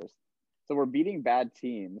Chargers. So we're beating bad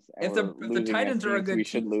teams. And if the Titans are a good team, we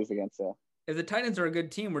should lose against them. If the Titans are a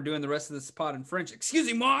good team, we're doing the rest of this pod in French. Excuse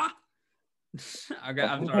me, moi. Okay,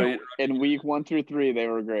 I'm sorry. In week 1 through 3, they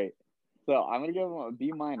were great. So I'm gonna give them a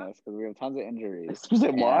B- because we have tons of injuries.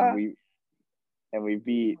 And we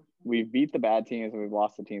beat the bad teams and we've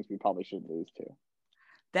lost the teams we probably should lose to.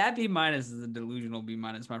 That B- is a delusional B-,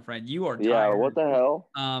 my friend. You are tired. Yeah, what the hell?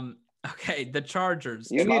 Okay, the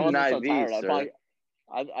Chargers. You need an IV, sir.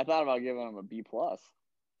 I thought about giving them a B+.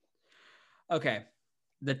 Okay.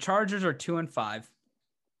 The Chargers are 2-5.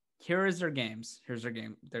 Here is their games. Here's their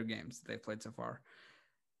games they've played so far.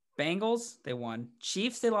 Bengals, they won.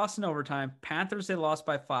 Chiefs, they lost in overtime. Panthers, they lost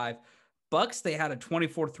by 5. Bucks, they had a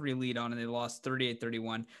 24-3 lead on, and they lost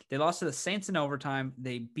 38-31. They lost to the Saints in overtime.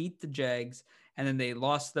 They beat the Jags, and then they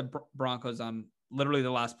lost to the Broncos on literally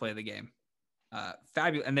the last play of the game.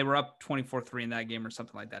 Fabulous, and they were up 24-3 in that game or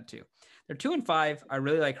something like that too. They're 2-5. I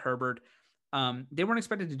really like Herbert. They weren't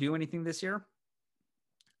expected to do anything this year.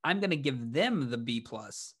 I'm going to give them the B+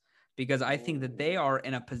 because I think that they are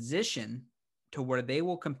in a position to where they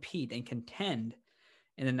will compete and contend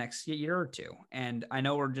in the next year or two. And I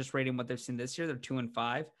know we're just rating what they've seen this year. They're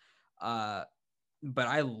 2-5. But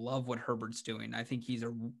I love what Herbert's doing. I think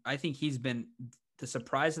he's been the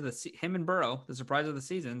surprise of him and Burrow, the surprise of the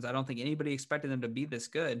seasons. I don't think anybody expected them to be this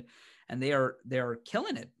good, and they are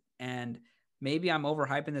killing it. And maybe I'm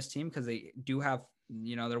overhyping this team because they do have,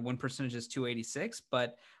 their win percentage is 286,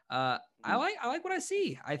 but I like what I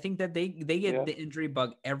see. I think that they get the injury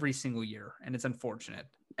bug every single year, and it's unfortunate.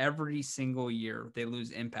 Every single year they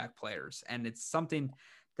lose impact players, and it's something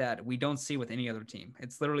that we don't see with any other team.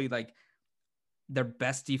 It's literally like their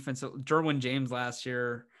best defense. Derwin James last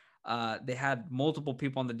year, they had multiple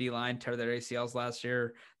people on the D-line tear their ACLs last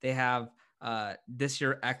year. They have this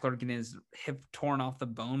year Eckler getting his hip torn off the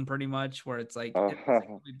bone pretty much, where it's like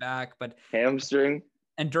he'll be back, but hamstring.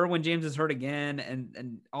 And Derwin James is hurt again,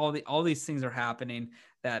 and all these things are happening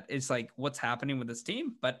that it's like what's happening with this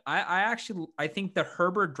team. But I think the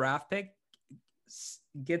Herbert draft pick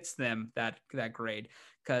gets them that grade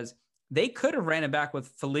because they could have ran it back with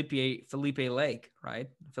Felipe Lake, right?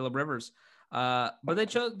 Phillip Rivers. But they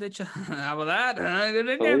chose how about that?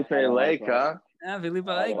 Felipe Lake, huh? Yeah, Felipe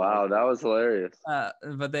Lake. Wow, that was hilarious.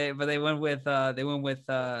 But they went with a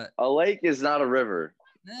lake is not a river.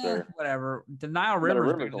 Whatever. The Nile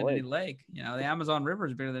River is bigger than any lake. The Amazon River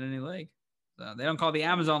is bigger than any lake. So they don't call the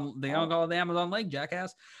Amazon. They don't call it the Amazon Lake,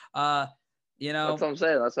 jackass. That's what I'm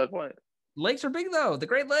saying. That's my point. Lakes are big though. The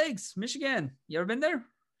Great Lakes, Michigan. You ever been there?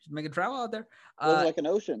 Should make a travel out there. It looks like an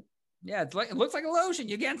ocean. Yeah, it looks like an ocean.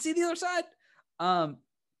 You can't see the other side.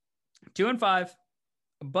 2-5,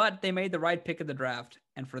 but they made the right pick of the draft,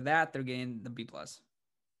 and for that they're getting the B+.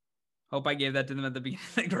 Hope I gave that to them at the beginning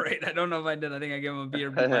of the grade. I don't know if I did. I think I gave them a B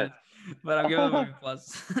or B-, but I'm giving them a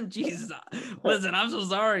B+. Jesus, listen, I'm so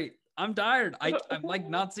sorry. I'm tired. I'm like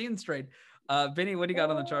not seeing straight. Vinny, what do you got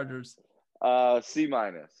on the Chargers? C-.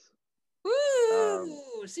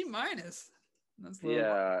 Woo, C-. That's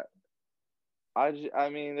yeah. I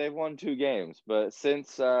mean, they've won 2 games, but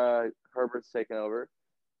since Herbert's taken over,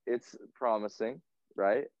 it's promising,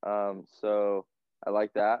 right? So I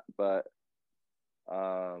like that, but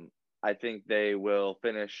I think they will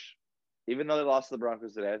finish Even though they lost to the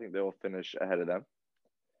Broncos today, I think they will finish ahead of them.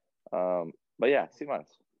 But yeah, C-.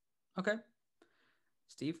 Okay.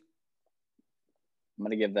 Steve? I'm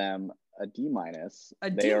gonna give them a D-. A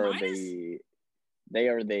They D-?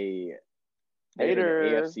 are the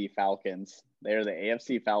Hater. AFC Falcons. They are the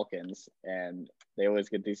AFC Falcons, and they always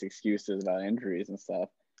get these excuses about injuries and stuff,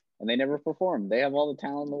 and they never perform. They have all the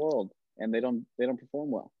talent in the world, and they don't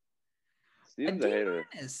perform well. Steven's a hater.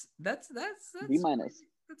 That's D-. That's that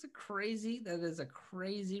is a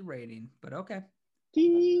crazy rating, but okay.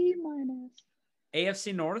 D-.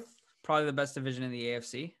 AFC North, probably the best division in the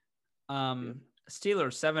AFC.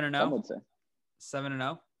 Steelers 7-0. Some would say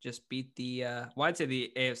 7-0. Just beat the well, I'd say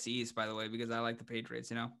the AFC East, by the way, because I like the Patriots,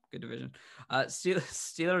 good division.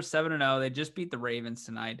 Steelers 7-0. They just beat the Ravens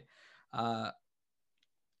tonight.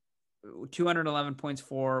 211 points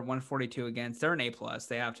for, 142 against. They're an A+.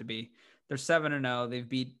 They have to be. They're 7-0. They've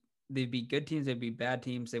beat good teams, they've beat bad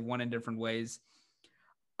teams, they've won in different ways.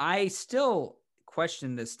 I still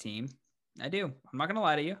question this team. I do. I'm not going to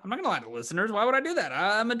lie to you. I'm not going to lie to listeners. Why would I do that?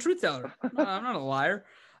 I'm a truth teller. I'm not a liar.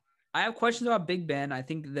 I have questions about Big Ben. I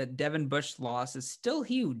think that Devin Bush's loss is still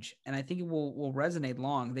huge, and I think it will resonate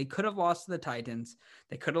long. They could have lost to the Titans.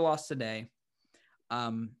 They could have lost today.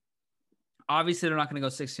 Obviously, they're not going to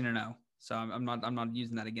go 16-0, so I'm not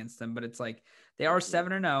using that against them. But it's like they are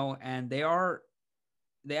 7-0, and they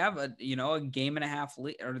have a game and a half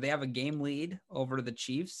lead, or they have a game lead over the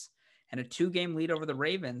Chiefs and a 2-game lead over the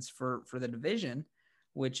Ravens for the division,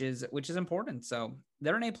 which is important. So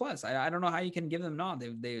they're an A+. I don't know how you can give them not.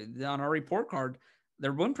 They on our report card,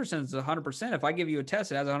 their win percentage is 100%. If I give you a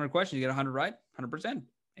test, it has 100 questions, you get 100 right, 100%.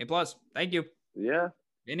 A+. Thank you. Yeah.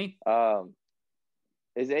 Vinny?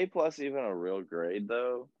 Is A+ even a real grade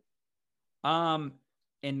though?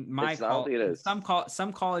 In my college,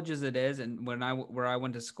 some colleges it is, and where I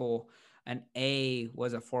went to school, an A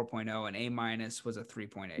was a 4.0, an A- was a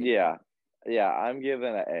 3.8. Yeah, I'm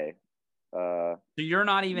giving an A. So you're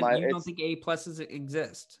not even you don't think A+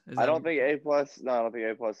 exist? I don't think A+. No, I don't think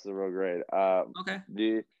A+ is a real grade. Okay.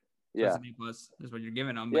 Yeah. So A+ is what you're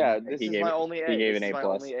giving them. Yeah, this is my only A. He gave an A+. My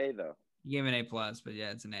only A though. You gave an A+, but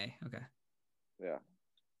yeah, it's an A. Okay. Yeah.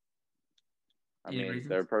 I Any mean, reasons?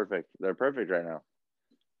 they're perfect. They're perfect right now.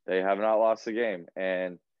 They have not lost a game,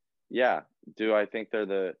 and yeah, do I think they're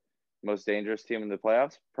the most dangerous team in the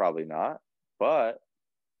playoffs? Probably not, but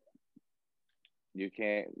you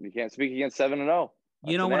can't speak against 7-0.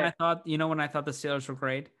 When I thought the Steelers were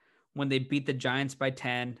great? When they beat the Giants by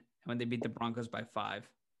 10 and when they beat the Broncos by 5.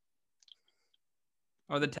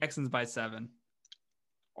 Or the Texans by 7.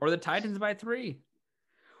 Or the Titans by 3.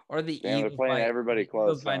 Or the Eagles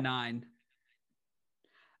by 9.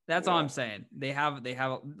 That's all I'm saying. They have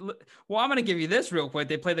well, I'm going to give you this real quick.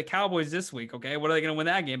 They play the Cowboys this week, okay? What are they going to win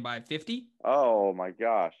that game by? 50? Oh my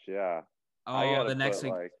gosh, yeah. Oh, the next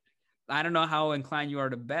week. I don't know how inclined you are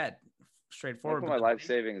to bet. Straightforward. I put my life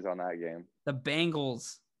savings on that game. The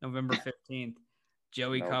Bengals, November 15th.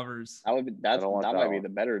 Joey covers. That might be the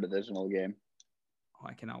better divisional game. Oh,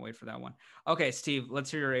 I cannot wait for that one. Okay, Steve,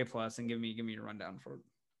 let's hear your A+ and give me your rundown for it.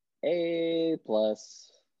 A+.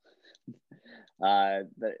 They're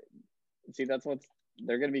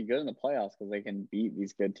going to be good in the playoffs because they can beat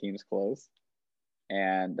these good teams close.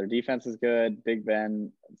 And their defense is good. Big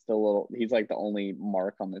Ben, still he's like the only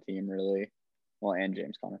mark on the team, really. Well, and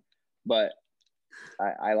James Conner. But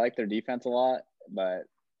I like their defense a lot, but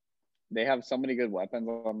they have so many good weapons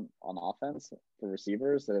on offense for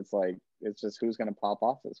receivers that it's just who's going to pop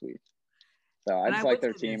off this week. So I just like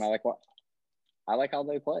their team. I like how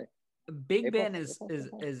they play. Big Ben is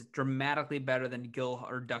dramatically better than Gil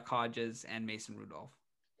or Duck Hodges and Mason Rudolph.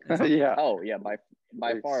 Yeah. Oh yeah, by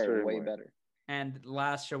far way better. And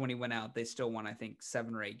last year when he went out, they still won, I think,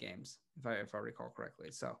 7 or 8 games, if I recall correctly.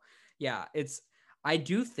 So yeah, I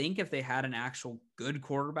do think if they had an actual good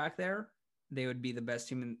quarterback there, they would be the best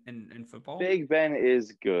team in football. Big Ben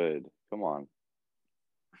is good. Come on.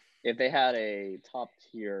 If they had a top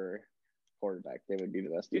tier quarterback, they would be the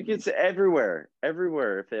best. You can say everywhere.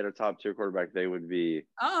 If they had a top tier quarterback, they would be.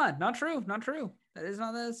 Not true.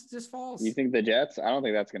 That's just false. You think the Jets? I don't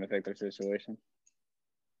think that's going to fix their situation.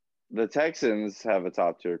 The Texans have a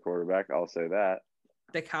top tier quarterback. I'll say that.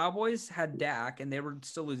 The Cowboys had Dak, and they were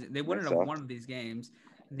still losing. They wouldn't have won one of these games.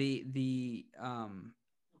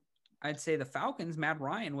 I'd say the Falcons, Matt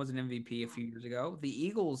Ryan was an MVP a few years ago. The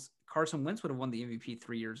Eagles, Carson Wentz would have won the MVP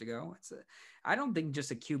 3 years ago. I don't think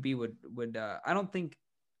just a QB would. I don't think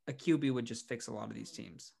a QB would just fix a lot of these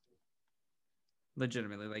teams.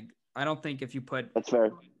 Legitimately, I don't think if you put. That's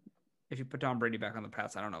fair. If you put Tom Brady back on the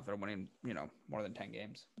Pats, I don't know if they're winning, more than 10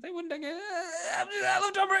 games. They win 10 games. I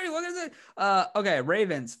love Tom Brady. What is it? Okay,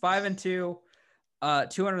 Ravens 5-2,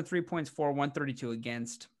 203 points for, 132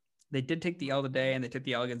 against. They did take the L today, and they took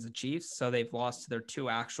the L against the Chiefs, so they've lost to their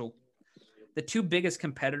the two biggest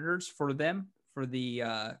competitors for them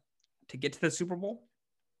to get to the Super Bowl.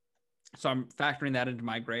 So I'm factoring that into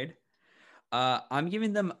my grade. I'm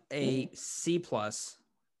giving them a C+.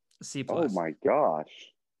 C+. Oh my gosh.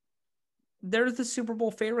 They're the Super Bowl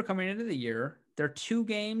favorite coming into the year. They're 2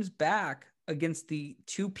 games back against the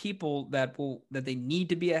 2 people that they need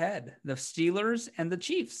to be ahead, the Steelers and the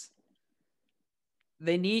Chiefs.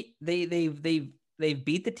 They've beat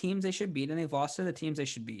the teams they should beat, and they've lost to the teams they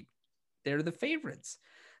should beat. They're the favorites.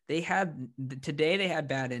 Today they had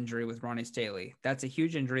bad injury with Ronnie Staley. That's a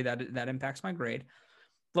huge injury that impacts my grade.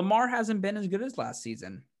 Lamar hasn't been as good as last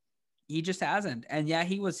season. He just hasn't. And yeah,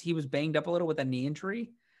 he was banged up a little with a knee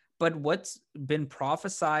injury. But what's been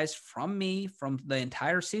prophesized from the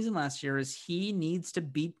entire season last year is he needs to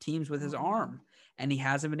beat teams with his arm, and he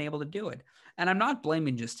hasn't been able to do it. And I'm not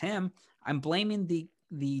blaming just him. I'm blaming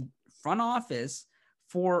the front office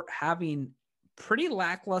for having pretty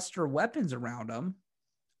lackluster weapons around him.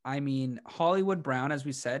 I mean, Hollywood Brown, as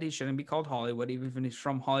we said, he shouldn't be called Hollywood, even if he's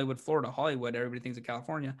from Hollywood, Florida. Hollywood, everybody thinks of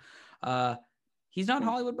California. He's not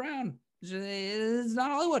Hollywood Brown. It's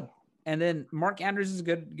not Hollywood. And then Mark Andrews is a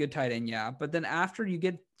good tight end, yeah. But then after you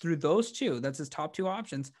get through those 2, that's his top 2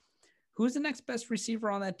 options. Who's the next best receiver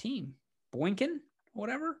on that team? Boykin?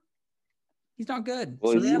 Whatever? He's not good.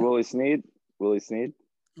 Willie Snead?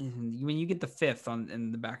 When you get the 5th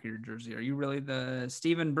in the back of your jersey, are you really the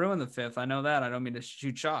Stephen Bruen the 5th? I know that. I don't mean to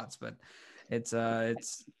shoot shots, but it's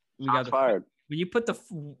we got the fired. When you put the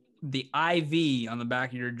IV on the back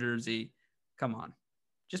of your jersey, come on,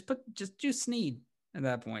 just do Snead at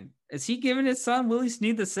that point. Is he giving his son Willie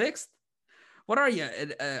Snead the 6th? What are you?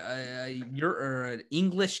 You're an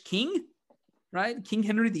English king, right? King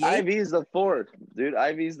Henry VIII. IV is the 4th, dude.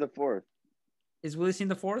 IV is the 4th. Is Willie Snead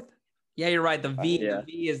the 4th? Yeah, you're right. The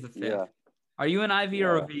V is the 5th. Yeah. Are you an IV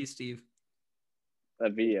or a V, Steve? A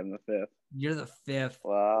V. I'm the 5th. You're the 5th.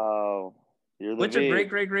 Wow. You're the What's V. your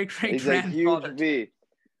great He's a huge V.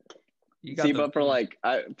 You got but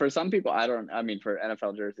for some people, for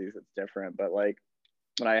NFL jerseys, it's different. But like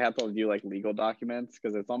when I have to do like legal documents,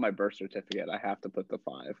 because it's on my birth certificate, I have to put the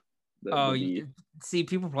 5. See,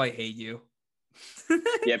 people probably hate you.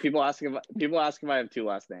 Yeah, people ask if I have 2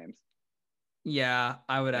 last names. Yeah,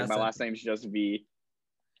 I would ask. My last name's just V.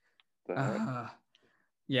 Yeah,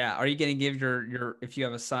 are you gonna give your if you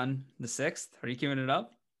have a son the 6th? Are you giving it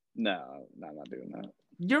up? No, I'm not doing that.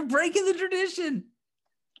 You're breaking the tradition.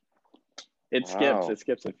 It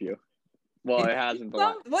skips a few. Well, it hasn't.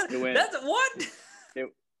 What? That's what?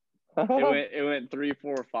 It went 3,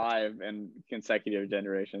 4, 5 in consecutive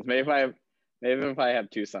generations. Maybe if I have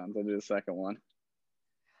 2 sons, I'll do the second one.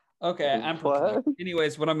 Okay, I'm prepared.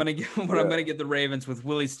 Anyways, what I'm gonna give the Ravens with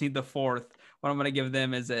Willie Snead the 4th. What I'm gonna give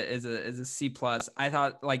them is a C+. I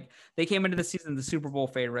thought they came into the season the Super Bowl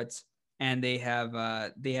favorites, and they have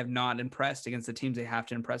not impressed against the teams they have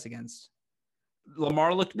to impress against.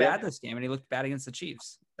 Lamar looked bad this game, and he looked bad against the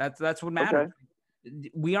Chiefs. That's what matters.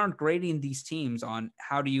 Okay. We aren't grading these teams on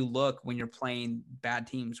how do you look when you're playing bad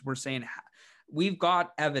teams. We're saying we've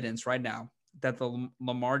got evidence right now that the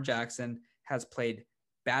Lamar Jackson has played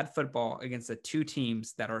bad football against the 2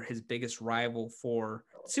 teams that are his biggest rival for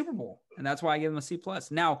Super Bowl, and that's why I give them a C+.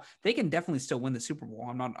 Now they can definitely still win the Super Bowl.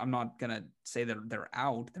 I'm not gonna say that they're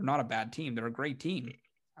out. They're not a bad team. They're a great team.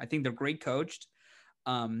 I think they're great coached,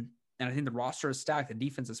 and I think the roster is stacked, the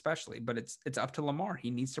defense especially. But it's up to Lamar.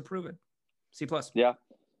 He needs to prove it. C+. Yeah.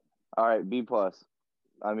 All right, B+.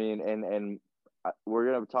 I mean, and we're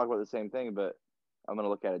gonna talk about the same thing, but I'm gonna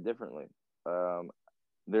look at it differently.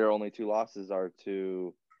 Their only 2 losses are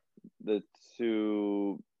to the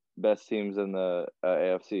 2 best teams in the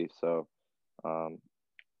AFC. So,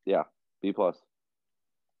 yeah, B+.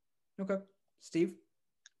 Okay, Steve.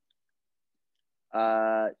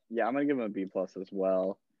 Yeah, I'm gonna give him a B+ as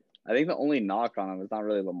well. I think the only knock on him is not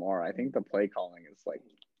really Lamar. I think the play calling is like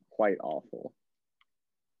quite awful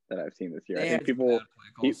that I've seen this year. I think people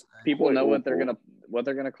know what they're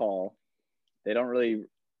gonna call.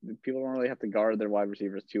 People don't really have to guard their wide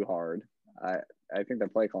receivers too hard. I think the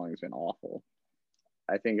play calling has been awful.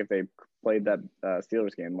 I think if they played that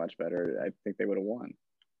Steelers game much better, I think they would have won.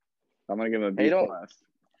 I'm gonna give them a B+.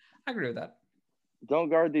 I agree with that. Don't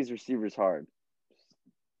guard these receivers hard.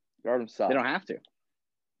 Guard them soft. They don't have to.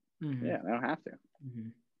 Mm-hmm. Yeah, they don't have to. Mm-hmm.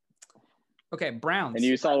 Okay, Browns. And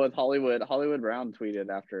you saw with Hollywood Brown tweeted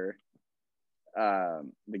after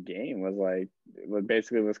the game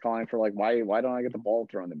was calling for like why don't I get the ball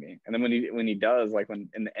thrown to me? And then when he does, like when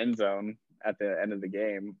in the end zone at the end of the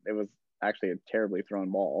game, it was actually a terribly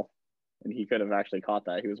thrown ball, and he could have actually caught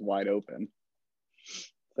that. He was wide open.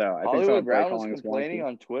 So I think Hollywood play Brown was calling is complaining wonky.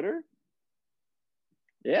 on Twitter.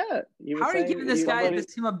 Yeah, he was How are you saying giving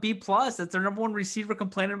this team a B+? That's their number one receiver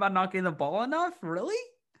complaining about not getting the ball enough? Really?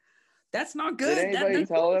 That's not good. Did anybody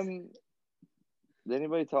tell him? Did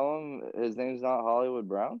anybody tell him his name's not Hollywood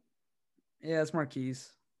Brown? Yeah, it's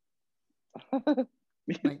Marquise. You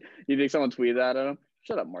think someone tweeted that at him?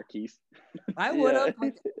 Shut up, Marquise. I would have.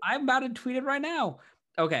 I'm about to tweet it right now.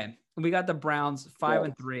 Okay, we got the Browns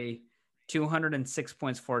 5-3, 206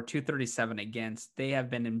 points for, 237 against. They have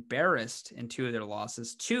been embarrassed in 2 of their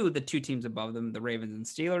losses to the 2 teams above them, the Ravens and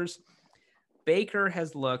Steelers. Baker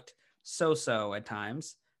has looked so-so at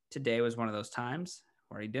times. Today was one of those times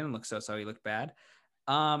where he didn't look so-so. He looked bad.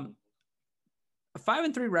 A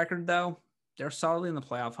 5-3 record, though, they're solidly in the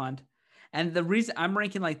playoff hunt. And the reason I'm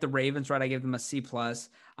ranking like the Ravens, right? I gave them a C+.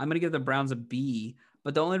 I'm going to give the Browns a B.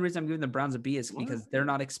 But the only reason I'm giving the Browns a B is because they're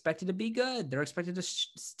not expected to be good. They're expected to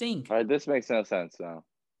stink. All right, this makes no sense now.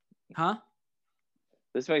 Huh?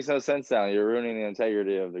 This makes no sense now. You're ruining the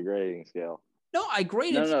integrity of the grading scale. No, I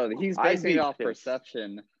graded. No, he's basing it off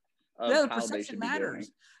perception of how they should matters. Be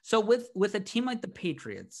doing. So with a team like the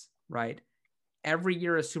Patriots, right? Every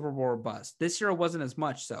year a Super Bowl or bust. This year it wasn't as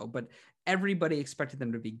much so, but everybody expected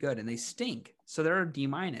them to be good, and they stink. So they're a D-.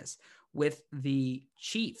 With the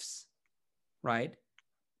Chiefs, right?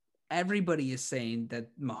 Everybody is saying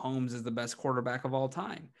that Mahomes is the best quarterback of all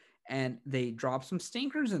time. And they drop some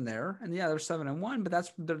stinkers in there. And yeah, they're 7-1, but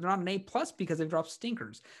they're not an A+ because they've dropped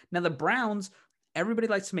stinkers. Now the Browns, everybody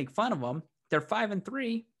likes to make fun of them. They're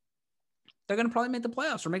 5-3. They're going to probably make the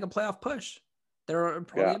playoffs or make a playoff push. They're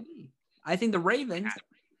probably a B. I think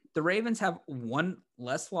the Ravens have 1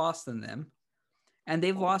 less loss than them. And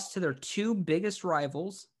they've lost to their 2 biggest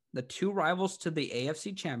rivals, the 2 rivals to the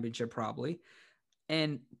AFC Championship probably.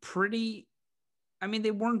 And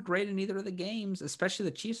they weren't great in either of the games, especially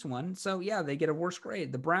the Chiefs one. So, yeah, they get a worse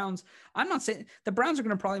grade. The Browns, I'm not saying the Browns are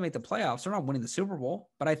going to probably make the playoffs. They're not winning the Super Bowl,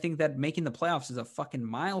 but I think that making the playoffs is a fucking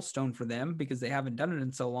milestone for them because they haven't done it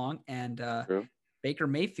in so long. And Baker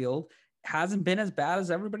Mayfield hasn't been as bad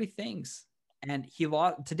as everybody thinks. And he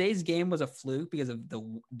lost. Today's game was a fluke because of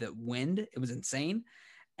the wind. It was insane.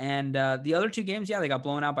 And the other 2 games, they got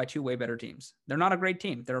blown out by 2 way better teams. They're not a great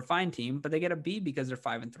team. They're a fine team, but they get a B because they're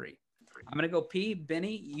 5-3. I'm going to go P.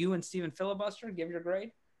 Benny, you and Steven filibuster. Give your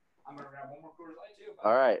grade. I'm going to grab one more Coors Light too.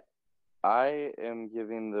 All right. I am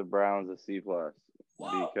giving the Browns a C+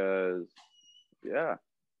 because,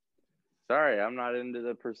 sorry, I'm not into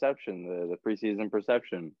the perception, the preseason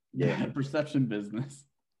perception. Yeah, perception business.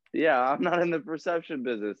 Yeah, I'm not in the perception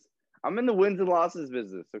business. I'm in the wins and losses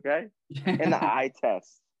business, okay? And the eye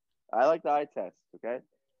test. I like the eye test, okay?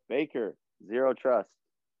 Baker, 0 trust.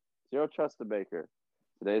 0 trust to Baker.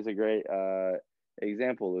 Today's a great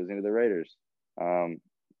example, losing to the Raiders.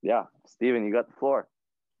 Steven, you got the floor.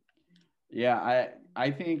 Yeah,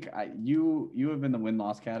 I think you have been the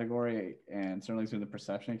win-loss category and certainly through the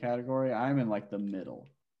perception category. I'm in like the middle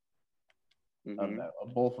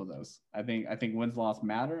of both of those. I think wins-loss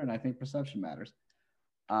matter, and I think perception matters.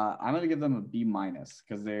 I'm going to give them a B-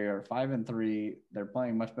 because they are 5-3. They're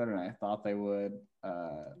playing much better than I thought they would.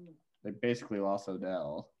 They basically lost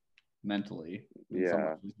Odell mentally,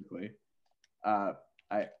 somewhat physically. I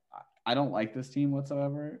don't like this team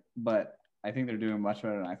whatsoever, but I think they're doing much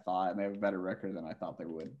better than I thought, and they have a better record than I thought they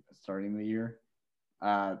would starting the year.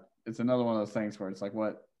 It's another one of those things where it's like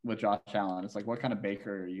with Josh Allen, it's like, what kind of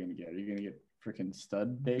Baker are you going to get? Are you going to get freaking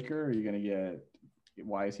stud Baker, or are you going to get,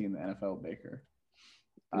 why is he in the NFL Baker?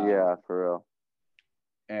 For real.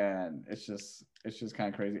 And it's just kind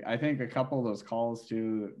of crazy. I think a couple of those calls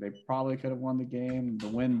too, they probably could have won the game. The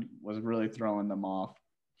wind was really throwing them off.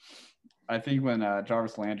 I think when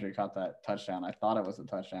Jarvis Landry caught that touchdown, I thought it was a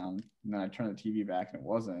touchdown, and then I turned the TV back and it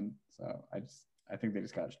wasn't. So I think they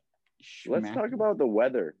just got. Let's talk about the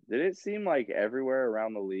weather. Did it seem like everywhere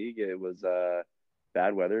around the league it was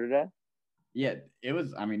bad weather today? Yeah, it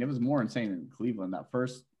was. I mean, it was more insane in Cleveland. That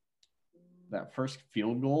first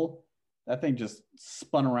field goal, that thing just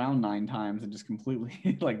spun around 9 times and just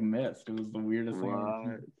completely like missed. It was the weirdest thing.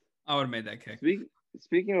 I would have made that kick.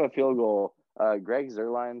 Speaking of a field goal, Greg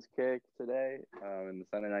Zuerlein's kick today in the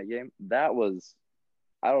Sunday night game, that was,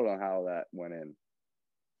 I don't know how that went in.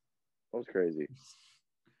 That was crazy.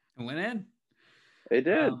 It went in. It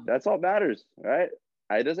did. That's all that matters, right?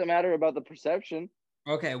 It doesn't matter about the perception.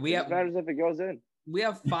 Okay, it matters if it goes in. We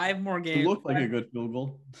have 5 more games. It looked like a good field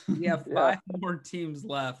goal. We have 5 more teams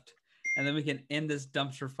left and then we can end this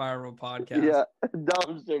dumpster fire of a podcast. Yeah,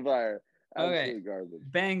 dumpster fire. Okay. Absolute garbage.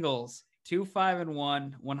 Bengals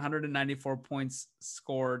 2-5-1, 194 points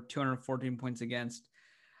scored, 214 points against.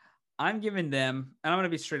 I'm giving them, and I'm going to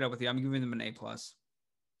be straight up with you. I'm giving them an A+.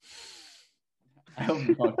 I hope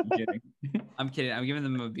you're fucking kidding. I'm kidding. I'm giving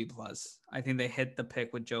them a B+. I think they hit the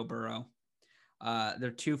pick with Joe Burrow.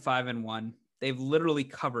 They're 2-5-1. They've literally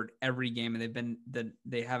covered every game, and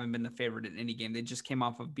they haven't been the favorite in any game. They just came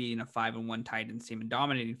off of beating a 5-1 Titans team in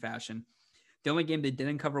dominating fashion. The only game they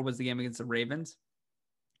didn't cover was the game against the Ravens.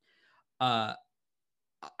 I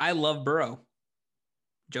love Burrow.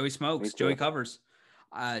 Joey smokes. Joey covers.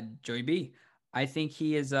 Joey B. I think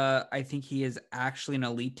he is actually an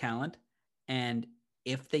elite talent, and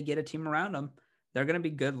if they get a team around him, they're going to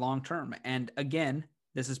be good long term. And again,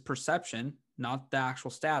 this is perception, not the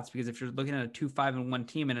actual stats, because if you're looking at a 2-5-1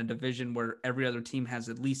 team in a division where every other team has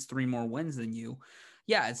at least 3 more wins than you,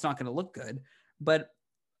 yeah, it's not going to look good. But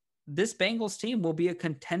this Bengals team will be a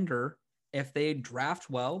contender if they draft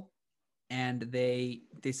well and they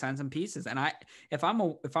sign some pieces. And if I'm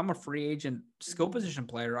a free agent skill position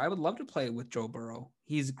player, I would love to play with Joe Burrow.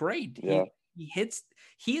 He's great. Yeah. He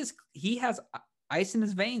has ice in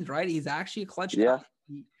his veins, right? He's actually a clutch Yeah.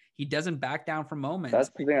 guy. He doesn't back down from moments. That's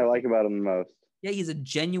the thing I like about him the most. Yeah, he's a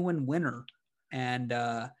genuine winner. And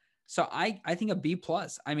so I think a B+.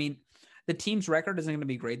 I mean, the team's record isn't going to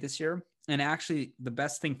be great this year. And actually, the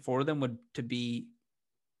best thing for them would to be,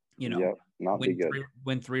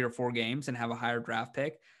 win 3 or 4 games and have a higher draft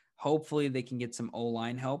pick. Hopefully, they can get some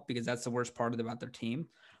O-line help, because that's the worst part about their team.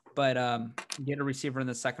 But get a receiver in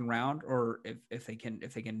the second round, or if they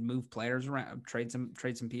can move players around, trade some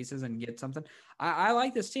pieces and get something. I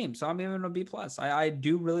like this team, so I'm giving them a B+.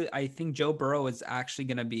 I think Joe Burrow is actually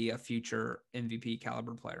going to be a future MVP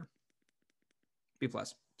caliber player. B+.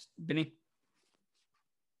 Benny?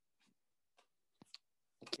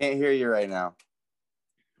 Can't hear you right now.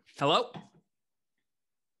 Hello?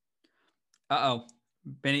 Uh-oh.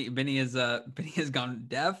 Benny has gone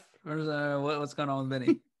deaf? Or what's going on with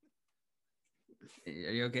Benny?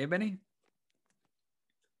 Are you okay, Benny?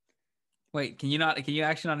 Wait, can you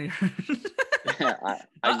actually not hear?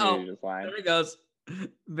 I knew you just fine. There he goes.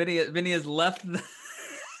 Benny has left. This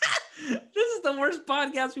is the worst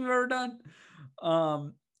podcast we've ever done.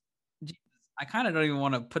 I kind of don't even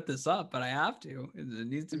want to put this up, but I have to. It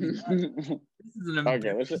needs to be done. This is an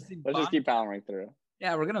Okay, let's just keep powering through.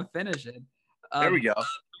 Yeah, we're gonna finish it. There we go.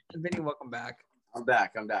 Benny, welcome back. I'm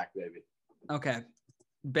back, baby. Okay,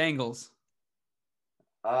 Bengals.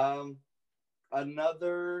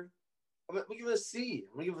 Another. I'm gonna give it a C.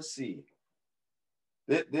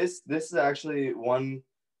 This is actually one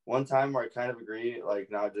time where I kind of agree,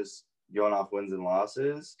 like not just going off wins and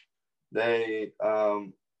losses. They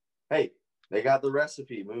they got the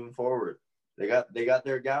recipe moving forward. They got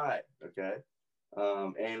their guy. Okay.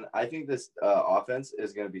 And I think this offense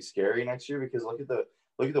is going to be scary next year, because look at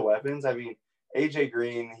the weapons. I mean, AJ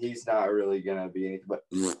Green, he's not really going to be anything, but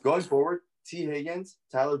going forward, T. Higgins,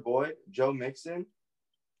 Tyler Boyd, Joe Mixon,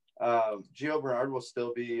 Gio Bernard will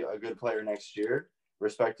still be a good player next year.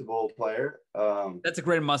 Respectable player. That's a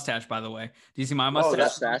great mustache, by the way. Do you see my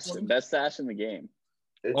mustache? Best stash in the game.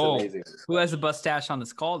 It's amazing. Who has the mustache on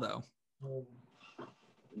this call, though?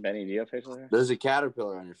 Benny, do you have facial hair? There's a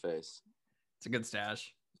caterpillar on your face. It's a good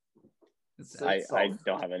stash. I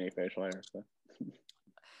don't have any facial hair. So.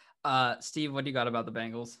 Steve, what do you got about the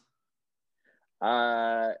Bengals?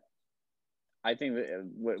 I think that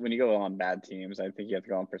when you go on bad teams, I think you have to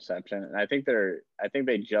go on perception, and I think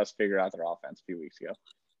they just figured out their offense a few weeks ago.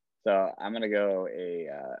 So I'm gonna go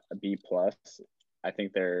a B+. I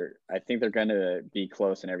think they're going to be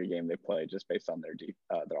close in every game they play, just based on their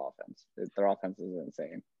offense. Their offense is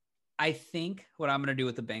insane. I think what I'm going to do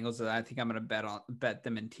with the Bengals is I think I'm going to bet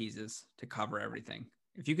them in teases to cover everything.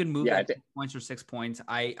 If you can move that 2 points or 6 points,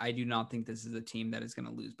 I do not think this is a team that is going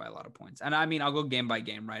to lose by a lot of points. And I mean, I'll go game by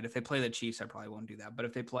game, right? If they play the Chiefs, I probably won't do that. But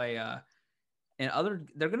if they play they're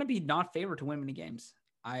going to be not favored to win many games.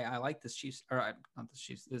 I like this this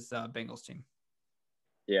Bengals team.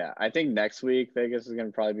 Yeah, I think next week Vegas is going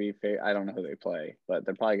to probably be I don't know who they play, but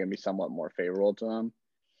they're probably going to be somewhat more favorable to them.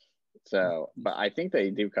 So, but I think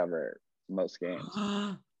they do cover most games.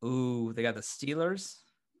 Ooh, they got the Steelers,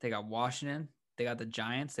 they got Washington, they got the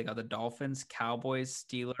Giants, they got the Dolphins, Cowboys,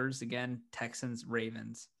 Steelers again, Texans,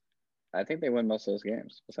 Ravens. I think they win most of those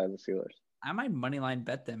games besides the Steelers. I might moneyline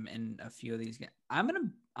bet them in a few of these games. I'm gonna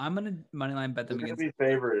moneyline bet them They're against. They're gonna be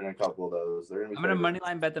favored in a couple of those. I'm gonna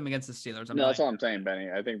moneyline bet them against the Steelers. That's what I'm saying, Benny.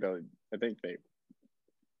 I think they.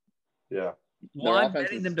 Yeah. Well, I'm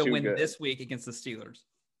betting them to win this week against the Steelers.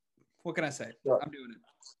 What can I say? Yeah. I'm doing it.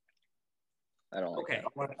 I don't like Okay.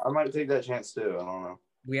 that. I might take that chance too. I don't know.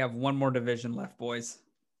 We have one more division left, boys.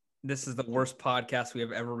 This is the worst podcast we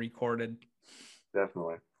have ever recorded.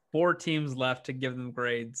 Definitely. 4 teams left to give them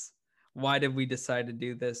grades. Why did we decide to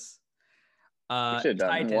do this? We should have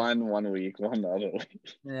done Titans. one week, one the other week.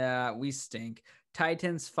 Yeah, we stink.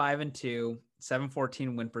 Titans 5-2,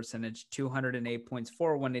 714 win percentage, 208 points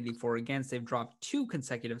for, 184 against. They've dropped 2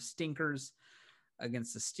 consecutive stinkers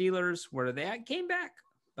against the Steelers, where they came back,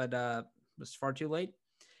 but was far too late.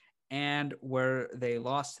 And where they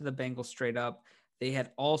lost to the Bengals straight up. They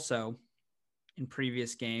had also, in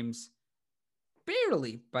previous games,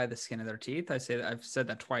 barely by the skin of their teeth. I've said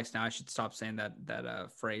that twice now. I should stop saying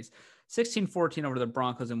that phrase. 16-14 over the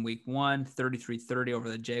Broncos in week 1, 33-30 over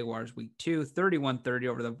the Jaguars week 2, 31-30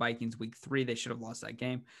 over the Vikings week 3. They should have lost that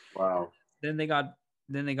game. Wow. Then they got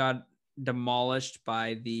demolished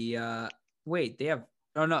by the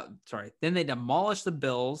Then they demolished the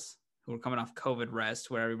Bills, who were coming off COVID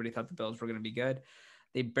rest, where everybody thought the Bills were going to be good.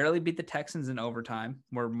 They barely beat the Texans in overtime,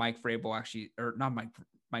 where Mike Vrabel's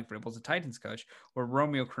the Titans coach, where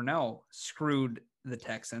Romeo Crennel screwed the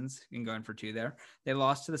Texans in going for 2 there. They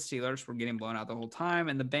lost to the Steelers, were getting blown out the whole time,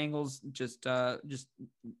 and the Bengals just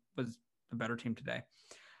was a better team today.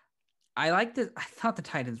 I thought the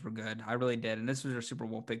Titans were good. I really did, and this was their Super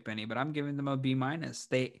Bowl pick, Benny, but I'm giving them a B-.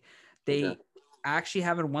 They actually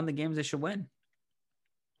haven't won the games they should win.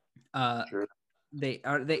 Sure.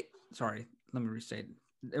 Sorry, let me restate.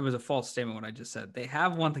 It was a false statement what I just said. They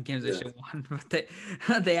have won the games they should won,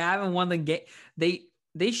 but they haven't won the game.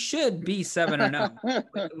 They should be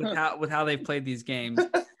 7-0 with how they've played these games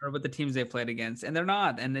or with the teams they played against, and they're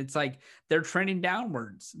not. And it's like they're trending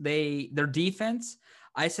downwards. Their defense.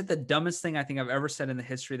 I said the dumbest thing I think I've ever said in the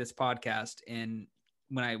history of this podcast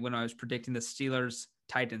when I was predicting the Steelers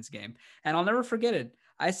Titans game, and I'll never forget it.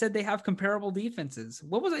 I said they have comparable defenses.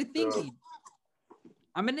 What was I thinking?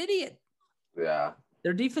 I'm an idiot. Yeah.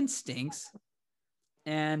 Their defense stinks,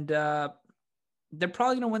 and they're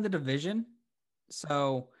probably going to win the division.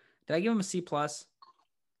 So, did I give them a C+?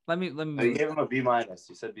 Let me. You gave them a B-. You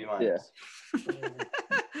said B-. Yeah.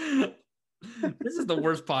 This is the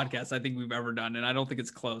worst podcast I think we've ever done, and I don't think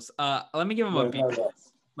it's close. Let me give them a B+.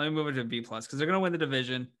 Let me move it to a B+ because they're going to win the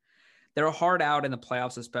division. They're hard out in the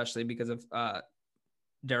playoffs, especially because of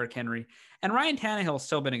Derrick Henry. And Ryan Tannehill's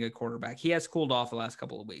still been a good quarterback. He has cooled off the last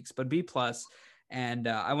couple of weeks, but B+. And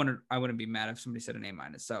I wouldn't be mad if somebody said an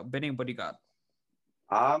A-. So, Benny, what do you got?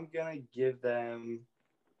 I'm gonna give them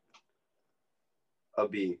a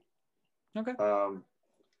B. Okay.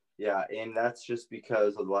 Yeah, and that's just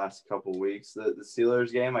because of the last couple of weeks. The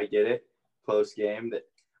Steelers game, I get it, close game. That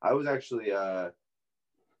I was actually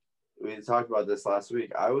we talked about this last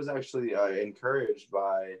week. I was actually encouraged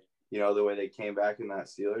by the way they came back in that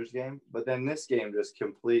Steelers game, but then this game just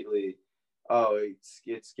completely,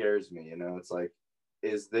 it scares me. It's like,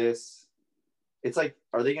 it's like,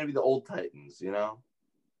 are they going to be the old Titans?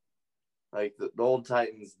 Like the old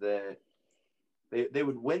Titans that they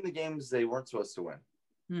would win the games they weren't supposed to win,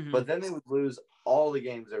 but then they would lose all the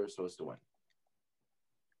games they were supposed to win.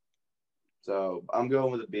 So I'm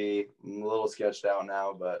going with a B. I'm a little sketched out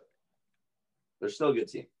now, but they're still a good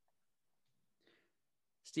team.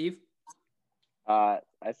 Steve? I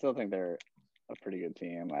still think they're a pretty good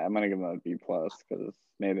team. I'm going to give them a B+ because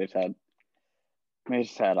maybe they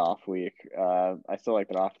just had off week. I still like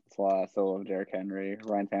their offense a lot. I still love Derrick Henry.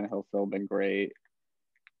 Ryan Tannehill's still been great.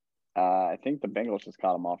 I think the Bengals just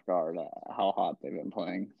caught them off guard, how hot they've been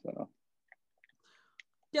playing. So,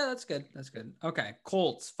 yeah, that's good. That's good. Okay,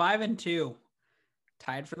 Colts 5-2,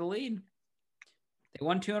 tied for the lead. They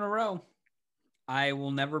won 2 in a row. I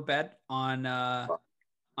will never bet on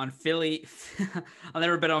Philly. I'll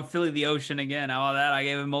never bet on Philly the Ocean again. How about that? I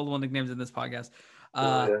gave him multiple nicknames in this podcast.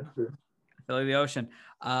 Philly the Ocean.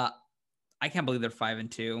 I can't believe they're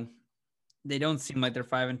 5-2. They don't seem like they're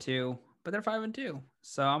 5-2, but they're 5-2.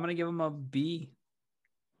 So I'm gonna give them a B.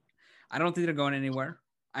 I don't think they're going anywhere.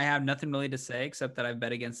 I have nothing really to say except that I've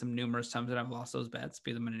bet against them numerous times and I've lost those bets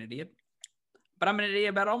because I'm an idiot. But I'm an idiot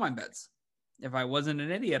about all my bets. If I wasn't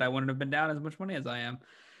an idiot, I wouldn't have been down as much money as I am.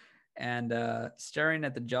 And staring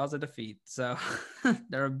at the jaws of defeat. So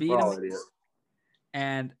they're a B.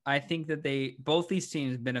 And I think that both these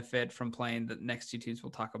teams benefit from playing the next 2 teams we'll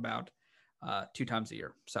talk about 2 times a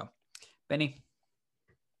year. So, Benny?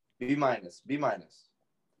 B-.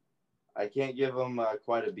 I can't give them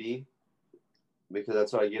quite a B because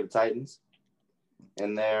that's what I give Titans.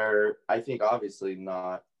 And they're, I think, obviously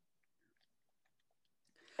not.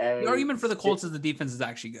 The argument for the Colts is the defense is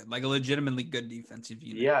actually good, like a legitimately good defensive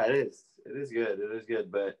unit. Yeah, it is. It is good. It is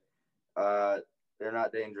good, but they're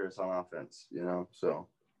not dangerous on offense, so.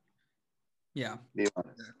 Yeah, B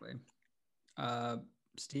minus. exactly.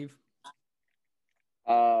 Steve?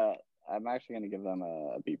 I'm actually going to give them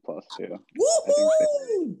a B plus too.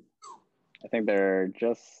 Woohoo! I think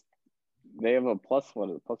they have a plus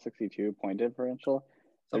 62 point differential.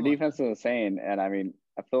 Their Something like defense is insane, and I mean,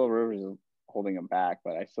 Phil Rivers is holding them back,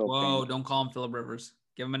 but I still Whoa, don't call him Phillip Rivers.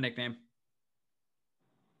 Give him a nickname.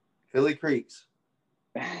 Philly Creeks.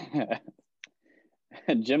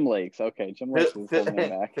 Jim Lakes. Okay, Jim Lakes is holding them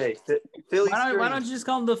back. Okay, Philly Why Streams. don't you just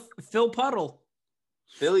call him the Phil Puddle?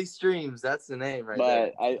 Philly Streams. That's the name right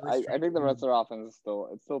there. But I think the rest of their offense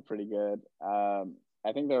is still pretty good.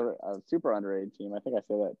 I think they're a super underrated team. I think I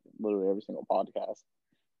say that literally every single podcast.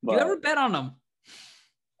 Do you ever bet on them?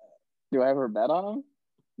 Do I ever bet on them?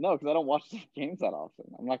 No, because I don't watch the games that often.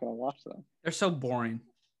 I'm not going to watch them. They're so boring.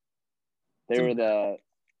 They were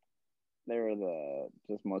the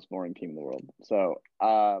just most boring team in the world. So,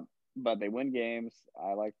 but they win games.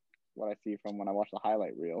 I like what I see from when I watch the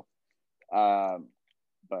highlight reel.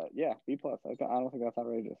 But yeah, B plus. I don't think that's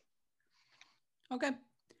outrageous. Okay.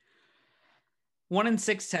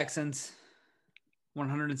 1-6 Texans,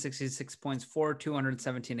 166 points for,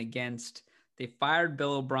 217 against. They fired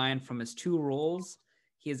Bill O'Brien from his 2 roles.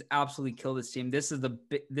 He has absolutely killed this team. This is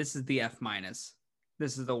the F minus.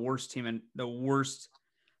 This is the worst team and the worst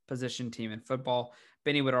position team in football.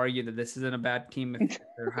 Benny would argue that this isn't a bad team if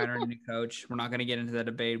they're hiring a new coach. We're not going to get into that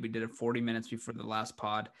debate. We did it 40 minutes before the last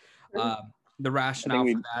pod. The rationale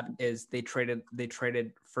for that is they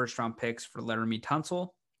traded first round picks for Laramie Tunsil.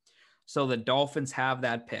 So the Dolphins have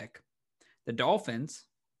that pick. The Dolphins,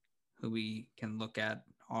 who we can look at,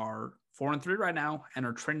 are 4-3 right now and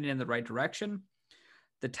are trending in the right direction.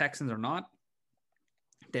 The Texans are not.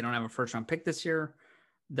 They don't have a first round pick this year.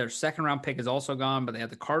 Their second round pick is also gone, but they have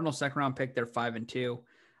the Cardinals second round pick. They're 5-2.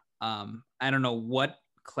 I don't know what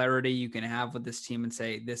clarity you can have with this team and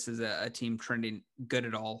say this is a team trending good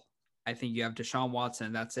at all. I think you have Deshaun Watson,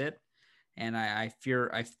 and that's it. And I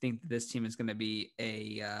think this team is going to be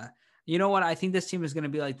you know what? I think this team is going to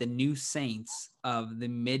be like the new Saints of the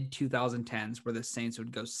mid 2010s, where the Saints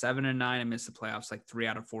would go 7-9 and miss the playoffs like 3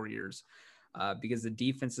 out of 4 years, because the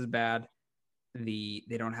defense is bad. They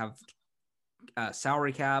don't have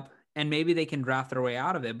salary cap, and maybe they can draft their way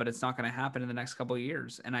out of it, but it's not going to happen in the next couple of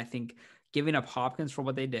years. And I think giving up Hopkins for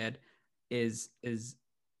what they did is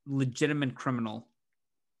legitimate criminal.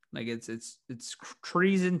 Like it's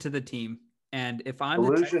treason to the team. And if I'm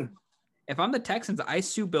the Texans, I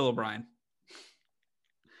sue Bill O'Brien.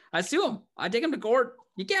 I sue him. I take him to court.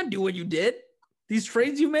 You can't do what you did. These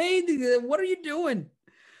trades you made, what are you doing?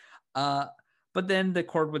 But then the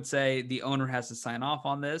court would say the owner has to sign off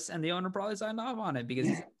on this, and the owner probably signed off on it because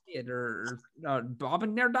he's an idiot, or Bob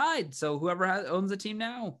McNair died. So whoever owns the team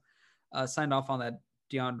now signed off on that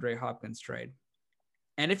DeAndre Hopkins trade.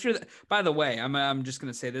 And if by the way, I'm just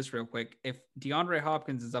going to say this real quick. If DeAndre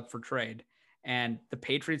Hopkins is up for trade and the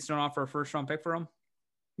Patriots don't offer a first round pick for him,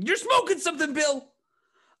 you're smoking something, Bill.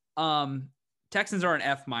 Texans are an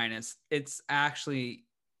F minus. It's actually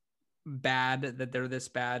bad that they're this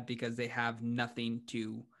bad because they have nothing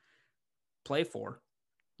to play for,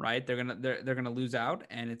 right? They're gonna lose out,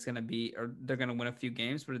 and they're gonna win a few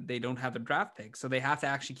games, but they don't have their draft pick, so they have to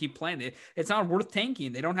actually keep playing. It's not worth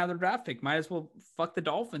tanking. They don't have their draft pick. Might as well fuck the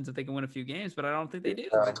Dolphins if they can win a few games, but I don't think they do.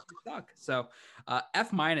 They suck. So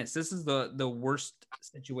F minus. This is the worst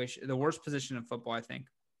situation, the worst position in football, I think.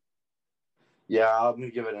 Yeah, I'm gonna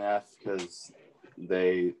give it an F because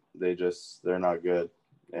they're not good.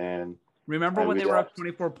 And remember when they were up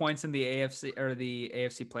 24 points in the AFC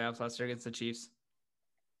playoffs last year against the Chiefs?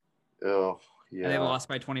 Oh, yeah. And they lost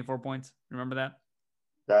by 24 points. Remember that?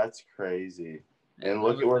 That's crazy. And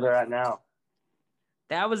look at where they're at now.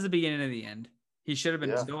 That was the beginning of the end. He should have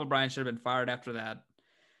been. Bill O'Brien should have been fired after that.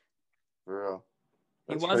 For real.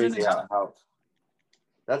 That's crazy how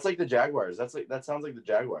that's like the Jaguars. That sounds like the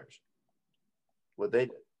Jaguars. What they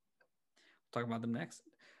did. We'll talk about them next.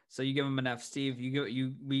 So you give them an F, Steve.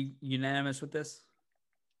 We unanimous with this?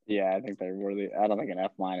 Yeah, I think they're worthy. I don't think an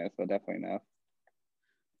F minus, but definitely an F.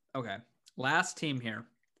 Okay. Last team here.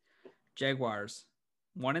 Jaguars.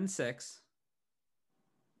 1-6.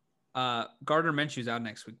 Gardner Minshew's out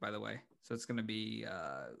next week, by the way. So it's gonna be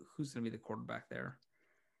who's gonna be the quarterback there?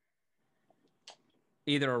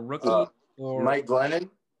 Either a rookie or Mike Glennon.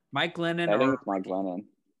 Mike Glennon. I think it's Mike Glennon.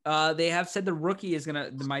 They have said the rookie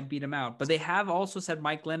might beat him out, but they have also said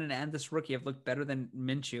Mike Glennon and this rookie have looked better than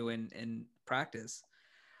Minshew in practice.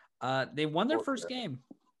 They won their first game.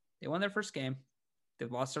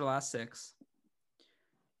 They've lost their last 6.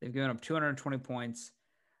 They've given up 220 points.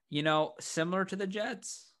 You know, similar to the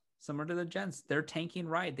Jets. similar to the Jets. They're tanking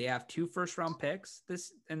right. They have 2 first-round picks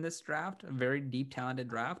in this draft, a very deep, talented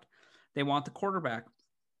draft. They want the quarterback.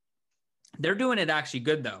 They're doing it actually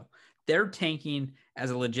good, though. They're tanking as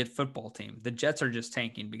a legit football team. The Jets are just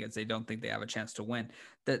tanking because they don't think they have a chance to win.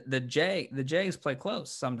 The Jags play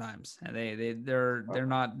close sometimes, and they're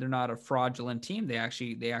not a fraudulent team. They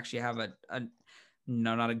actually have a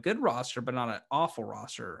no, not a good roster, but not an awful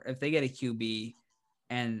roster. If they get a QB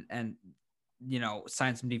and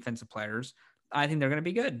sign some defensive players, I think they're going to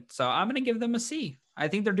be good. So I'm going to give them a C. I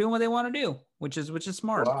think they're doing what they want to do, which is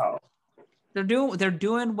smart. Wow. They're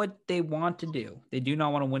doing what they want to do. They do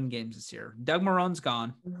not want to win games this year. Doug Marrone's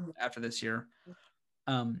gone after this year.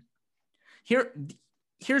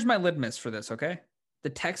 Here's my litmus for this, okay? The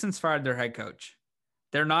Texans fired their head coach.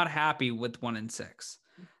 They're not happy with 1-6.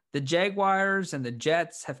 The Jaguars and the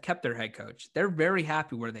Jets have kept their head coach. They're very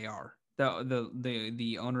happy where they are.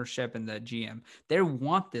 The ownership and the GM. They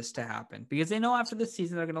want this to happen because they know after this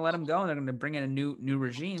season they're going to let him go and they're going to bring in a new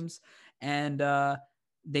regimes and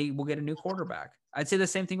they will get a new quarterback. I'd say the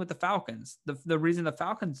same thing with the Falcons. The reason the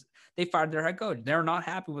Falcons, they fired their head coach. They're not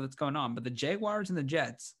happy with what's going on. But the Jaguars and the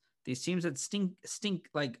Jets, these teams that stink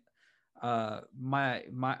like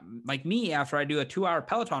like me after I do a 2-hour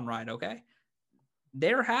Peloton ride, okay?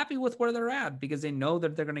 They're happy with where they're at because they know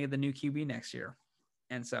that they're going to get the new QB next year.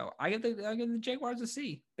 And so I give the Jaguars a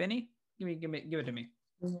C. Benny, give it to me.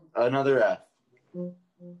 Another F.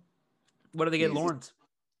 What do they get, Lawrence?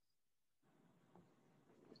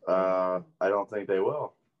 I don't think they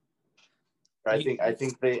will. I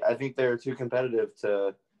think they're too competitive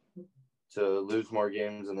to lose more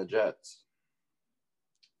games than the Jets.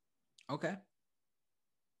 Okay.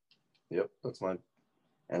 Yep, that's mine.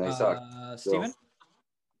 And they suck. Steven?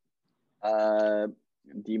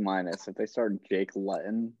 D-. If they start Jake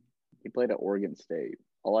Lutton, he played at Oregon State.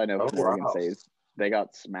 All I know from Oregon State is they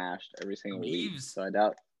got smashed every single week. So I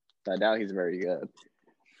doubt he's very good.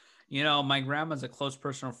 My grandma's a close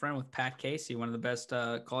personal friend with Pat Casey, one of the best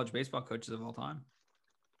college baseball coaches of all time.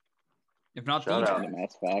 If not the best.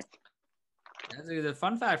 That's fact. That's a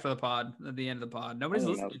fun fact for the pod at the end of the pod. Nobody's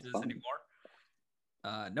listening to this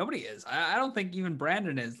anymore. Nobody is. I don't think even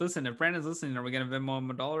Brandon is. Listen, if Brandon's listening, are we going to Venmo him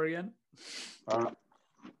 $1 again?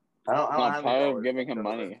 I'm tired of giving him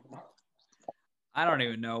money. I don't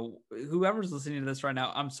even know. Whoever's listening to this right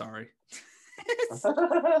now, I'm sorry. It's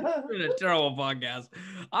been a terrible podcast.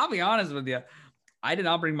 I'll be honest with you. I did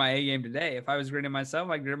not bring my A game today. If I was grading myself,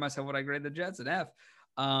 I'd grade myself what I grade the Jets an F.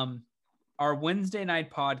 Our Wednesday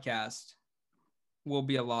night podcast will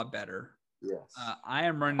be a lot better. Yes. I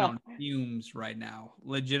am running on fumes right now.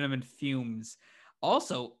 Legitimate fumes.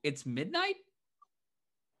 Also, it's midnight.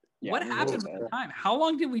 Yeah, what happened with the time? How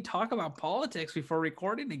long did we talk about politics before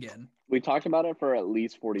recording again? We talked about it for at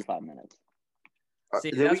least 45 minutes.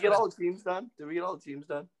 See, did we get all the teams done?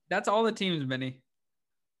 That's all the teams, Benny.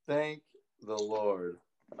 Thank the Lord.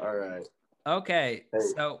 All right. Okay,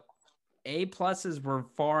 so A+ were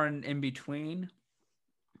far and in between.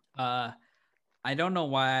 I don't know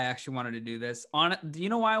why I actually wanted to do this. Do you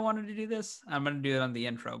know why I wanted to do this? I'm going to do it on the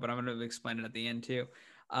intro, but I'm going to explain it at the end too.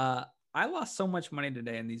 I lost so much money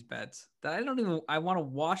today in these bets that I want to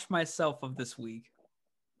wash myself of this week.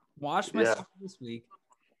 This week.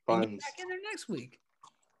 And get back in there next week.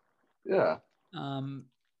 Yeah. Do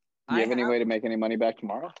you have any way to make any money back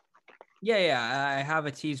tomorrow? Yeah. I have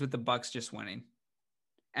a tease with the Bucks just winning.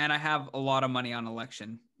 And I have a lot of money on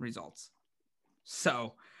election results.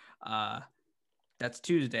 So that's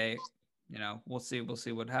Tuesday. We'll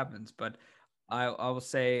see what happens. But I will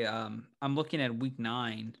say I'm looking at week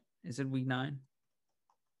 9. Is it week 9?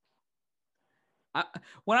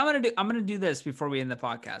 What I'm going to do this before we end the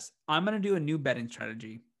podcast. I'm going to do a new betting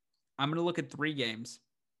strategy. I'm going to look at 3 games.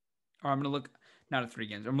 Or I'm going to look, not at 3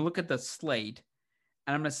 games. I'm going to look at the slate.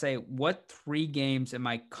 And I'm going to say, what 3 games am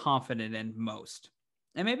I confident in most?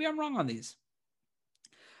 And maybe I'm wrong on these.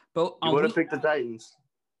 But you would have picked the Titans.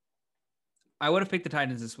 I would have picked the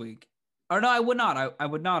Titans this week. Or no, I would not. I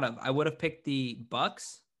would not have. I would have picked the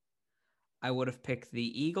Bucks. I would have picked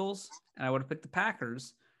the Eagles. And I would have picked the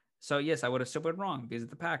Packers. So, yes, I would have still been wrong because of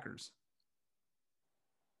the Packers.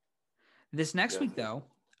 This next week, though,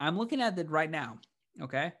 I'm looking at it right now,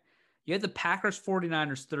 okay? You have the Packers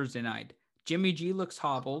 49ers Thursday night. Jimmy G looks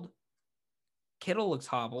hobbled. Kittle looks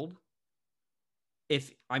hobbled. I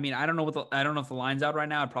don't know if the line's out right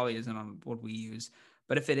now. It probably isn't on what we use.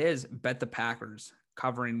 But if it is, bet the Packers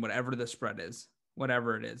covering whatever the spread is,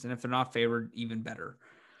 whatever it is. And if they're not favored, even better.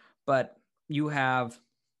 But you have...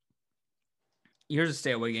 Here's a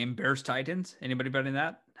stay away game. Bears Titans. Anybody betting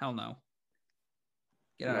that? Hell no.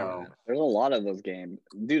 Get out of No. that. There's a lot of those games.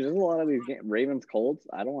 Dude, there's a lot of these games. Ravens, Colts.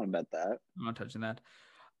 Dude, there's a lot of these games. Ravens, Colts. I don't want to bet that. I'm not touching that.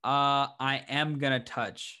 I am gonna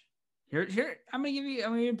touch. Here. I'm gonna give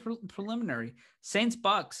you preliminary. Saints,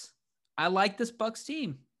 Bucks. I like this Bucks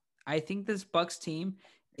team. I think this Bucks team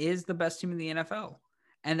is the best team in the NFL.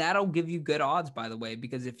 And that'll give you good odds, by the way,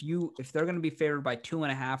 because if they're going to be favored by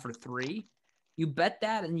 2.5 or 3, you bet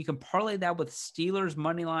that, and you can parlay that with Steelers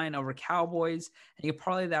money line over Cowboys, and you can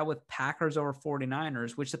parlay that with Packers over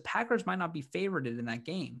 49ers, which the Packers might not be favored in that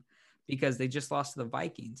game because they just lost to the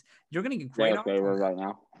Vikings. You're going to get great They're odds. favored right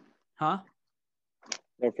now. Huh?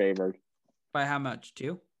 They're favored. By how much?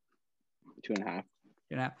 2? 2.5.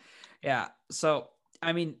 2.5. Yeah. So,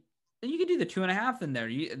 I mean, you could do the 2.5 in there.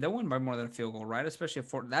 They'll win by more than a field goal, right? Especially if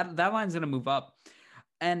that line's going to move up.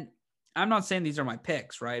 And I'm not saying these are my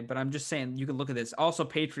picks, right? But I'm just saying you can look at this. Also,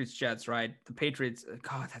 Patriots, Jets, right? The Patriots,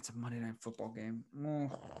 God, that's a Monday Night Football game.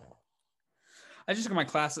 I just took my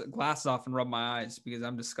glasses off and rubbed my eyes because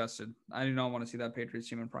I'm disgusted. I do not want to see that Patriots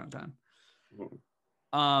team in prime time.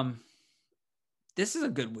 This is a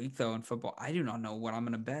good week, though, in football. I do not know what I'm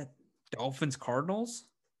going to bet. Dolphins, Cardinals?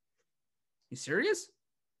 You serious?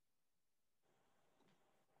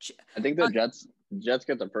 I think the Jets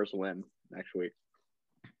get the first win next week.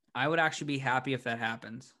 I would actually be happy if that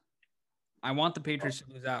happens. I want the Patriots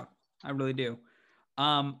to lose out. I really do.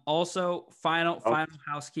 Also, final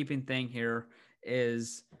housekeeping thing here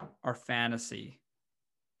is our fantasy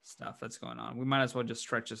stuff that's going on. We might as well just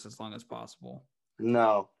stretch this as long as possible.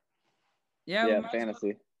 No. Yeah,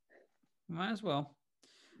 fantasy. Might as well.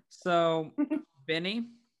 So, Benny.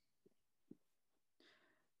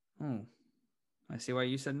 I see why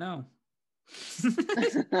you said no.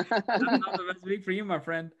 That's not the best week for you, my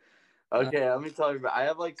friend. Okay, let me tell you about. I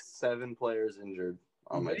have like 7 players injured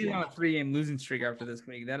on my He's team. on a 3-game losing streak after this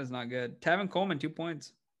week. That is not good. Tavon Coleman, 2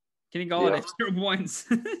 points. Kenny Golladay, 0 points.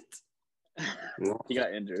 He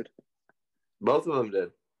got injured. Both of them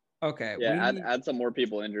did. Okay. Yeah, add some more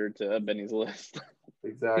people injured to Benny's list.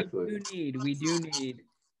 Exactly. We do need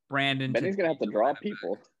Brandon. Benny's gonna have to draw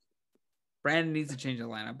people. Brandon needs to change the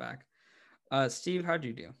lineup back. Steve, how'd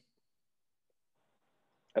you do?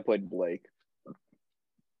 I played Blake.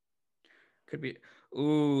 Could be.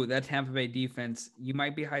 Ooh, that Tampa Bay defense. You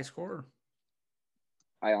might be a high scorer.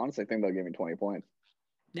 I honestly think they'll give me 20 points.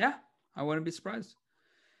 Yeah, I wouldn't be surprised.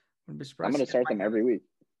 I'm going to start them every week.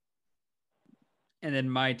 And then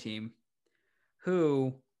my team,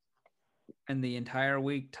 who in the entire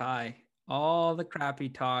week, Ty, all the crap he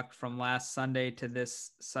talked from last Sunday to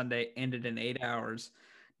this Sunday ended in 8 hours.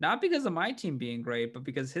 Not because of my team being great, but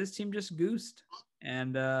because his team just goosed.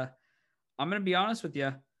 And I'm going to be honest with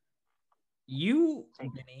you. You,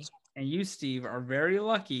 Benny, and you, Steve, are very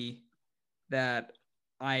lucky that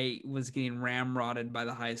I was getting ramrodded by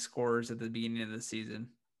the high scorers at the beginning of the season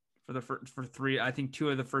for 3. I think 2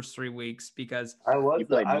 of the first 3 weeks because I was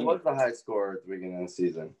the high scorer at the beginning of the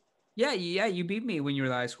season. Yeah, you beat me when you were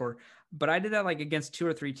the high scorer, but I did that like against 2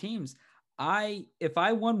 or 3 teams. If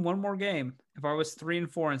I won one more game, if I was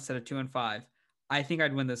 3-4 instead of 2-5, I think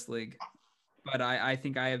I'd win this league. But I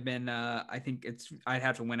think I have been. I think I'd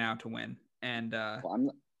have to win out to win. And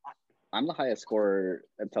well, I'm the highest scorer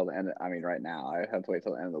until the end. Right now I have to wait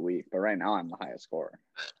till the end of the week. But right now I'm the highest scorer.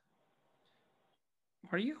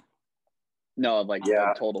 Are you? No, the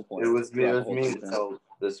total points. It was me until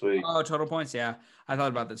this week. Oh, total points. Yeah, I thought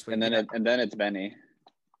about this week. And then it's Benny.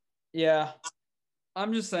 Yeah,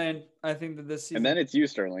 I'm just saying. I think that this season. And then it's you,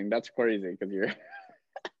 Sterling. That's crazy because you're.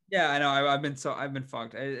 Yeah, I know. I've been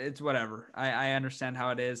fucked. It's whatever. I understand how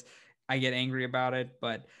it is. I get angry about it,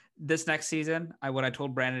 but this next season, what I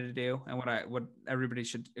told Brandon to do, and what everybody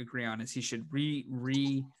should agree on is he should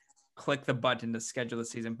click the button to schedule the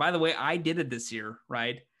season. By the way, I did it this year,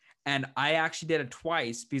 right? And I actually did it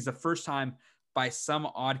twice because the first time, by some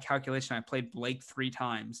odd calculation, I played Blake 3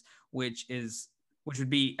 times, which would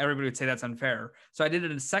be, everybody would say that's unfair. So I did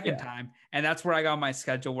it a second time, and that's where I got my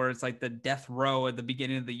schedule where it's like the death row at the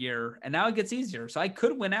beginning of the year. And now it gets easier. So I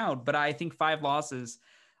could win out, but I think 5 losses,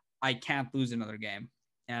 I can't lose another game.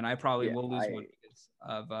 And I probably will lose one because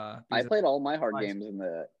of I played all my hard games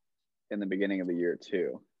in the beginning of the year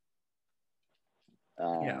too.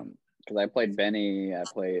 Because I played Benny, I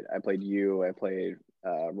played you, I played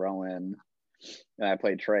Rowan, and I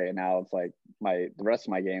played Trey. And now it's like the rest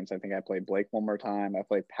of my games. I think I played Blake one more time. I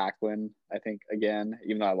played Packlin, I think, again,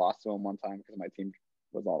 even though I lost to him one time because my team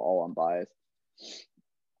was all unbiased.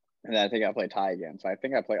 And then I think I played Ty again. So I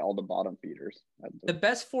think I play all the bottom feeders. The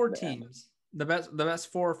best 4 teams, the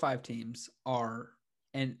best 4 or 5 teams are,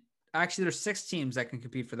 and actually there's 6 teams that can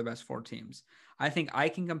compete for the best 4 teams. I think I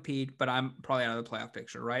can compete, but I'm probably out of the playoff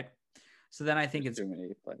picture, right? So then I think There's it's too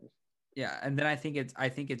many players. yeah, and then I think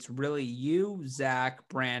it's really you, Zach,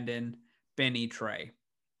 Brandon, Benny, Trey,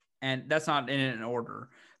 and that's not in an order.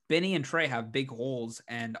 Benny and Trey have big holes,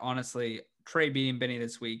 and honestly, Trey beating Benny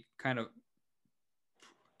this week kind of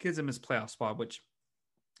gives him his playoff spot. Which,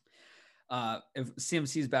 if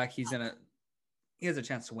CMC's back, he has a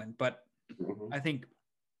chance to win. But I think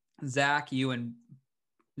Zach, you and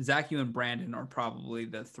Brandon are probably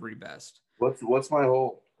the three best. What's my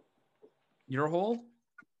hole? Your hole?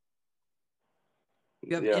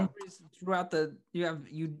 You have injuries throughout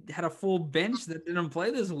you had a full bench that didn't play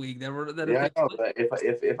this week. I know, but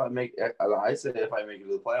if I make it to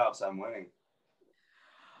the playoffs, I'm winning.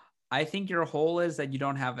 I think your hole is that you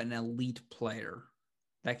don't have an elite player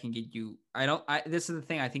that can get you. This is the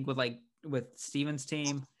thing. I think with Steven's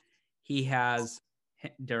team, he has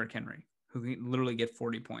Derrick Henry, who can literally get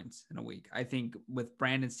 40 points in a week. I think with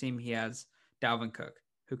Brandon's team, he has Dalvin Cook,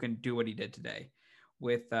 who can do what he did today.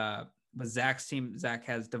 With Zach's team, Zach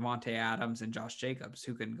has Devontae Adams and Josh Jacobs,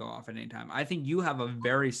 who can go off at any time. I think you have a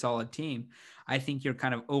very solid team. I think you're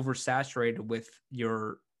kind of oversaturated with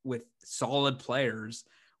solid players,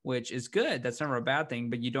 which is good. That's never a bad thing,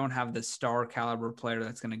 but you don't have the star caliber player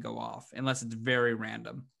that's going to go off unless it's very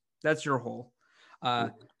random. That's your hole.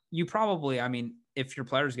 You probably, if your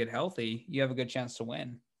players get healthy, you have a good chance to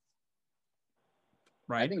win.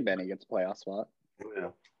 Right? I think Benny gets a playoff spot. Yeah.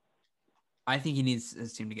 I think he needs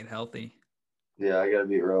his team to get healthy. Yeah, I got to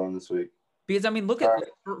beat Rowan this week. Because look at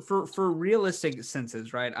for realistic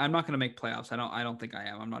senses, right? I'm not going to make playoffs. I don't think I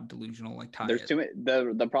am. I'm not delusional like Ty. There's too many.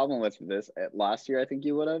 The problem with this last year, I think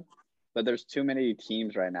you would have, but there's too many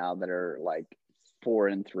teams right now that are like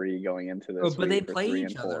 4-3 going into this. But they play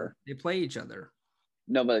each other. They play each other.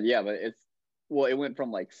 No, but it went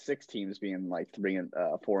from like 6 teams being like 4-3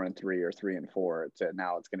 or 3-4 to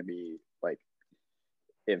now it's going to be like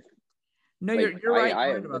if. No, like, you're right.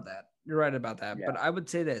 You're right about that. You're right about that. Yeah. But I would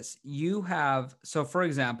say this: you have for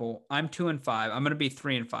example, I'm 2-5. I'm going to be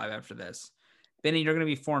 3-5 after this. Benny, you're going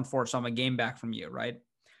to be 4-4, so I'm a game back from you, right?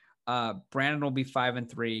 Brandon will be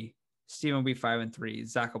 5-3. Steven will be 5-3.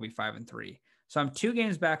 Zach will be 5-3. So I'm 2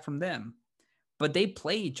 games back from them, but they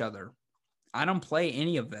play each other. I don't play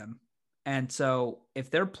any of them, and so if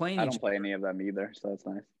they're playing, I don't play any of them either, so that's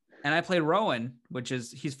nice. And I play Rowan,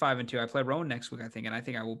 he's 5-2. I play Rowan next week, I think, and I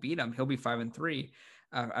think I will beat him. He'll be 5-3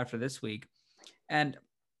 after this week. And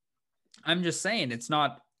I'm just saying, it's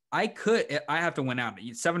not. I have to win out.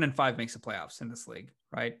 7-5 makes the playoffs in this league,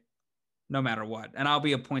 right? No matter what, and I'll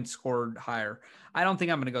be a point scored higher. I don't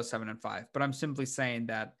think I'm going to go 7-5, but I'm simply saying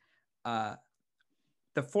that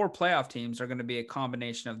the 4 playoff teams are going to be a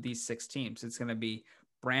combination of these 6 teams. It's going to be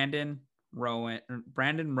Brandon, Rowan,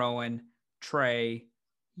 Trey,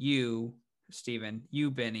 you, Steven, you,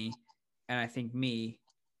 Benny, and I think me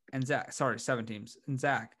and Zach. Sorry, 7 teams. And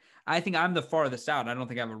Zach. I think I'm the farthest out. I don't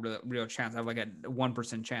think I have a real chance. I have like a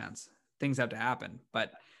 1% chance. Things have to happen.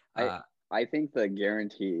 But I think the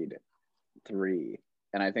guaranteed 3,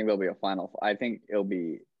 and I think there'll be a final. I think it'll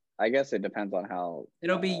be. I guess it depends on how.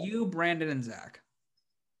 It'll be you, Brandon, and Zach.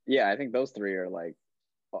 Yeah, I think those 3 are like.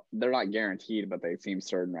 They're not guaranteed, but they seem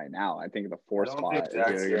certain right now. I think the 4th spot is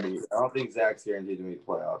going to be. I don't think Zach's guaranteed to make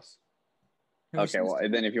playoffs. Okay, well,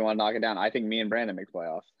 then if you want to knock it down, I think me and Brandon make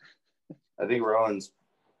playoffs. I think Rowan's.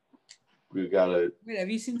 We've got to. Wait, have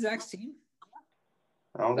you seen Zach's team?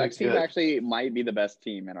 I don't Zach's think team actually might be the best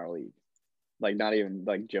team in our league. Like, not even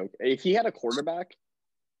like joke. If he had a quarterback,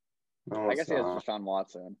 I guess he has Deshaun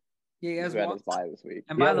Watson. Yeah, he has Watson. His bye this week.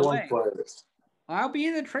 And by the way, I'll be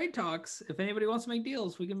in the trade talks. If anybody wants to make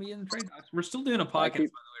deals, we can be in the trade talks. We're still doing a podcast, by the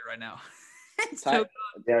way, right now.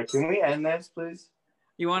 Yeah, can we end this, please?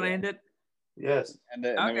 You want to end it? Yes. And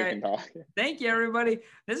then we can talk. Thank you, everybody.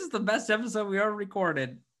 This is the best episode we ever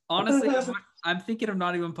recorded. Honestly, I'm thinking of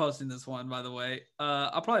not even posting this one, by the way.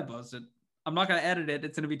 I'll probably post it. I'm not going to edit it.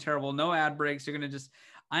 It's going to be terrible. No ad breaks. You're going to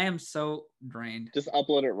I am so drained. Just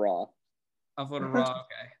upload it raw. Upload it raw.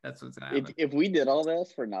 Okay. That's what's going to happen. If we did all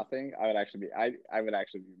this for nothing, I would actually be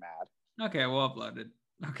mad. Okay, we'll upload it.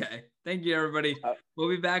 Okay. Thank you, everybody. We'll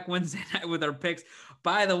be back Wednesday night with our picks.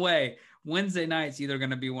 By the way, Wednesday night's either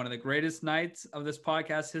going to be one of the greatest nights of this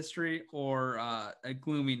podcast history or a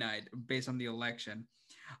gloomy night based on the election.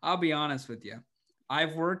 I'll be honest with you.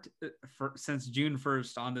 I've worked since June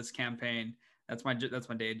 1st on this campaign. That's my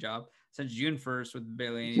day job. Since June 1st with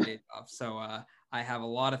barely any days off. So I have a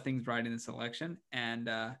lot of things riding this election, and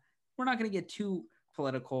we're not going to get too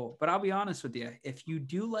political. But I'll be honest with you. If you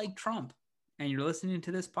do like Trump and you're listening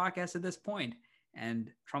to this podcast at this point,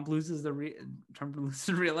 and Trump loses the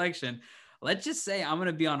re-election, let's just say I'm going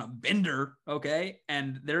to be on a bender, okay?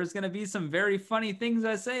 And there's going to be some very funny things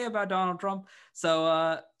I say about Donald Trump.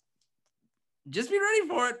 So just be ready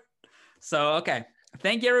for it. So, okay.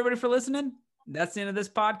 Thank you, everybody, for listening. That's the end of this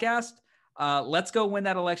podcast. Let's go win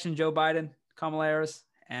that election, Joe Biden, Kamala Harris.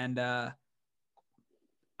 And I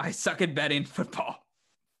suck at betting football.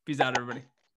 Peace out, everybody.